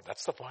the reward.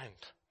 That's the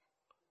point.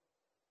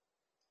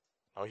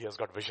 Now he has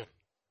got vision.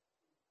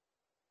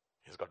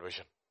 He's got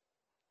vision.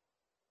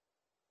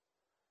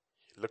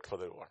 He looked for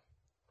the reward.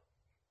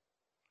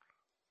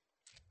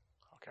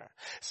 Okay.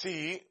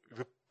 See,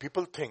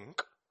 people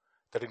think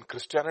that in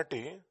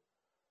Christianity,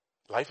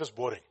 life is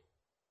boring.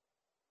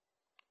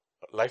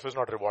 Life is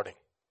not rewarding.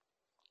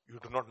 You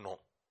do not know.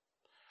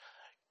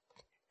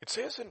 It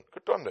says in,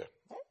 turn there.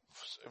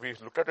 We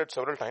looked at it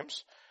several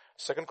times.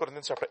 2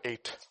 Corinthians chapter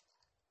 8.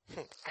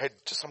 I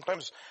just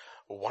sometimes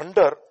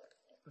wonder,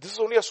 this is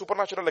only a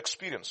supernatural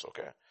experience,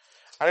 okay?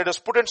 And it is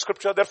put in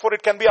scripture, therefore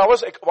it can be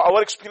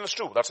our experience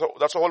too. That's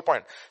the whole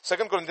point. 2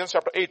 Corinthians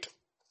chapter 8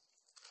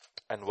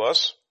 and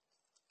verse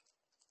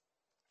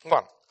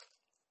 1.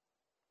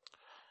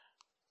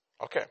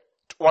 Okay,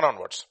 1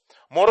 onwards.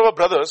 Moreover,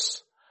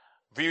 brothers,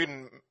 we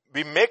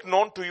make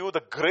known to you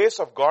the grace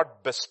of God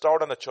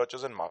bestowed on the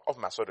churches of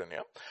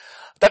Macedonia,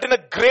 that in a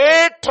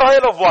great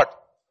trial of what?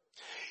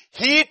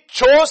 He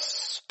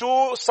chose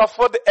to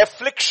suffer the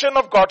affliction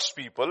of God's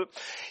people.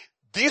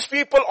 These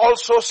people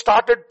also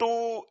started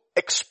to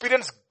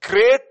experience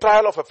great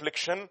trial of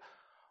affliction.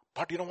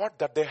 But you know what?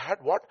 That they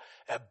had what?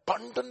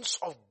 Abundance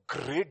of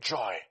great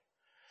joy.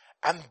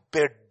 And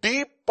their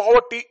deep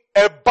poverty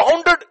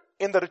abounded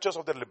in the riches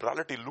of their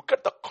liberality. Look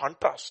at the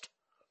contrast.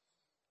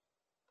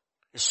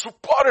 It's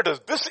super it is.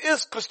 This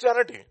is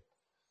Christianity.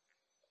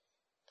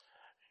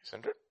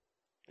 Isn't it?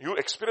 You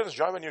experience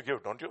joy when you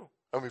give, don't you?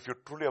 I mean, if you're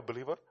truly a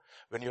believer,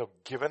 when you have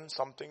given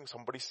something,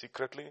 somebody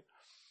secretly,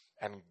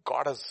 and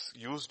God has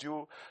used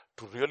you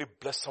to really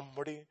bless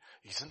somebody,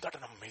 isn't that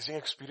an amazing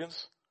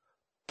experience?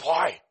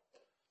 Boy!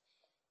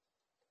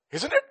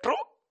 Isn't it true?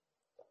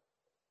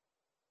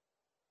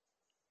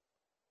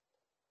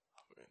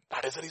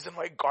 That is the reason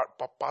why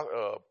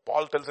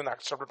Paul tells in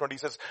Acts chapter 20, he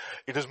says,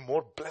 it is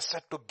more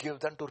blessed to give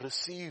than to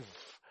receive.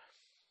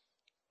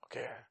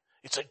 Okay.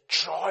 It's a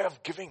joy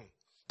of giving.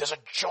 There's a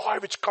joy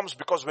which comes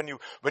because when you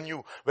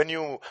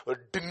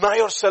deny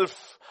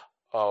yourself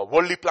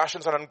worldly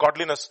passions and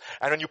ungodliness,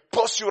 and when you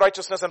pursue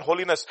righteousness and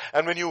holiness,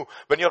 and when you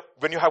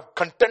have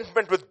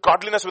contentment with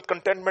godliness with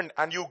contentment,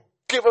 and you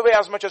give away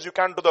as much as you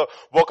can to the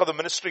work of the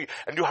ministry,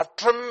 and you have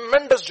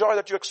tremendous joy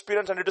that you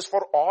experience, and it is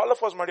for all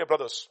of us, my dear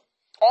brothers.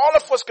 All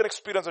of us can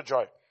experience a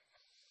joy.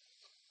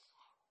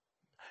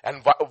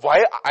 And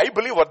why I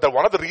believe that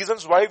one of the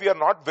reasons why we are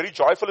not very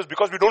joyful is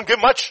because we don't give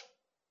much.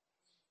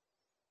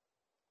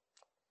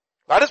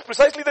 That is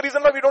precisely the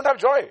reason why we don't have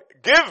joy.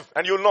 Give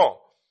and you'll know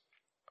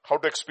how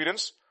to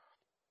experience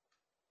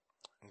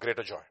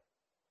greater joy.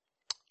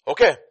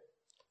 Okay.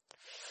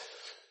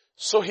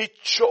 So he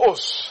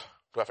chose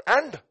to have,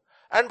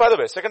 and by the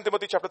way, 2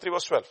 Timothy chapter 3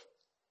 verse 12.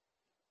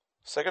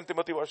 2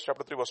 Timothy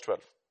chapter 3 verse 12.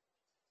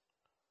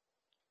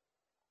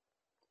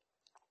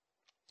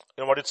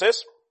 You know what it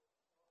says?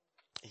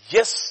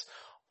 Yes,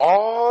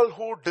 all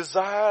who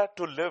desire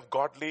to live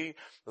godly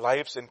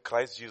lives in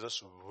Christ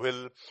Jesus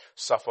will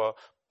suffer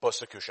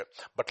persecution.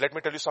 But let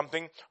me tell you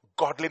something.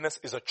 Godliness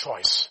is a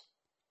choice.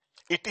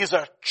 It is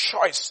a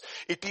choice.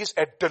 It is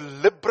a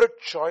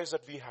deliberate choice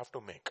that we have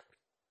to make.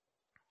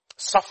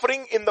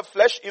 Suffering in the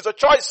flesh is a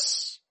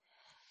choice.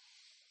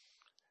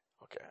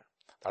 Okay.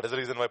 That is the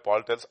reason why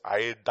Paul tells,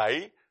 I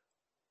die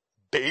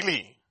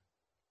daily.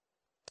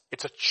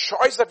 It's a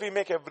choice that we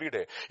make every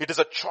day. It is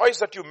a choice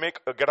that you make,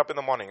 get up in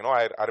the morning.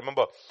 I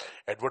remember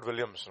Edward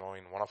Williams,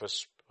 in one of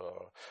his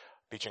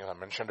teachings, I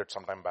mentioned it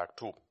sometime back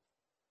too.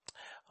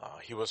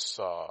 His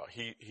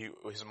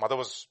mother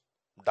was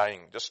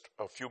dying just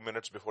a few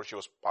minutes before she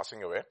was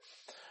passing away.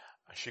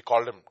 She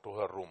called him to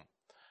her room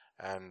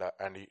and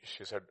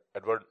she said,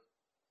 Edward,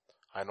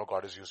 I know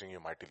God is using you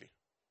mightily,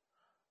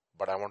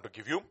 but I want to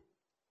give you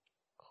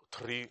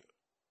 3,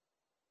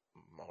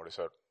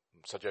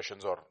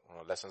 suggestions or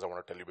lessons I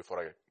want to tell you before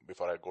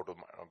I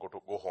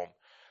go home.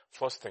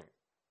 First thing,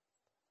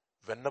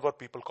 whenever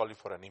people call you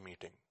for any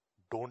meeting,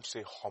 don't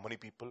say how many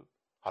people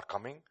are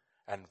coming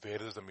and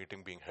where is the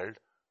meeting being held.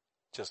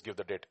 Just give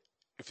the date.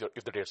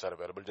 If the dates are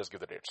available, just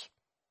give the dates.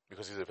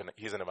 Because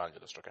he's an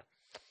evangelist, okay?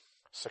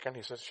 Second,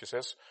 she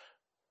says,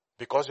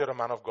 because you're a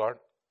man of God,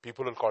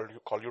 people will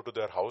call you to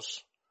their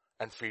house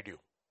and feed you.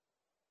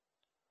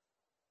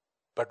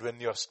 But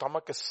when your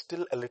stomach is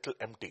still a little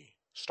empty,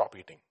 stop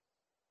eating.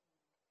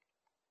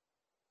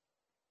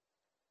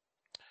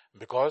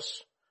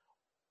 Because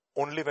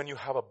only when you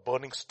have a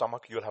burning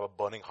stomach, you'll have a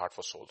burning heart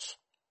for souls.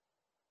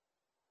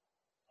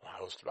 I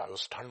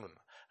was stunned.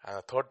 And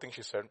the third thing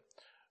she said,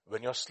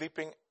 when you're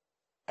sleeping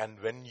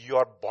and when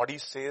your body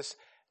says,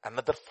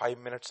 another 5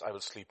 minutes I will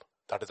sleep,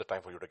 that is the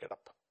time for you to get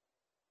up.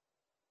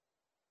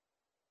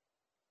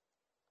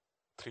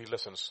 3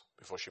 lessons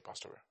before she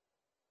passed away.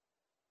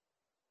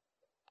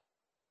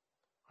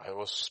 I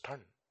was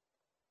stunned.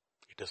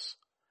 It's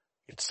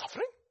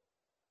suffering.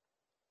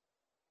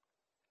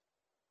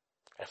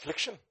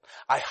 Affliction.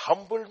 I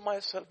humbled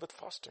myself with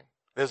fasting.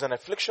 There's an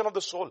affliction of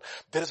the soul.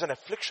 There is an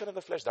affliction in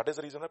the flesh. That is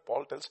the reason why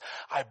Paul tells,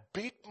 I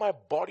beat my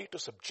body to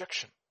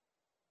subjection.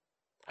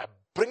 I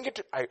bring it,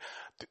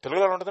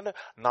 తెలుగులో ఉంటుందంటే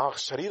నా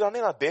శరీరాన్ని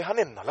నా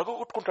దేహాన్ని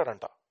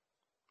నలగొట్టుకుంటాడంట.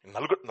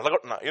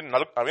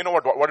 I mean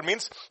what it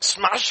means?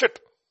 Smash it.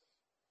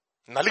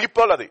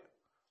 నలిగిపోవాలి అది.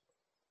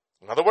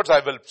 In other words, I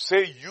will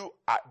say,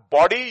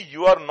 body,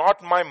 you are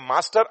not my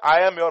master,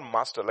 I am your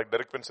master. Like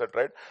Derek Quinn said,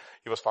 right?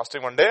 He was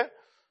fasting one day.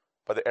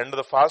 By the end of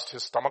the fast,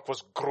 his stomach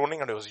was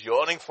groaning and he was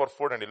yearning for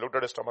food. And he looked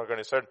at his stomach and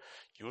he said,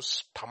 you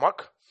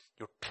stomach,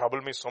 you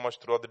trouble me so much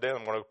throughout the day.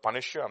 I'm going to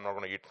punish you. I'm not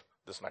going to eat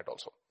this night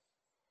also.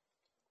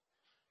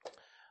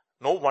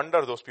 No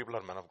wonder those people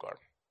are men of God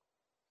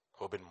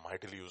who have been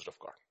mightily used of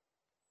God.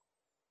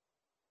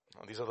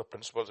 Now, these are the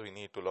principles we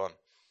need to learn.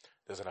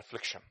 There's an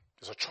affliction.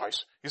 There's a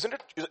choice. Isn't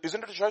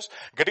it a choice?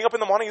 Getting up in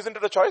the morning, isn't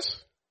it a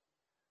choice?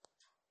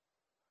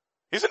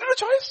 Isn't it a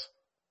choice?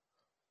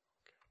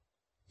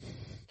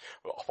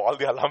 Of all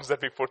the alarms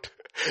that we put,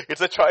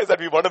 it's a choice that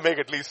we want to make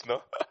at least,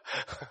 no?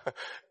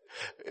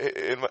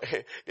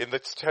 In the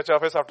church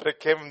office after I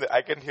came,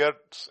 I can hear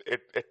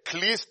at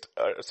least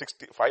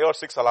 5 or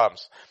 6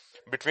 alarms.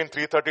 Between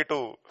 3:30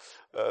 to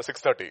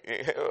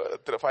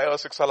 6:30. 5 or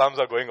 6 alarms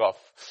are going off.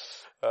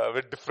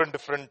 With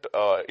different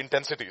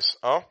intensities.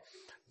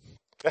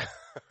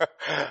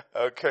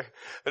 Okay.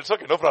 It's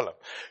okay, no problem.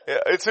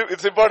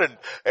 It's important.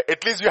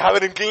 At least you have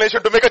an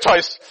inclination to make a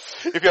choice.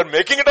 If you're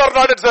making it or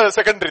not, it's a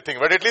secondary thing.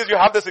 But at least you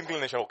have this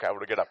inclination. Okay, I have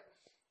to get up.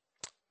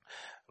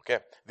 Okay.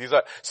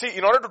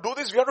 In order to do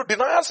this, we have to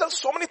deny ourselves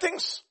so many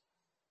things.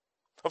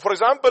 For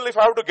example, if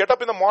I have to get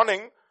up in the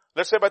morning,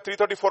 let's say by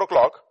 3:30, 4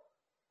 o'clock,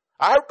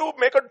 I have to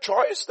make a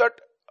choice that,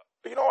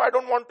 I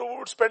don't want to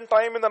spend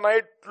time in the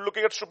night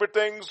looking at stupid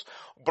things,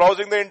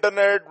 browsing the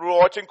internet,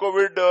 watching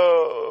COVID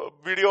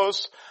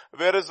videos.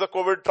 Where is the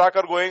COVID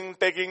tracker going,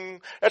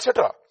 taking,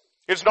 etc.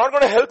 It's not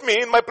going to help me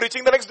in my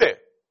preaching the next day.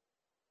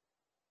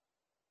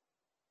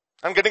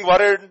 I'm getting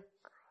worried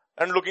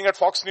and looking at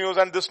Fox News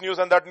and this news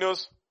and that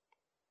news.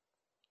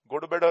 Go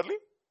to bed early.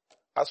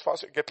 As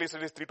fast, at least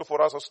 3 to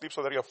 4 hours of sleep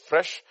so that you're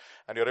fresh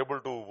and you're able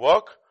to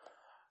work.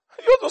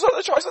 Those are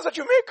the choices that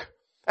you make.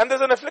 And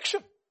there's an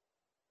affliction.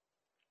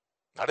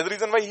 That is the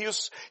reason why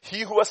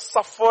he who has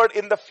suffered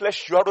in the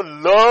flesh, you have to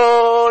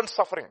learn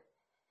suffering.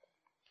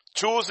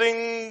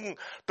 Choosing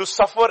to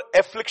suffer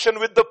affliction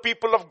with the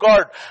people of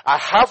God. I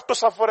have to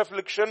suffer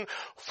affliction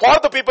for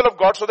the people of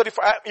God so that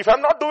if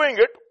I'm not doing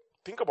it,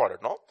 think about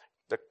it, no?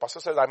 The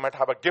pastor says I might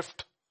have a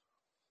gift.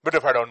 But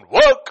if I don't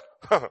work,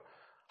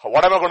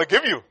 What am I going to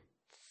give you?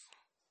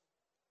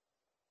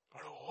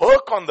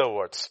 Work on the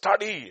word,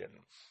 study, and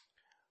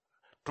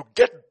to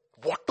get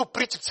what to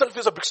preach itself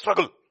is a big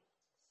struggle.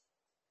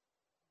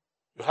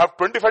 You have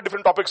 25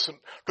 different topics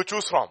to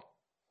choose from.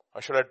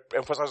 Should I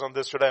emphasize on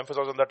this? Should I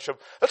emphasize on that?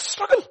 That's a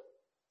struggle.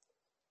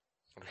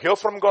 Hear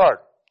from God.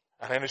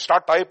 And then you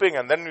start typing,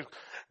 and then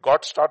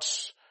God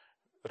starts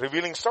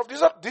revealing stuff.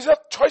 These are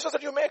choices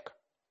that you make.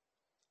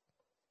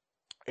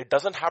 It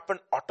doesn't happen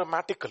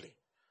automatically.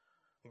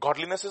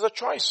 Godliness is a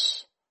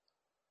choice.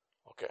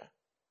 Okay.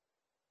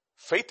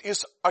 Faith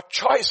is a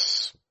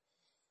choice.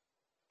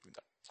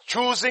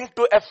 Choosing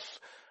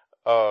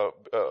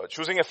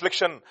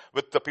affliction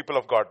with the people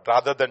of God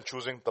rather than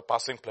choosing the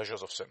passing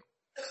pleasures of sin.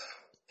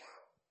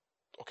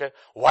 Okay.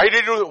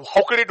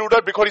 How could he do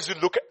that? Because he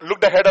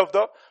looked ahead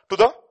to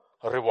the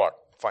reward.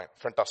 Fine.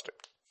 Fantastic.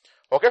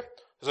 Okay.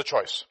 There's a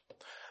choice.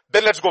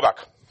 Then let's go back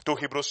to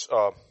Hebrews,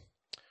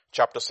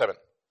 chapter 7.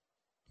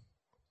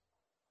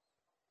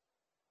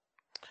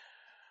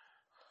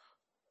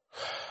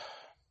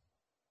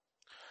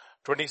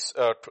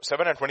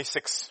 7 and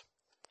 26.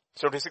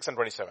 26 and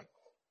 27.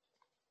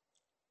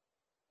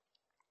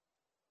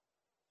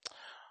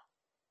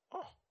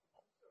 Oh.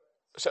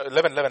 So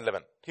 11.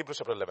 Hebrews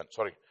chapter 11.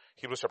 Sorry.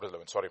 Hebrews chapter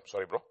 11.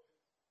 Sorry, bro.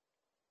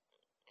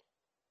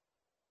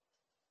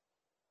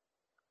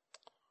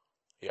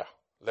 Yeah.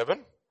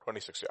 11,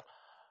 26. Yeah.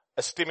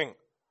 Esteeming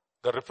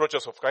the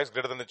reproaches of Christ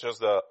greater than the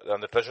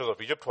treasures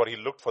of Egypt, for he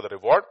looked for the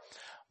reward.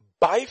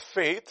 By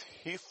faith,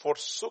 he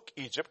forsook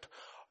Egypt,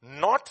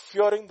 not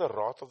fearing the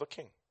wrath of the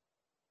king.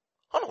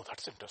 Oh no,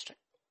 that's interesting.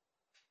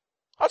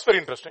 That's very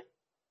interesting.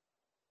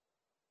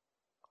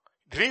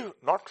 Did he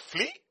not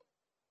flee?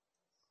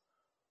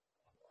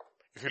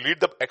 If you read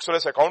the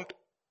Exodus account,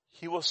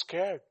 he was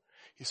scared.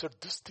 He said,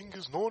 this thing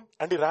is known,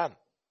 and he ran.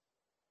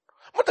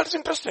 But that's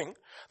interesting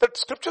that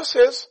scripture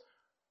says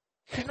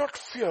he did not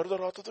fear the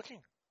wrath of the king.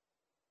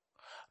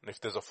 And if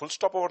there's a full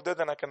stop over there,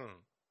 then I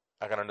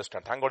can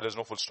understand. Thank God there's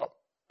no full stop.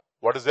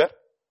 What is there?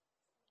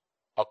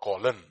 A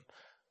colon.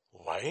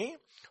 Why?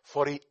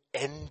 For he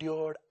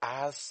endured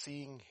as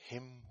seeing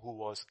him who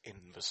was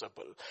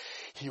invisible.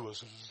 He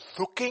was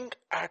looking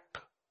at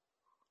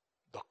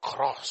the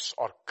cross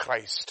or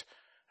Christ,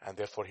 and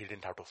therefore he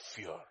didn't have to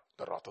fear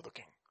the wrath of the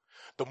king.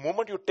 The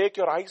moment you take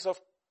your eyes off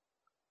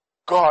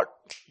God,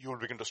 you will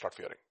begin to start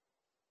fearing.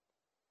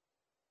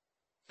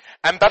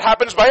 And that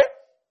happens by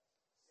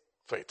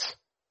faith.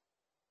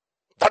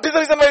 That is the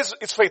reason why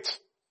it's faith.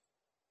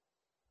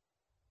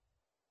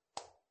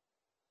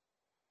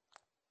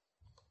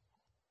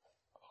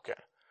 Okay.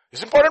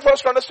 It's important for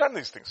us to understand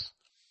these things.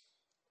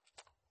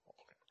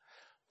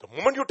 The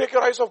moment you take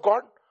your eyes off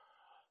God,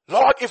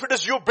 Lord, if it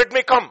is you, bid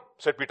me come,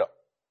 said Peter.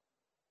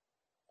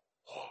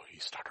 Oh, he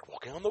started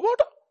walking on the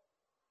water.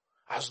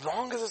 As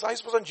long as his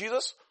eyes was on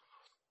Jesus,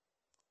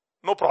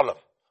 no problem.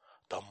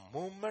 The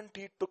moment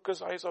he took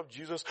his eyes off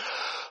Jesus,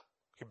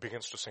 he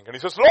begins to sink. And he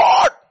says,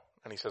 Lord!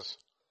 And he says,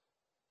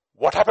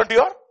 what happened to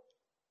your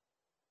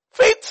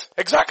faith?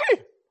 Exactly.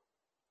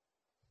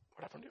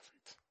 What happened to your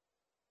faith?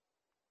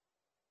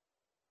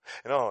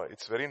 You know,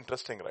 it's very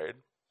interesting, right?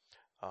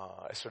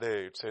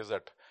 Yesterday it says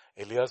that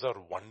Eliezer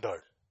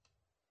wondered.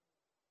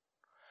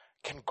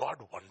 Can God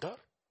wonder?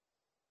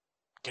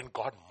 Can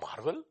God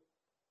marvel?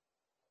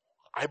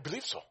 I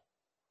believe so.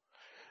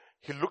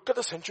 He looked at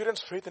the centurion's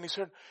faith and he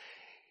said,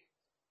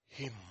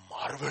 he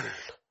marveled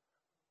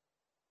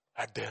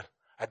at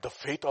the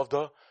faith of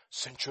the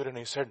centurion.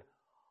 He said,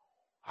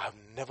 I have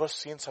never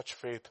seen such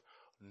faith,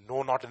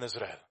 no, not in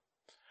Israel.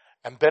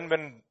 And then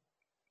when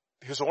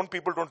his own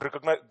people don't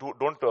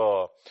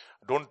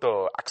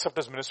accept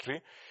his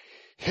ministry,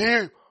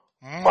 he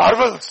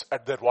marvels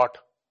at their what?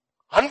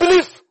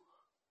 Unbelief.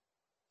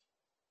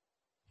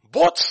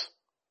 Both.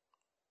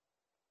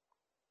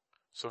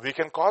 So we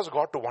can cause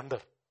God to wonder.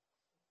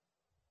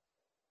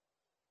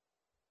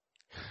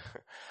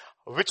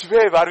 Which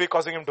way are we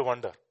causing him to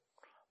wonder?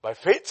 By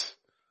faith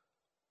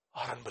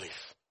or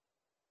unbelief?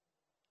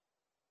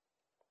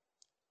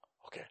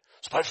 Okay.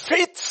 So by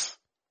faith,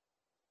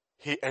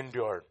 he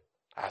endured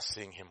as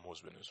seeing him who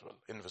was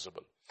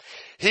invisible.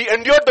 He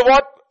endured the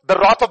what? The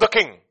wrath of the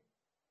king.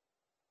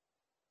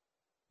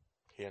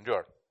 He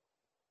endured.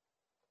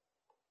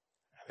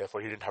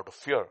 Therefore, he didn't have to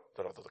fear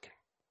the wrath of the king.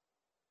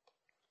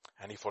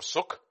 And he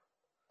forsook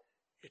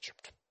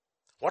Egypt.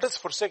 What is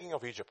forsaking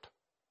of Egypt?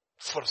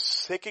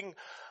 Forsaking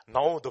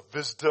now the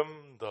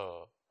wisdom,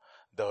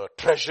 the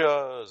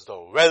treasures, the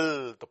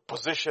wealth, the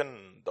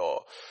position,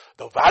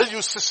 the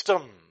value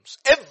systems,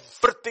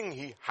 everything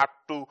he had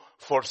to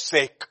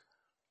forsake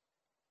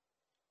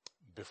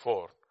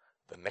before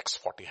the next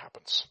 40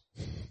 happens.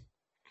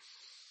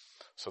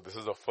 So this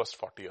is the first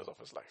 40 years of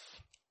his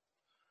life.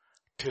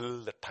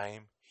 Till the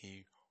time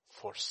he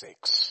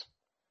forsakes.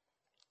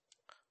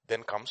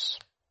 Then comes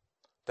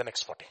the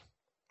next 40.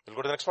 We'll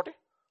go to the next 40?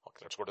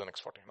 Okay, let's go to the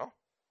next 40, no?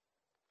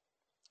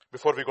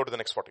 Before we go to the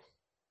next 40.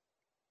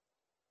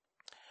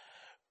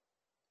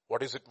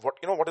 What is it?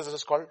 What is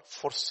this called?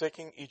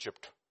 Forsaking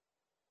Egypt.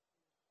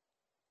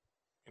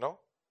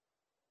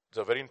 It's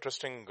a very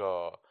interesting,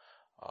 a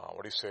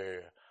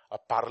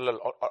parallel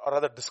or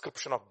rather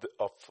description of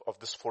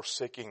this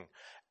forsaking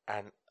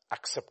and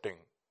accepting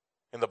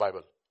in the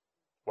Bible.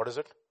 What is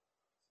it?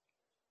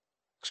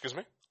 Excuse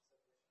me?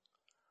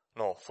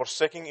 No,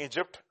 forsaking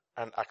Egypt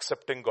and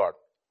accepting God.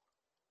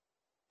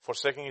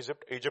 Forsaking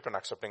Egypt and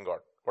accepting God.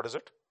 What is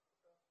it?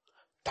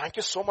 Thank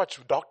you so much,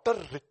 Dr.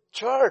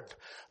 Richard.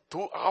 तू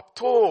आप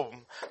तो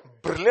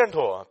brilliant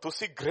हो, तू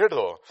सी great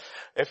हो.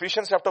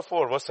 Ephesians chapter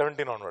 4 verse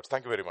 17 onwards.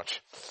 Thank you very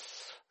much.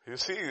 You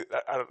see,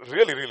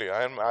 really,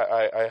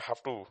 I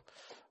have to,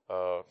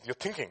 you're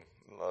thinking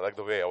like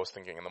the way I was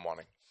thinking in the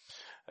morning.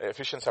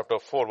 Ephesians chapter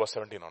 4 verse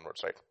 17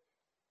 onwards, right?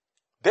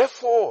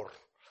 Therefore,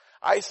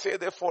 I say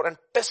therefore and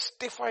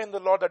testify in the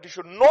Lord that you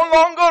should no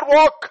longer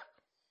walk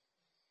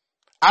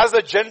as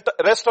the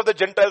rest of the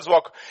Gentiles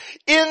walk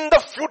in the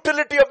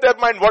futility of their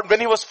mind.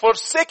 When he was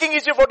forsaking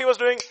Egypt, what he was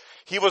doing?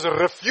 He was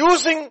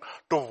refusing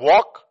to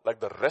walk like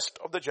the rest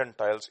of the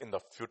Gentiles in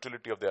the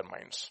futility of their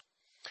minds.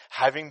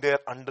 Having their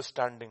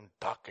understanding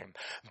darkened,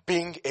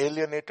 being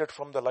alienated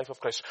from the life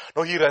of Christ.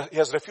 No, he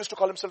has refused to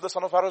call himself the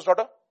son of Pharaoh's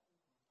daughter.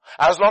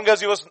 As long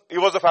as he was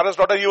the Pharaoh's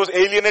daughter, he was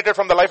alienated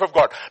from the life of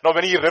God. Now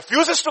when he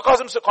refuses to call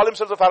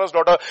himself the Pharaoh's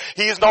daughter,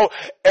 he is now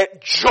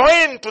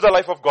joined to the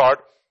life of God.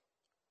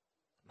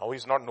 Now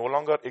he's no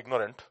longer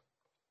ignorant.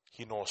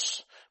 He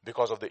knows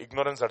because of the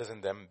ignorance that is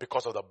in them,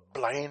 because of the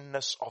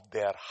blindness of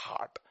their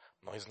heart.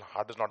 Now his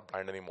heart is not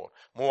blind anymore.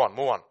 Move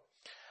on.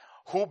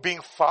 Who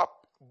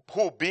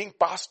being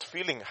past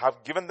feeling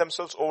have given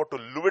themselves over to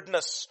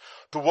lewdness,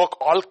 to work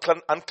all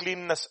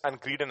uncleanness and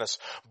greediness.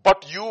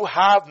 But you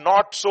have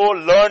not so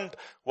learned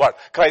what?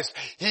 Christ.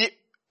 He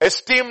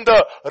esteemed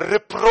the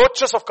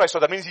reproaches of Christ. So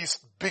that means he's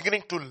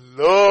beginning to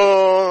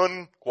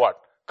learn what?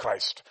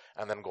 Christ.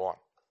 And then go on.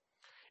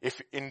 If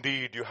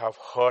indeed you have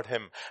heard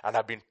him and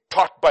have been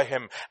taught by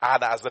him,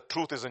 and as the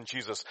truth is in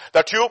Jesus,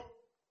 that you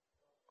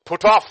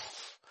put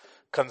off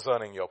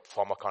concerning your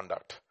former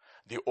conduct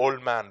the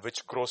old man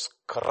which grows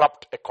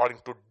corrupt according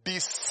to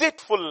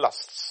deceitful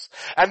lusts,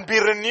 and be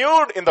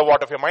renewed in the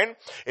what of your mind?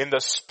 In the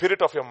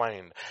spirit of your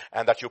mind,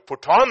 and that you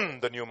put on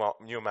the new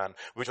man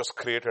which was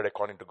created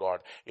according to God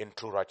in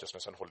true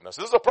righteousness and holiness.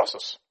 This is a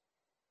process.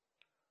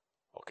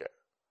 Okay.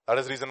 That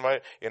is the reason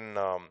why in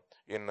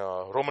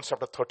Romans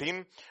chapter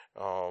 13,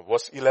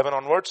 verse 11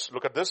 onwards,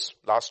 look at this,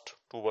 last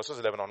two verses,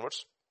 11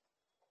 onwards.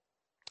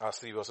 Last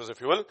three verses if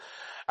you will.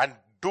 And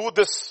do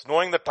this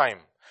knowing the time,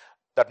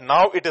 that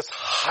now it is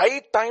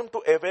high time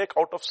to awake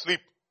out of sleep.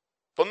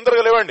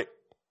 తొందరగా లేవండి.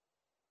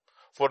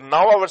 For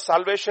now our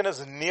salvation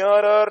is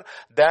nearer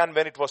than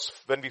when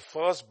we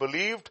first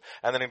believed.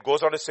 And then it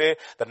goes on to say,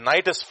 the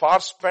night is far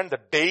spent, the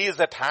day is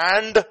at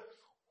hand.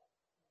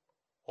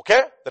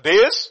 Okay? The day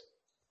is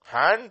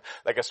hand.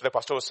 Like yesterday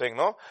pastor was saying,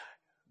 no?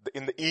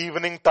 In the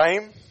evening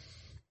time,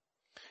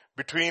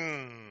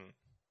 between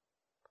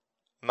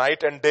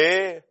night and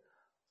day,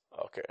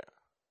 okay,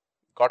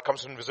 God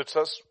comes and visits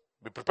us.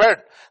 Be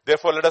prepared.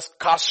 Therefore, let us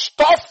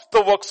cast off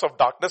the works of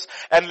darkness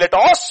and let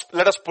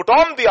us put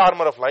on the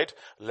armor of light.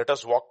 Let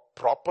us walk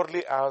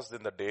properly as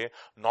in the day,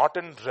 not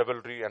in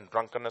revelry and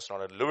drunkenness,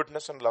 not in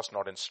lewdness and lust,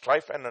 not in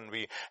strife and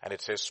envy. And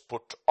it says,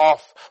 put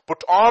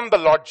on the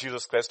Lord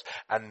Jesus Christ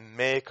and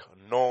make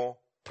no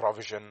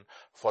provision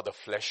for the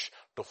flesh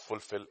to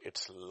fulfill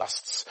its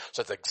lusts.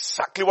 So that's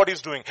exactly what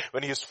he's doing.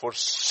 When he is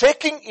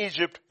forsaking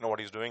Egypt, you know what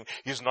he's doing?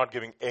 He's not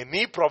giving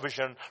any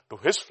provision to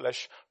his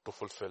flesh to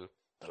fulfill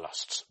the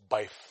lusts.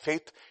 By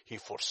faith, he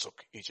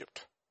forsook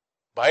Egypt.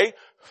 By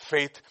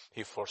faith,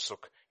 he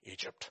forsook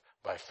Egypt.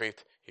 By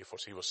faith,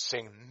 he was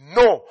saying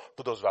no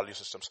to those value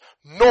systems,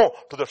 no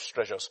to those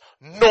treasures,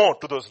 no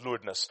to those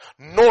lewdness,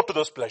 no to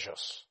those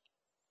pleasures.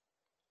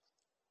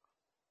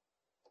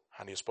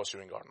 And he is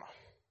pursuing God now.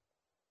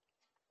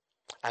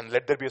 And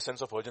let there be a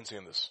sense of urgency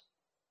in this.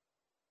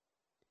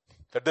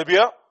 Let there be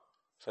a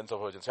sense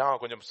of urgency.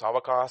 కొంచెం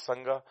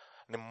సావకాశంగా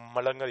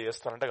నిమ్మలంగా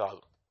చేస్తానంటే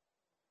కాదు.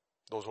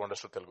 Those who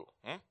understood Telugu.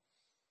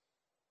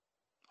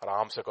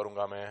 आराम से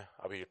करूंगा मैं,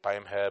 अभी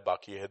time है,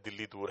 बाकी है,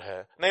 दिल्ली दूर है.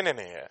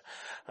 नहीं है.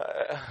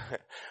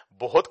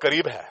 बहुत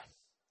करीब है.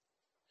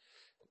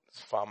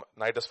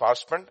 Night is far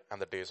spent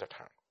and the day is at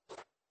hand.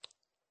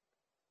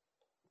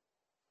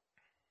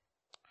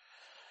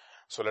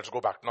 So let's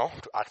go back now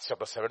to Acts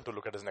chapter 7 to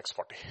look at his next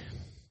 40.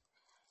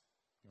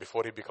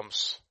 Before he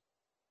becomes,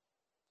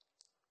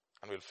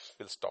 and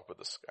we'll stop with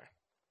this guy.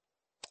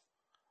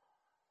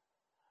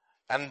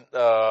 And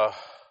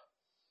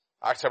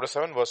Acts chapter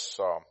 7 verse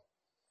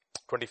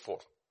 24.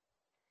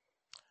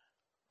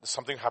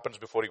 Something happens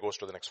before he goes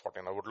to the next 40.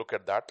 And I would look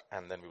at that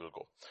and then we will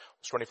go.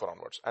 Verse 24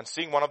 onwards. And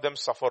seeing one of them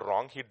suffer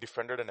wrong, he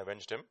defended and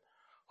avenged him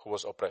who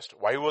was oppressed.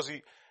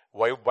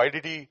 Why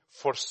did he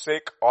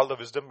forsake all the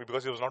wisdom?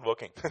 Because he was not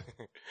working.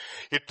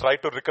 He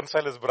tried to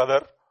reconcile his brother.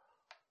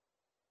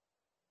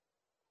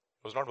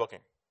 It was not working.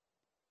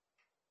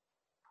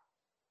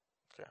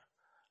 Okay.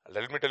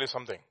 Let me tell you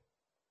something.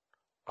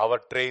 Our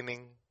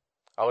training,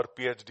 our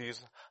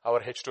PhDs, our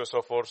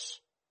H2SO4s,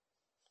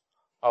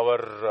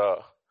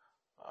 our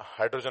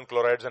hydrogen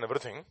chlorides and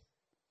everything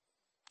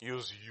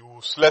is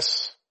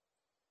useless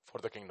for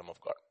the kingdom of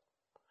God.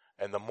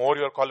 And the more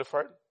you are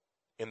qualified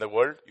in the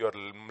world, you are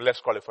less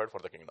qualified for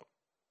the kingdom.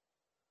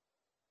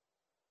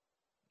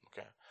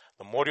 Okay.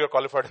 The more you are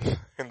qualified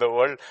in the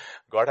world,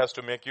 God has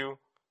to make you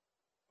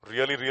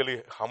really,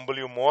 really humble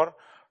you more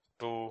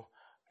to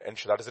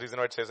ensure. That is the reason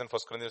why it says in 1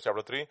 Corinthians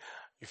chapter 3,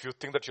 if you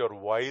think that you are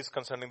wise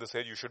concerning this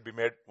age, you should be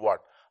made what?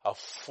 A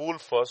fool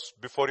first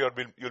before you'll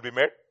be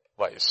made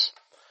wise.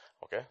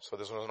 Okay. So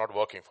this was not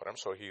working for him.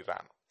 So he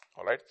ran.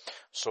 Alright.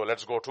 So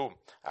let's go to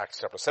Acts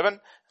chapter 7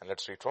 and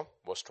let's read from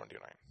verse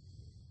 29.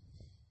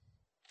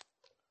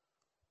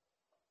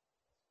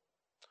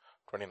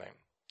 29.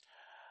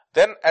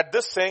 Then at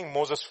this saying,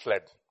 Moses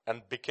fled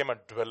and became a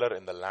dweller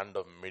in the land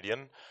of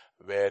Midian,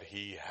 where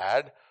he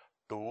had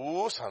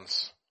 2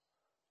 sons.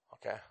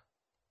 Okay.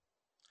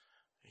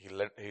 He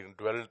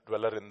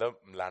dweller in the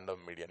land of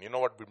Midian. You know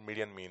what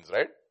Midian means,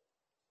 right?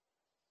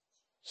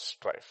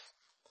 Strife.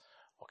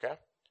 Okay.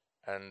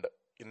 And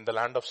in the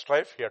land of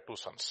strife, he had 2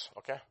 sons.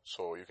 Okay.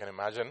 So you can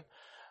imagine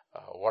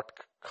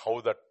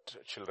how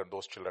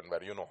those children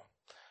were,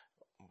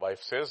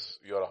 Wife says,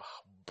 you're a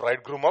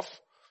bridegroom of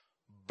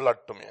blood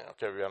to me.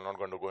 Okay. We are not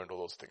going to go into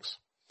those things.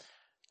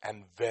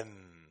 And when,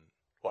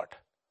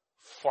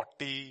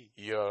 40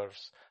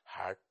 years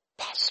had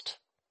passed.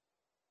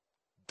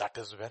 That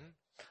is when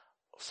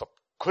सब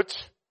कुछ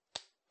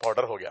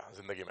powder हो गया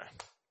जिंदगी में.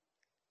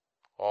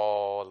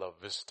 All the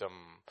wisdom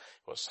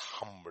was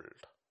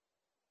humbled.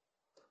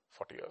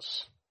 40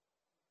 years.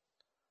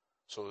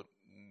 So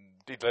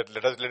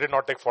let it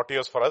not take 40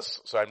 years for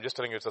us. So I'm just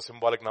telling you it's a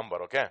symbolic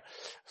number, okay?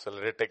 So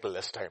let it take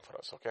less time for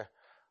us, okay?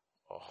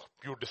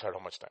 You decide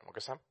how much time,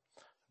 okay, Sam?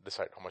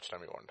 Decide how much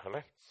time you want,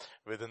 right?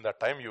 Within that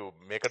time you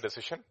make a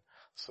decision.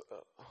 So,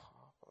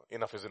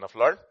 enough is enough,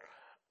 Lord.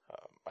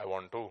 I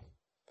want to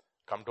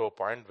come to a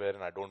point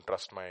where I don't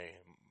trust my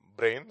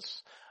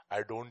brains.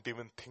 I don't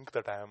even think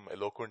that I am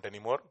eloquent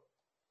anymore.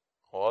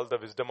 All the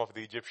wisdom of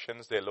the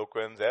Egyptians, the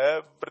eloquence,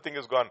 everything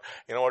is gone.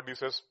 You know what he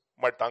says?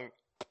 My tongue,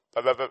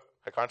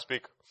 I can't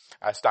speak.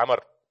 I stammer.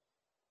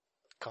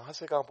 कहाँ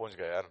से कहाँ पहुँच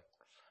गया यार?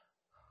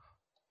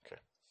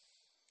 Okay.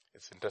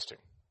 It's interesting.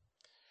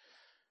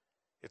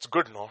 It's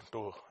good,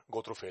 to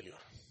go through failure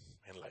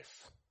in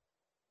life.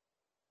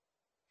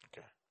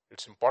 Okay.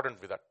 It's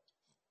important with that.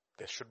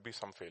 There should be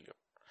some failure.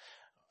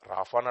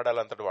 Rafa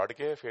Nadal antadu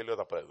vaadike failure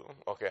tappadu.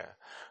 Okay.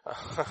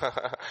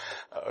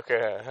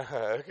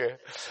 Okay.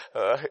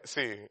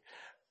 See,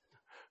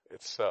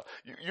 it's,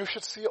 you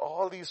should see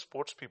all these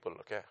sports people,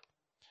 okay.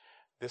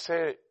 They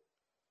say,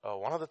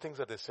 one of the things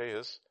that they say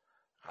is,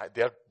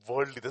 they are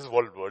worldly, this is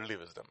worldly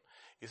wisdom.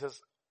 He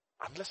says,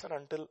 unless and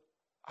until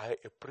I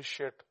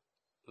appreciate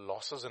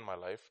losses in my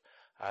life,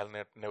 I'll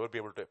never be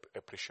able to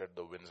appreciate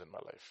the wins in my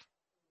life.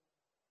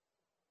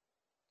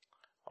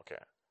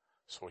 Okay.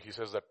 So he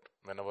says that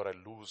whenever I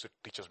lose, it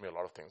teaches me a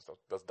lot of things.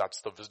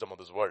 That's the wisdom of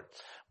this world.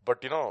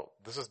 But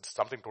this is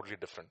something totally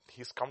different.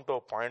 He's come to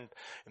a point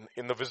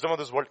in the wisdom of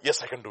this world,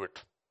 yes, I can do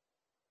it.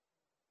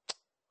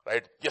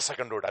 Right? Yes, I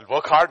can do it. I'll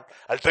work hard.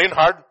 I'll train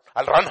hard.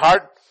 I'll run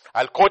hard.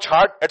 I'll coach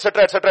hard,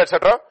 etc., etc.,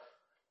 etc.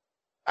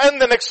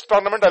 And the next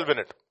tournament, I'll win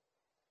it.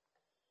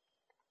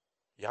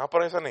 यहाँ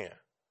पर ऐसा नहीं है.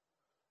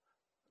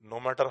 No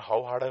matter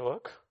how hard I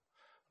work,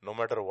 no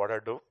matter what I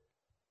do,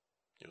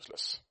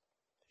 useless.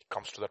 It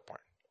comes to that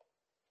point.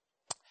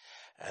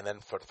 And then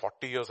for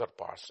 40 years had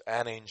passed,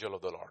 an angel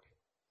of the Lord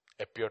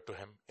appeared to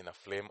him in a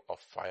flame of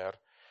fire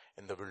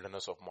in the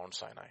wilderness of Mount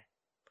Sinai.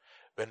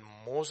 When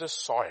Moses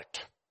saw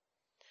it,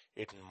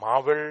 he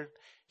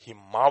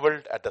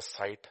marveled at the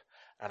sight,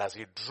 and as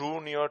he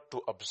drew near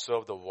to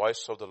observe, the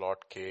voice of the Lord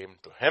came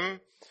to him.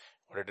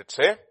 What did it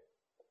say?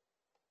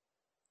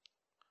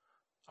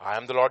 I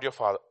am the Lord your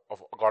father,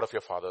 God of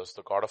your fathers,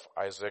 the God of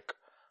Isaac,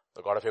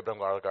 the God of Abraham,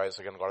 God of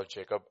Isaac, and God of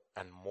Jacob.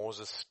 And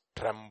Moses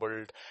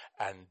trembled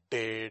and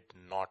dared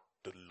not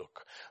to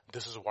look.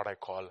 This is what I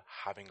call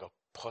having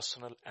a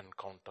personal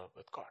encounter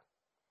with God.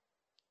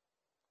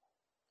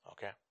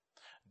 Okay.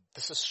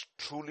 This is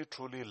truly,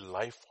 truly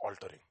life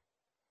altering.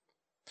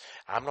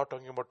 I'm not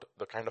talking about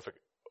the kind of a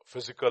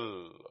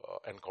physical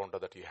encounter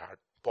that he had.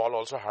 Paul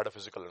also had a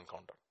physical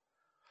encounter.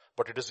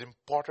 But it is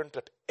important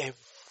that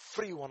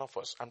every one of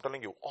us, I'm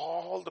telling you,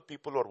 all the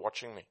people who are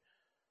watching me,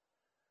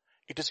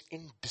 it is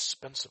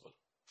indispensable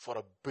for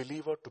a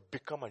believer to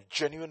become a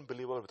genuine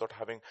believer without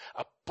having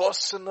a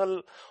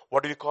personal,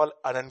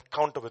 an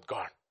encounter with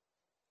God.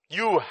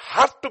 You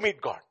have to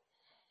meet God.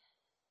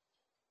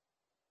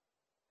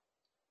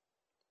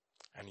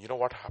 And you know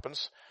what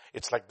happens?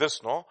 It's like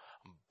this, no?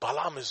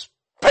 Balaam is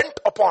bent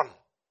upon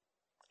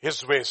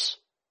his ways.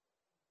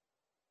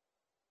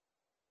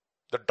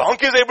 The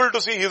donkey is able to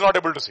see, he is not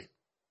able to see.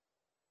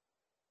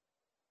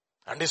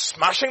 And he's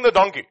smashing the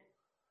donkey.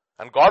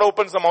 And God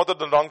opens the mouth of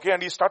the donkey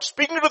and he starts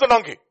speaking to the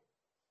donkey.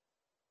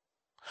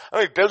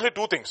 It tells me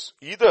 2 things.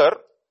 Either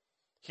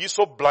he's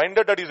so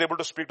blinded that he's able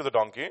to speak to the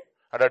donkey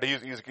and that he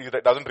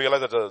doesn't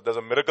realize that there's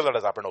a miracle that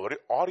has happened over it,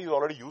 or he's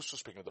already used to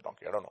speaking to the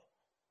donkey. I don't know.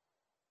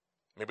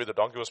 Maybe the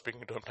donkey was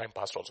speaking to him time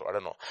past also. I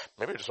don't know.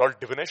 Maybe it's all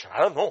divination.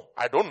 I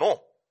don't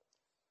know.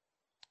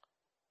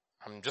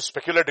 I'm just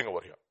speculating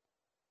over here.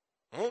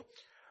 Hmm?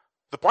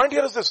 The point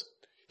here is this.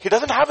 He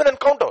doesn't have an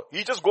encounter.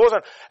 He just goes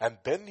and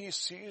then he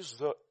sees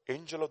the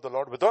angel of the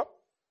Lord with a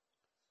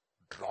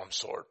drawn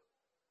sword.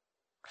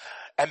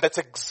 And that's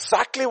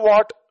exactly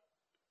what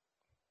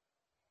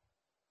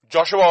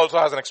Joshua also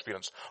has an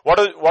experience. What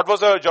was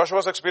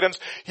Joshua's experience?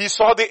 He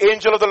saw the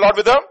angel of the Lord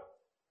with a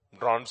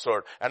drawn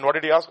sword. And what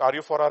did he ask? Are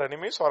you for our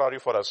enemies or are you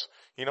for us?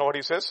 You know what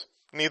he says?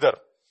 Neither.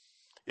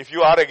 If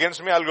you are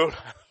against me, I'll go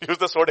use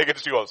the sword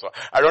against you also.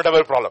 I don't have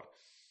a problem.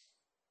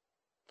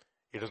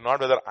 It is not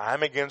whether I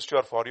am against you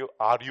or for you.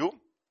 Are you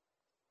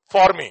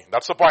for me?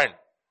 That's the point.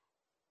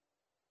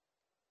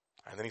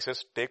 And then he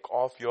says, take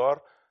off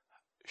your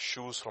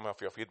shoes from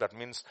off your feet. That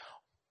means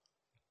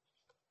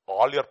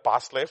all your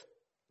past life,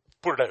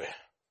 put it away.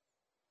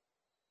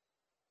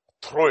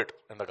 Throw it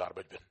in the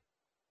garbage bin.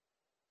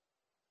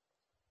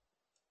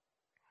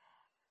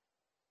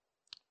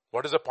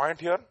 What is the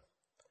point here?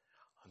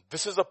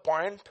 This is the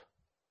point.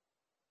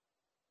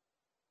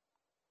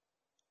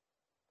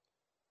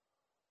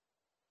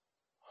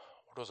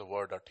 What was the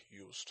word that he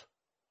used?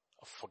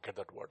 I forget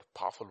that word.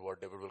 Powerful word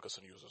David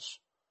Wilkerson uses.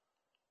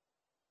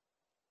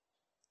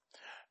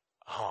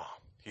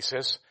 He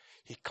says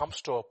he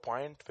comes to a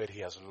point where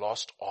he has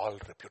lost all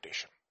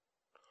reputation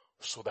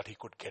so that he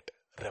could get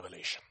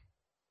revelation.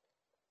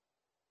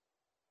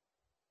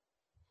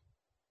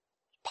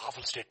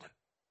 Powerful statement.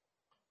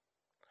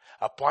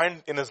 A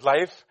point in his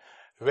life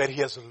where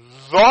he has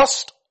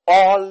lost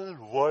all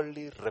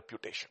worldly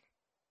reputation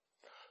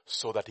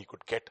so that he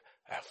could get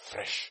a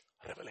fresh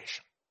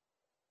revelation.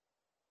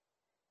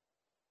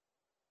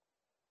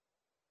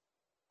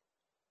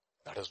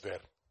 That is where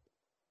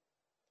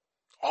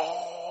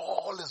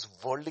all his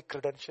worldly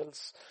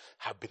credentials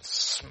have been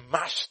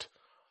smashed,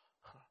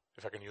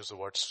 if I can use the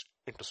words,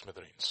 into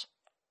smithereens,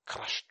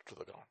 crushed to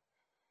the ground,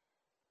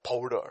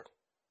 powdered.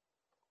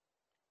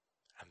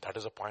 And that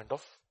is a point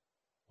of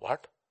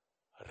what?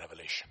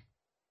 Revelation.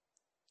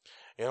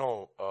 You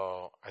know,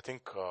 I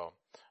think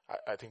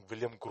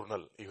William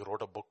Grunel, he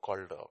wrote a book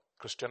called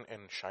Christian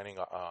in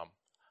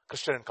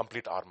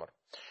Complete Armor.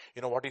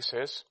 You know what he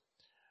says?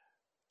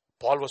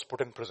 Paul was put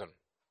in prison.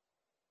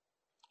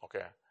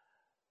 Okay.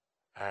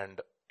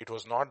 And it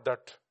was not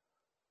that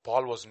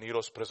Paul was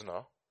Nero's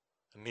prisoner.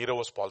 Nero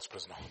was Paul's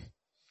prisoner.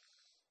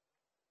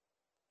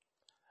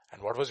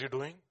 And what was he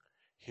doing?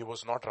 He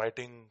was not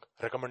writing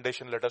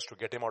recommendation letters to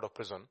get him out of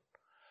prison.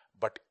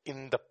 But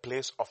in the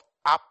place of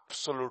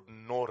absolute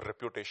no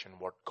reputation,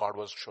 what God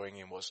was showing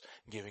him was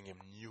giving him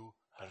new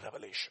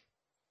revelation.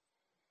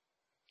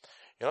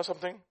 You know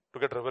something? To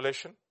get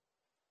revelation,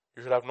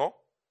 you should have no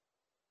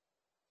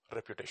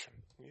reputation.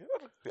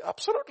 Yeah,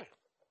 absolutely.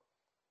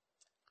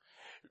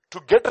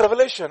 To get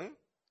revelation,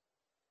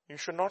 you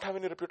should not have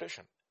any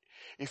reputation.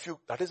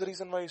 That is the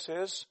reason why he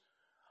says,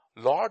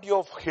 Lord, you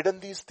have hidden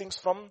these things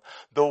from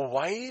the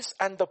wise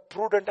and the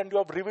prudent and you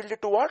have revealed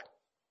it to what?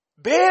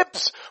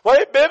 Babes.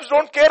 Why? Babes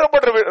don't care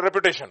about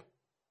reputation.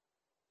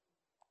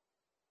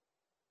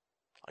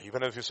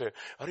 Even if you say,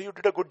 you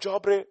did a good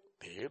job, Ray.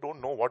 They don't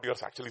know what you're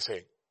actually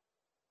saying.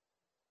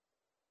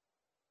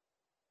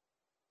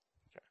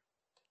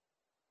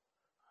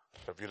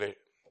 Okay.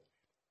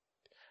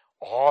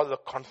 All the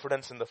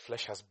confidence in the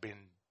flesh has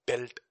been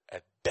dealt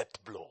a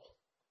death blow.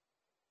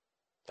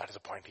 That is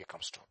the point he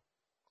comes to.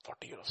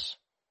 40 years.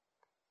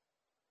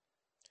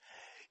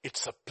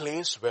 It's a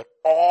place where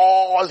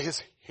all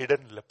his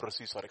hidden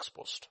leprosies are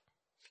exposed.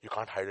 You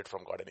can't hide it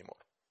from God anymore.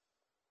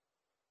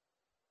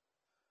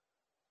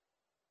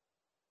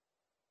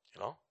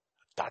 You know,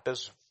 that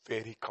is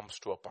where he comes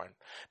to a point.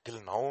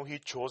 Till now he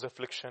chose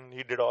affliction.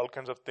 He did all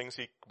kinds of things.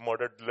 He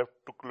murdered left,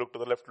 look to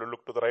the left,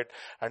 look to the right,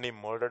 and he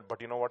murdered.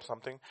 But you know what,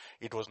 something?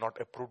 It was not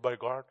approved by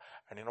God.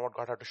 And you know what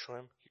God had to show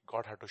him?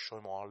 God had to show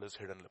him all his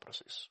hidden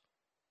leprosies.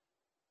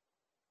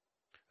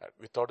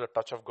 Without the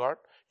touch of God,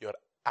 you're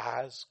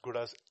as good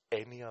as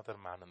any other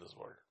man in this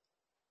world.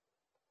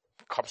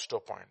 Comes to a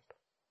point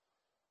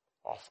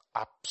of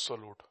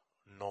absolute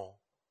no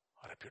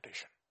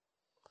reputation.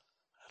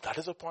 That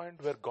is a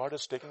point where God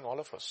is taking all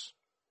of us.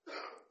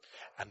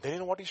 And then you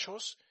know what he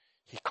shows?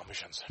 He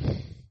commissions him.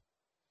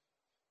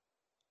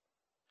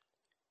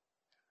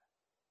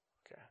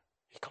 Okay.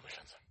 He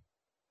commissions him.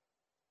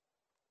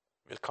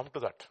 We'll come to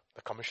that.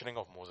 The commissioning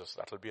of Moses.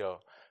 That will be a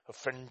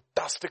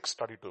fantastic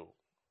study too.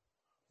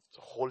 It's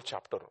a whole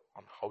chapter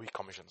on how he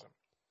commissions him.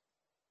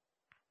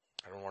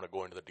 I don't want to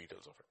go into the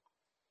details of it.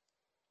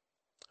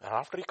 And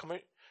after you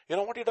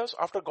know what he does?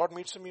 After God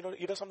meets him,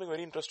 he does something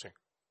very interesting.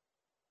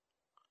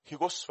 He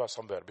goes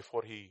somewhere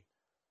before he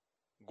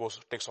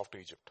takes off to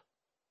Egypt.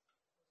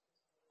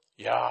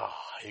 Yeah,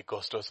 he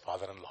goes to his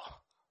father-in-law.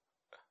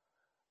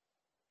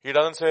 He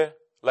doesn't say,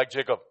 like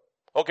Jacob,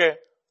 okay,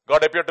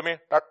 God appeared to me,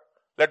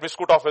 let me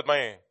scoot off with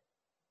my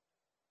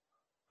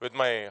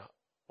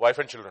wife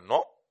and children.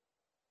 No.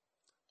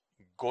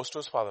 He goes to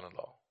his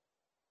father-in-law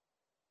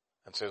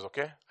and says,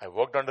 okay, I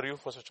worked under you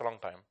for such a long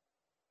time.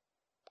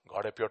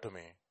 God appeared to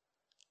me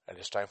and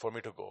it's time for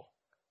me to go.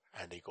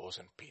 And he goes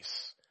in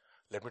peace.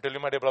 Let me tell you,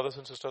 my dear brothers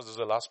and sisters, this is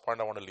the last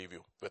point I want to leave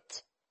you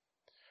with.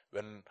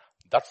 When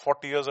that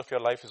 40 years of your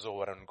life is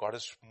over and God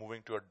is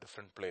moving to a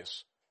different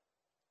place,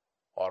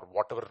 or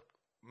whatever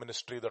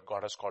ministry that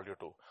God has called you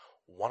to,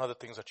 one of the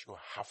things that you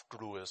have to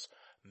do is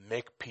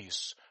make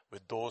peace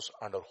with those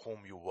under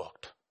whom you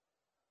worked,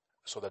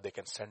 so that they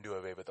can send you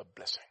away with a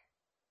blessing.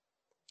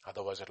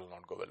 Otherwise, it will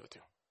not go well with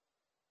you.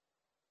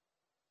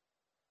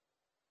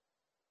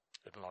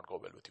 It will not go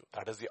well with you.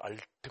 That is the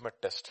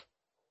ultimate test.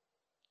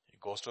 He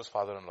goes to his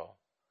father-in-law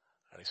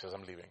and he says,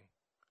 I'm leaving.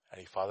 And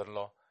his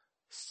father-in-law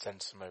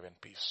sends him away in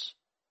peace.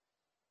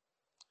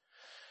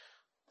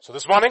 So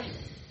this morning,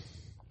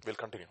 we'll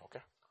continue,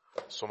 okay?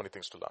 So many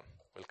things to learn.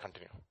 We'll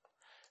continue.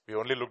 We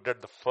only looked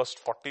at the first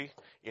 40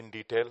 in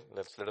detail.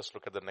 Let us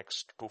look at the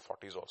next 2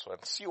 40s also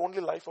and see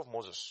only life of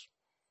Moses.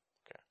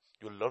 Okay.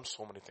 You'll learn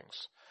so many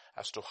things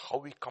as to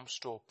how he comes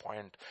to a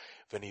point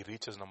when he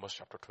reaches Numbers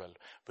chapter 12,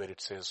 where it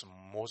says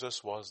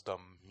Moses was the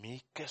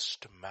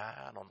meekest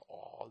man on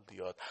all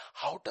the earth.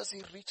 How does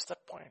he reach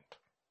that point?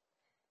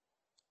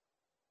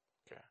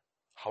 Okay.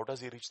 How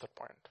does he reach that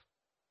point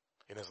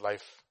in his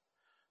life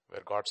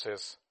where God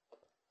says,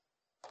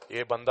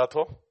 "ये बंदा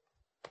तो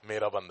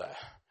मेरा बंदा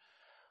है."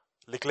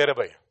 लिख ले रे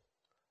भाई.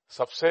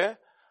 सबसे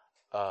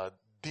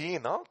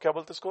दीन, क्या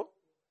बोलते इसको?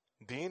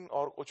 दीन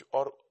और कुछ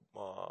और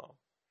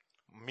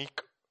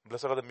meek.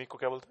 Blessed are the meek को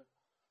क्या बोलते हैं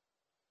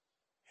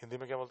हिंदी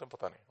में? क्या बोलते हैं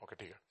पता नहीं. ओके,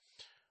 ठीक है.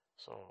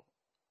 सो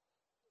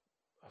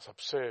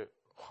सबसे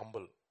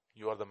humble,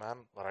 you are the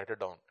man. Write it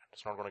down.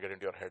 It's not going to get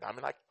into your head. I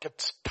mean, I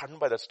get stunned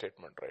by that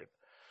statement, right?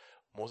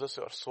 Moses,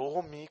 you are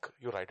so meek.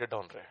 You write it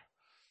down, right?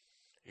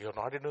 You're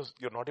not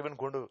even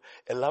going to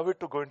allow it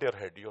to go into your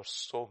head. You're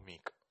so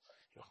meek.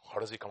 How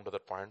does he come to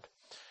that point?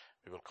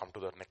 We will come to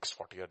the next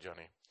 40-year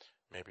journey.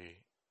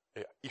 Maybe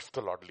if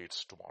the Lord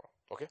leads tomorrow.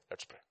 Okay,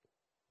 let's pray.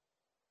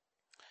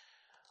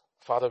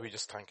 Father, we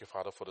just thank you,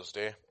 Father, for this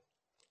day.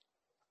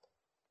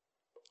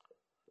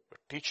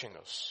 You're teaching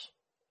us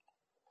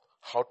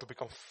how to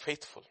become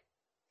faithful.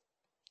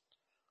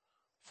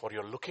 For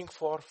you're looking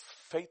for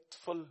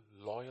faithful,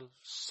 loyal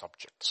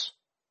subjects.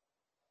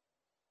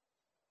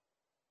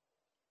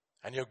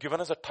 And you've given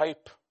us a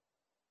type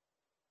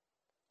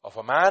of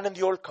a man in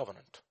the old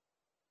covenant.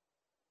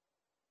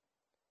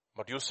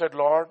 But you said,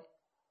 Lord,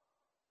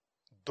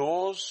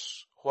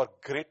 those who are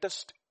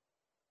greatest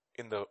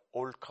in the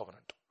old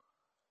covenant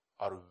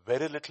are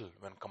very little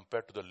when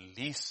compared to the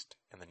least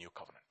in the new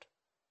covenant.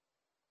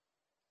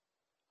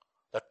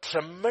 The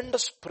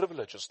tremendous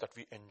privileges that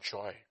we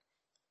enjoy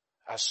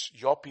as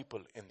your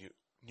people in the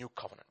new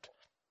covenant.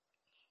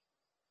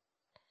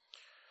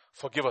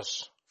 Forgive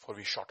us, for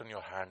we shorten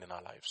your hand in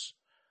our lives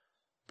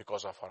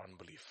because of our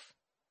unbelief.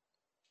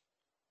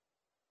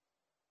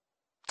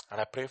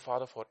 And I pray,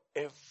 Father, for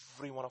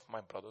every one of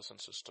my brothers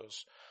and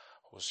sisters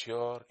who's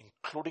here,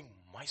 including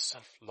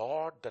myself,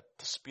 Lord, that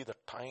this be the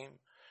time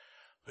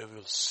where we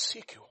will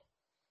seek you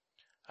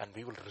and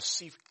we will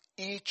receive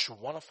each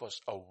one of us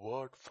a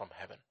word from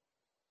heaven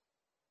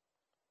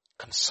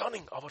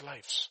concerning our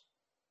lives,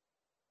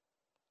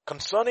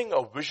 concerning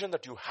a vision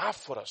that you have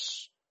for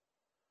us,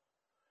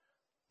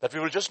 that we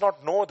will just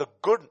not know the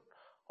good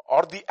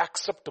or the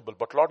acceptable,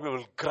 but Lord, we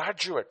will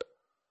graduate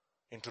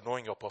into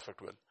knowing your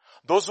perfect will.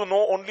 Those who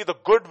know only the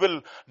good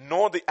will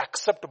know the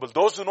acceptable.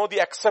 Those who know the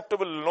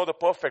acceptable will know the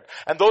perfect.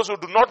 And those who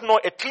do not know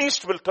at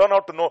least will turn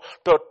out to know,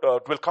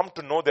 will come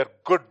to know their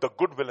good, the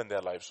good will in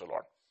their lives, O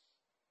Lord.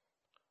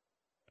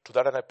 To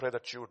that end, I pray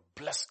that you would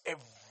bless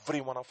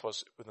every one of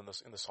us within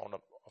this, in the sound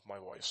of my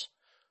voice.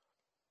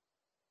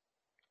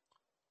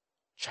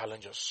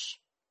 Challenge us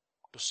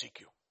to seek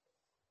you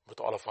with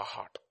all of our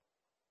heart.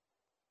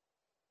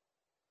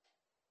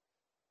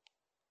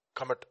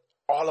 Commit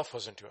all of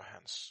us into your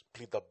hands.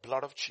 Plead the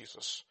blood of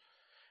Jesus.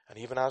 And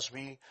even as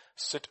we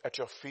sit at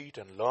your feet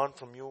and learn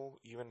from you,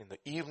 even in the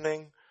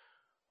evening,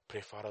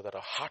 pray, Father, that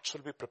our hearts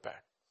will be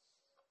prepared.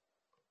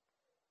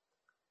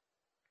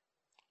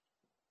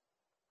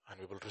 And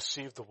we will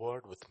receive the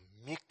word with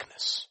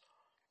meekness.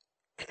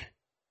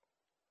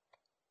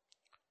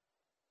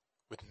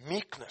 With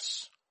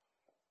meekness,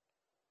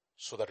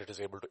 so that it is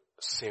able to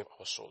save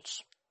our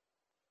souls.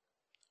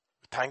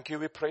 We thank you,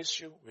 we praise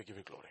you, we give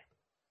you glory.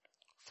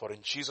 For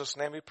in Jesus'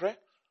 name we pray.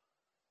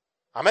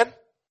 Amen.